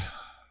world.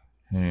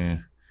 Yeah.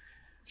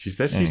 She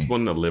said she's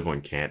wanting to live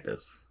on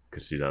campus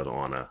because she doesn't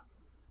want to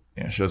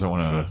Yeah, she doesn't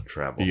want to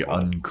travel. be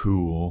home.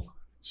 uncool.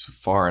 It's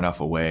far enough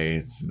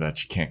away that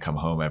she can't come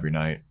home every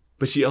night.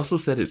 But she also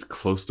said it's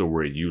close to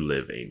where you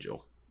live,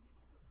 Angel.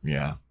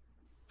 Yeah.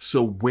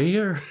 So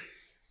where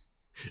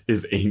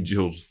is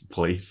Angel's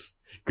place?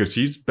 Because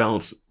she's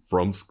bounced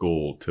from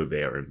school to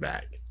there and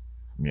back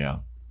Yeah.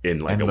 in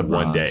like And a the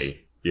one Bronze.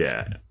 day.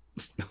 Yeah.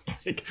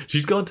 Like,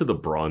 she's gone to the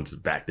Bronze,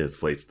 back to his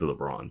place to the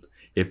Bronze.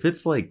 If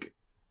it's like,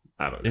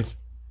 I don't know.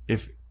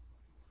 If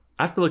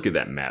I have to look at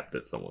that map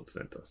that someone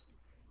sent us.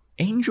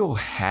 Angel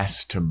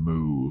has to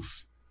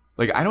move.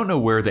 Like, I don't know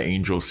where the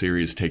Angel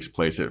series takes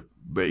place at,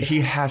 but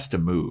he has to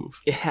move.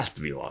 It has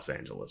to be Los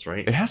Angeles,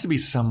 right? It has to be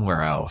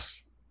somewhere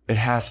else. It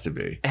has to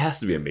be. It has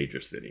to be a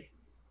major city.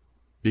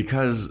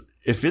 Because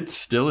if it's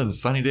still in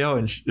Sunnydale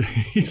and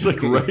he's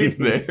like right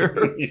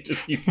there. You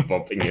just keep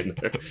bumping in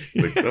there.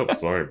 It's like, oh,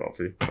 sorry,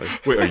 Buffy.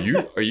 Like, wait,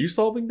 are you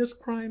solving this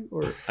crime,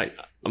 or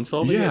I'm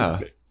solving Yeah.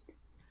 it?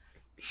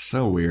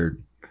 So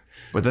weird.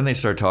 But then they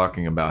start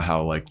talking about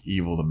how like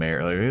evil the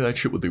mayor, like, hey, that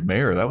shit with the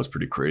mayor, that was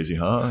pretty crazy,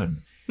 huh?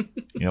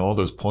 And all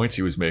those points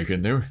he was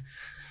making, that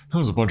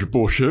was a bunch of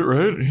bullshit,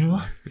 right? I mean,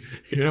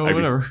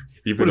 Whatever.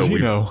 Even What does though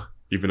he know?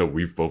 Even though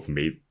we've both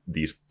made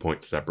these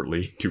points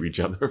separately to each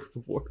other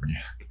before.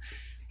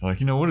 Like,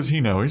 what does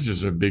he know? He's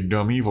just a big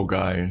dumb evil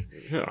guy.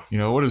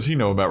 Yeah. What does he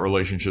know about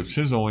relationships?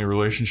 His only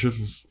relationship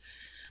has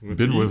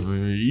been with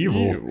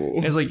evil.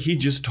 And it's like, he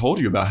just told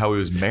you about how he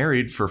was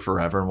married for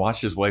forever and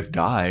watched his wife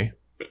die.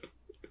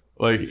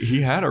 Like,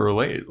 he had a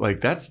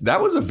like,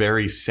 that was a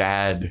very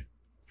sad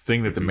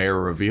thing that the mayor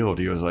revealed.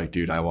 He was like,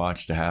 dude, I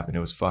watched it happen. It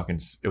was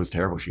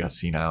terrible. She got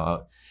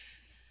senile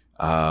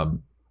out.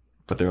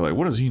 But they're like,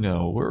 what does he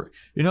know?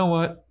 You know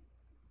what?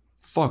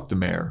 Fuck the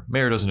mayor.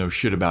 Mayor doesn't know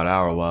shit about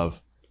our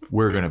love.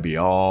 We're going to be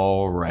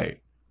all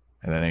right.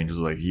 And then Angel's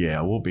like,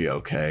 yeah, we'll be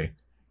okay.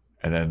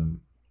 And then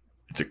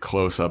it's a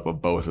close-up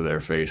of both of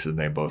their faces, and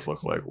they both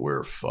look like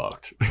we're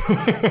fucked.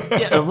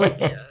 Yeah, I'm like,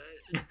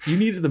 you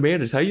needed the man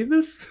to tell you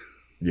this?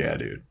 Yeah,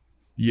 dude.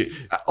 Yeah.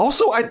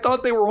 Also, I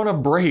thought they were on a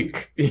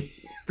break.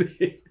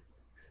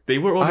 They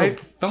were on. I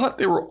thought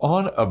they were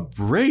on a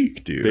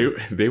break,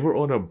 dude. They were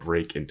on a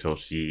break until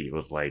she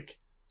was like,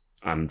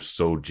 "I'm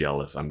so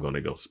jealous. I'm going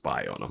to go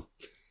spy on him."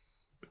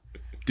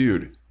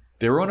 Dude,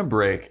 they were on a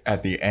break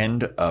at the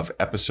end of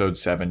episode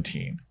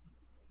 17.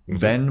 Mm-hmm.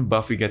 Then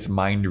Buffy gets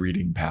mind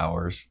reading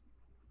powers,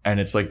 and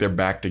it's like they're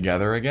back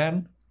together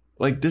again.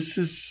 Like, this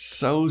is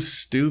so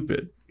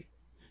stupid.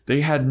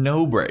 They had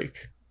no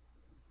break.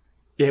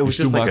 Yeah, it was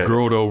You're just still like my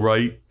girl, though,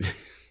 right?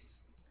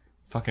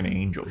 Fucking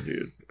Angel,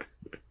 dude.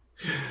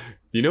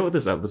 You know what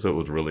this episode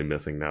was really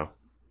missing now?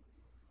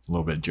 A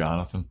little bit of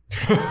Jonathan.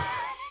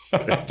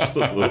 Just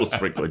a little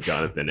sprinkle of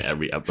Jonathan in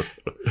every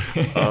episode.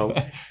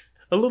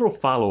 A little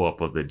follow up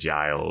of the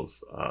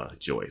Giles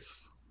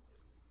Joyce.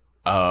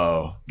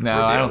 Oh,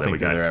 no, I don't think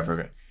they're ever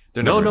going to.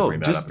 They're never going to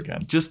bring that up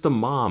again. Just the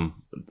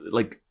mom.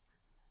 Like,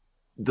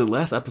 the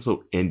last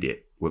episode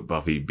ended with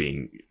Buffy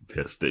being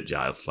pissed that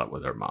Giles slept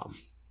with her mom.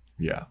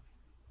 Yeah.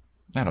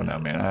 I don't know,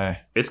 man.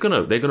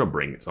 They're gonna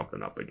bring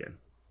something up again.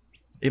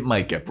 It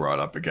might get brought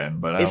up again,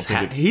 but I don't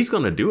think he's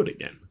gonna do it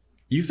again.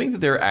 You think that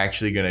they're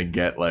actually gonna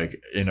get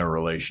like in a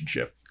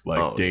relationship,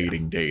 like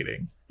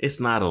dating?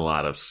 It's not a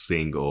lot of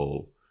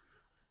single,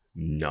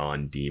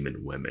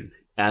 non-demon women.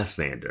 Ask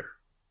Sanders.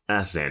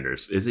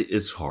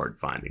 It's hard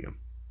finding them.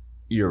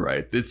 You're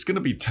right. It's gonna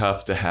be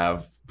tough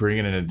to bring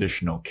in an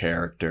additional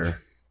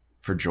character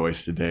for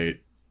Joyce to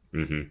date.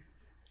 Mm-hmm.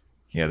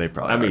 Yeah, they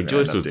probably. I mean,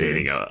 Joyce was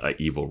dating a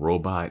evil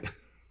robot.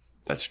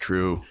 That's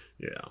true.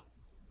 Yeah,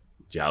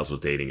 Giles was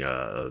dating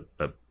a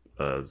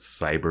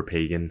cyber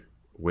pagan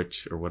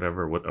witch or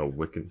whatever. What a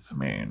Wiccan. I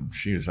mean,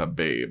 she's a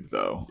babe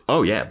though.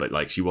 Oh yeah, but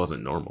like she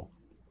wasn't normal.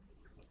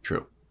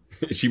 True.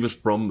 she was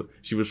from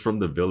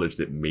the village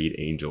that made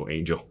Angel.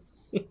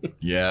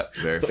 Yeah,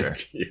 very fair.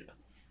 Yeah.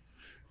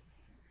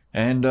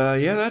 And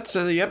that's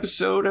the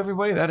episode,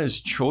 everybody. That is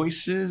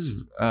Choices.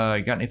 You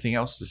got anything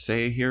else to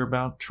say here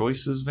about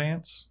Choices,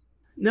 Vance?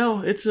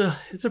 No, it's a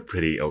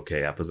pretty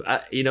okay episode.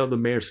 The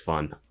mayor's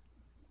fun.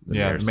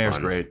 The mayor's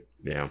fun. great.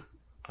 Yeah.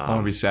 I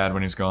want to be sad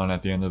when he's gone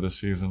at the end of the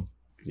season.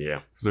 Yeah.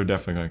 Because they're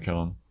definitely going to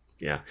kill him.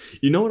 Yeah.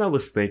 You know what I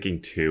was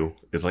thinking too?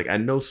 Is like, I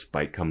know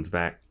Spike comes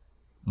back.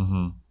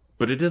 Mm-hmm.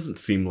 But it doesn't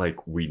seem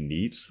like we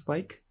need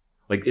Spike.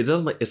 Like, it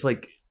doesn't, it's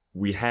like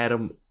we had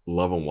him,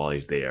 love him while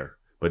he's there.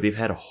 But they've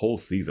had a whole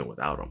season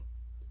without him.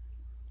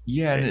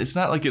 Yeah, and it's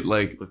not like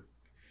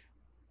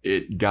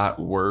it got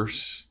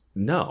worse.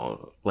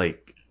 No.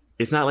 Like,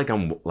 it's not like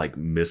I'm like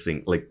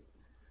missing,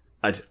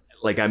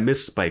 I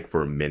missed Spike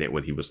for a minute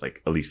when he was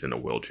like at least in a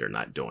wheelchair,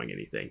 not doing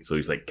anything. So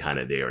he's like kind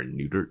of there and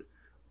neutered.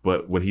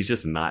 But when he's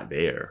just not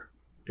there,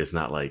 it's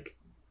not like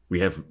we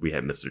have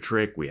Mr.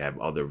 Trick, we have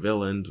other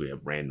villains, we have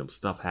random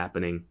stuff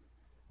happening.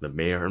 The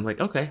mayor, I'm like,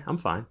 okay, I'm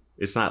fine.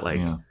 It's not like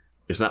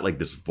it's not like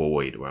this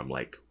void where I'm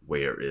like,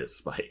 where is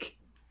Spike?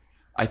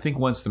 I think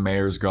once the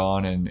mayor's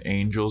gone and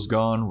Angel's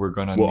gone, we're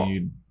gonna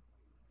need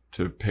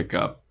to pick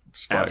up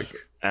Spike.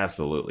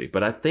 Absolutely.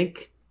 But I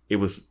think it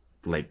was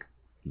like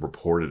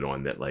reported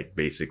on that like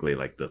basically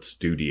like the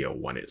studio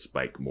wanted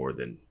Spike more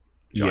than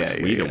Joss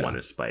Whedon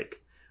wanted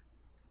Spike.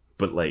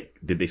 But like,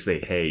 did they say,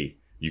 hey,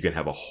 you can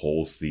have a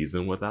whole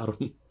season without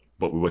him,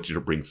 but we want you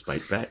to bring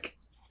Spike back?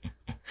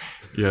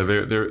 Yeah,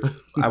 they're.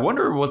 I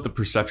wonder what the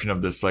perception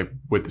of this like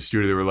with the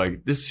studio. They were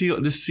like, this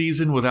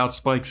season without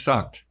Spike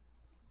sucked.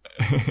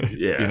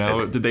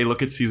 Yeah, did they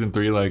look at season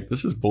 3 like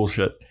this is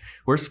bullshit?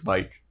 Where's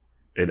Spike?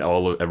 And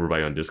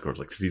everybody on Discord was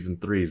like, season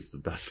 3 is the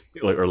best.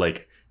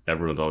 Like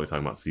everyone's always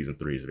talking about season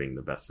 3 as being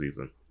the best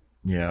season.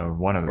 Yeah,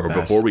 one of the best.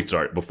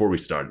 Before we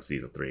started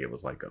season 3, it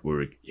was like we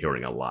were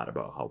hearing a lot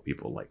about how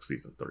people like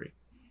season 3.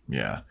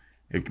 Yeah,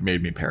 it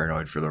made me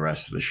paranoid for the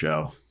rest of the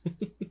show.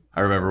 I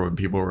remember when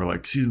people were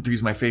like, "Season 3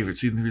 is my favorite.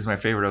 Season 3 is my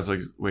favorite." I was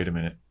like, "Wait a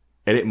minute."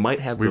 And it might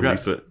have we got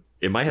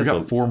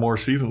 4 more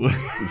seasons.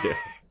 Yeah,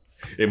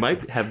 it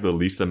might have the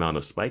least amount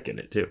of Spike in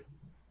it too.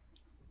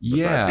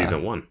 Yeah,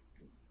 season 1.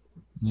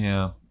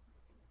 Yeah,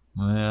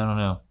 I don't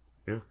know.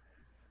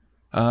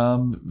 Yeah.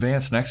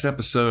 Vance, next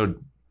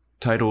episode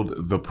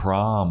titled "The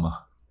Prom."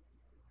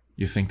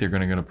 You think they're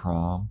gonna go to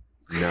prom?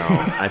 No,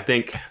 I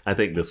think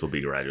this will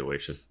be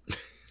graduation.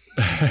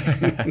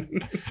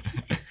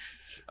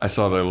 I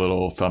saw the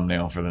little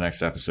thumbnail for the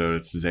next episode.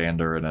 It's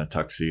Xander in a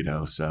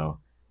tuxedo, so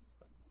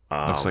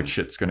looks like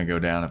shit's gonna go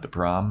down at the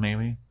prom.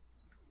 Maybe.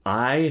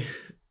 I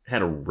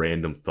had a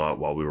random thought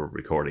while we were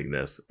recording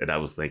this, and I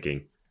was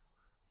thinking,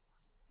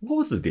 what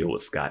was the deal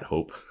with Scott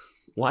Hope?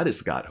 Why did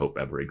Scott Hope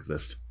ever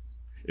exist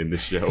in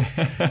this show?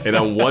 And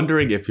I'm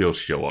wondering if he'll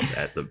show up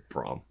at the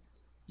prom.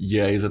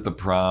 Yeah, he's at the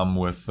prom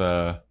with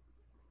who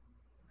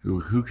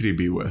could he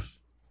be with?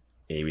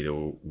 Amy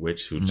the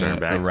witch who turned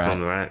back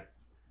from the rat.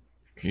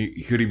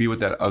 Could he be with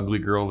that ugly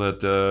girl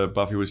that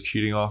Buffy was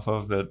cheating off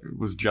of, that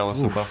was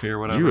jealous of Buffy or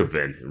whatever? You have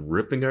been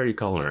ripping her. You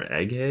calling her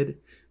egghead?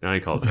 Now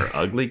you call her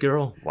ugly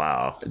girl?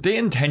 Wow. They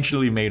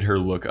intentionally made her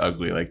look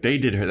ugly. Like, they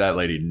did that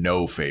lady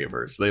no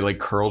favors. They like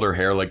curled her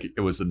hair like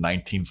it was the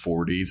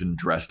 1940s and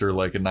dressed her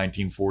like a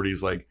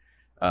 1940s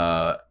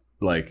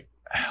like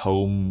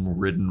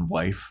home-ridden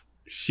wife.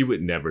 She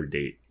would never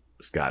date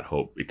Scott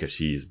Hope because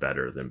she's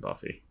better than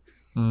Buffy.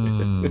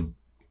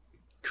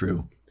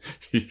 True.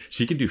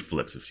 She can do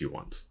flips if she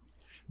wants.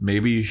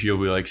 Maybe she'll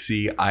be like,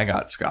 see, I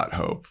got Scott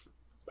Hope.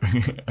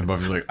 And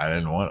Buffy's like,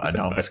 I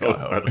don't Scott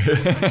Hope.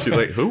 She's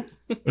like, who?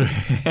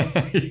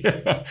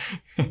 Yeah.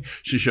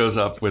 She shows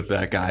up with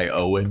that guy,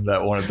 Owen,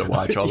 that wanted to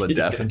watch all the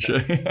death and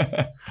shit.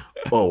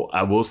 Oh,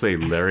 I will say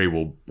Larry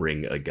will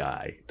bring a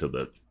guy to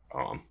the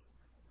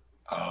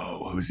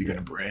Oh, who's he going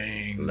to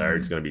bring?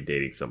 Larry's going to be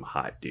dating some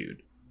hot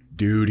dude.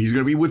 Dude, he's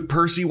going to be with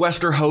Percy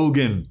West or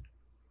Hogan.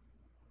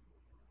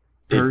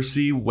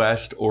 Percy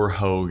West or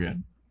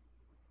Hogan.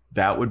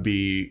 That would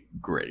be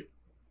great.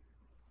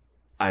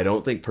 I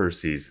don't think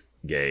Percy's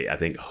gay. I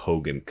think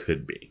Hogan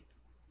could be.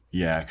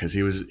 Yeah, because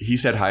he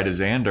said hi to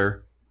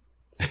Xander.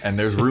 And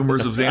there's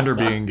rumors of Xander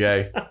being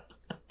gay.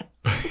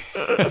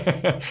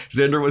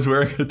 Xander was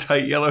wearing a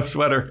tight yellow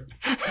sweater.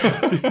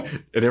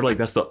 And they're like,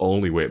 that's the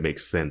only way it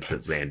makes sense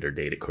that Xander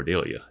dated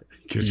Cordelia.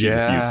 Because he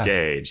was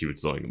gay and she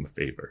was doing him a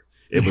favor.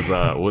 It was,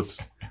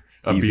 what's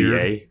Easy beard?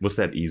 A? What's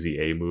that Easy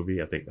A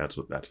movie? I think that's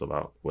what that's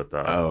about with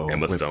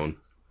Emma Stone.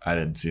 I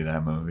didn't see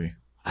that movie.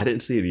 I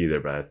didn't see it either,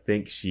 but I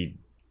think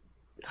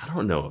I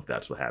don't know if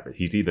that's what happened.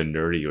 He's either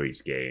nerdy or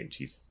he's gay, and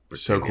she's...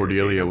 So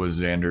Cordelia was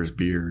Xander's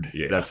beard.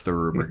 Yeah. That's the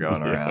rumor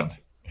going around.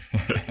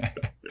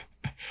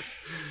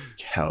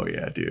 Hell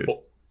yeah, dude.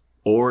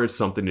 Or it's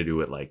something to do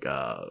with like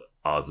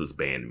Oz's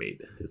bandmate,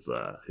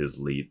 his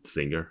lead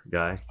singer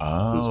guy,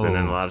 who's been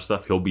in a lot of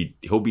stuff. He'll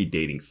be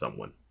dating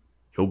someone.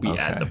 He'll be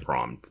at the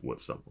prom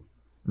with someone.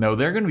 No,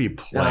 they're going to be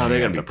playing. No, they're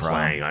going at to the be prom.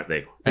 playing, aren't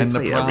they? And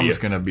the prom's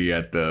going to be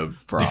at the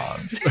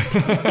proms.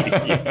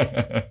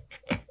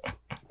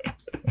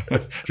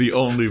 The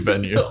only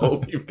venue.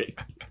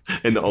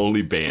 And the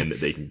only band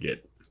that they can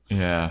get.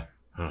 Yeah.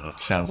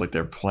 Sounds like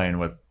they're playing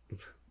with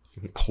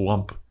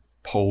plump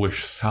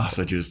Polish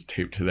sausages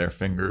taped to their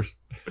fingers.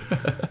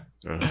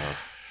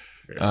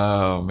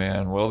 Oh,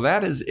 man. Well,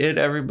 that is it,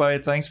 everybody.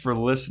 Thanks for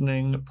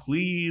listening.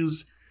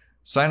 Please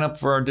sign up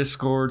for our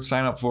Discord,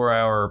 sign up for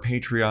our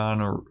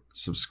Patreon, or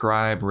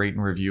subscribe, rate,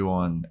 and review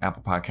on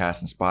Apple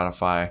Podcasts and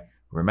Spotify.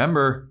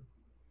 Remember,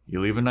 you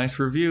leave a nice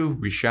review,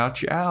 we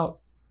shout you out.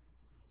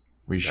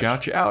 We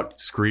shout you out.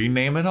 Screen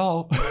name and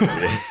all.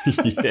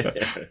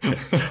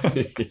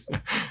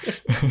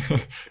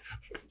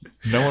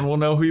 No one will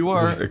know who you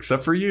are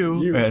except for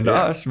you and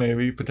us,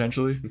 maybe,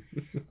 potentially.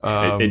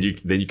 And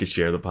then you can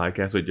share the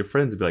podcast with your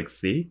friends and be like,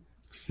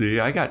 See,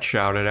 I got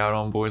shouted out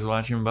on Boys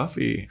Watching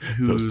Buffy.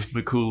 Who's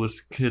the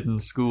coolest kid in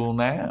school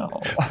now?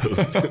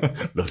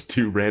 those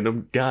two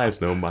random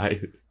guys know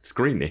my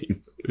screen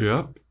name.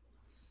 Yep.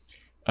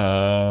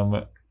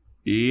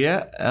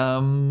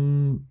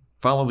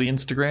 Follow the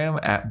Instagram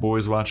at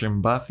Boys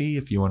Watching Buffy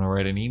if you want to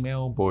write an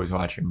email,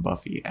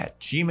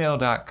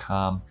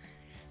 boyswatchingbuffy@gmail.com.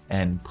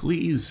 And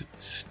please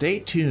stay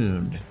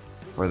tuned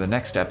for the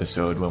next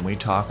episode when we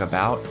talk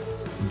about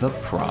the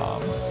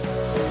prom.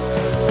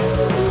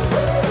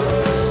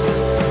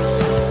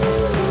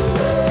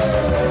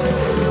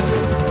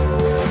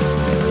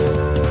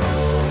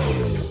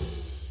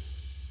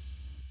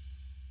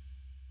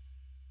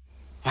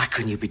 Why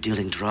couldn't you be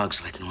dealing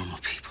drugs like normal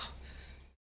people?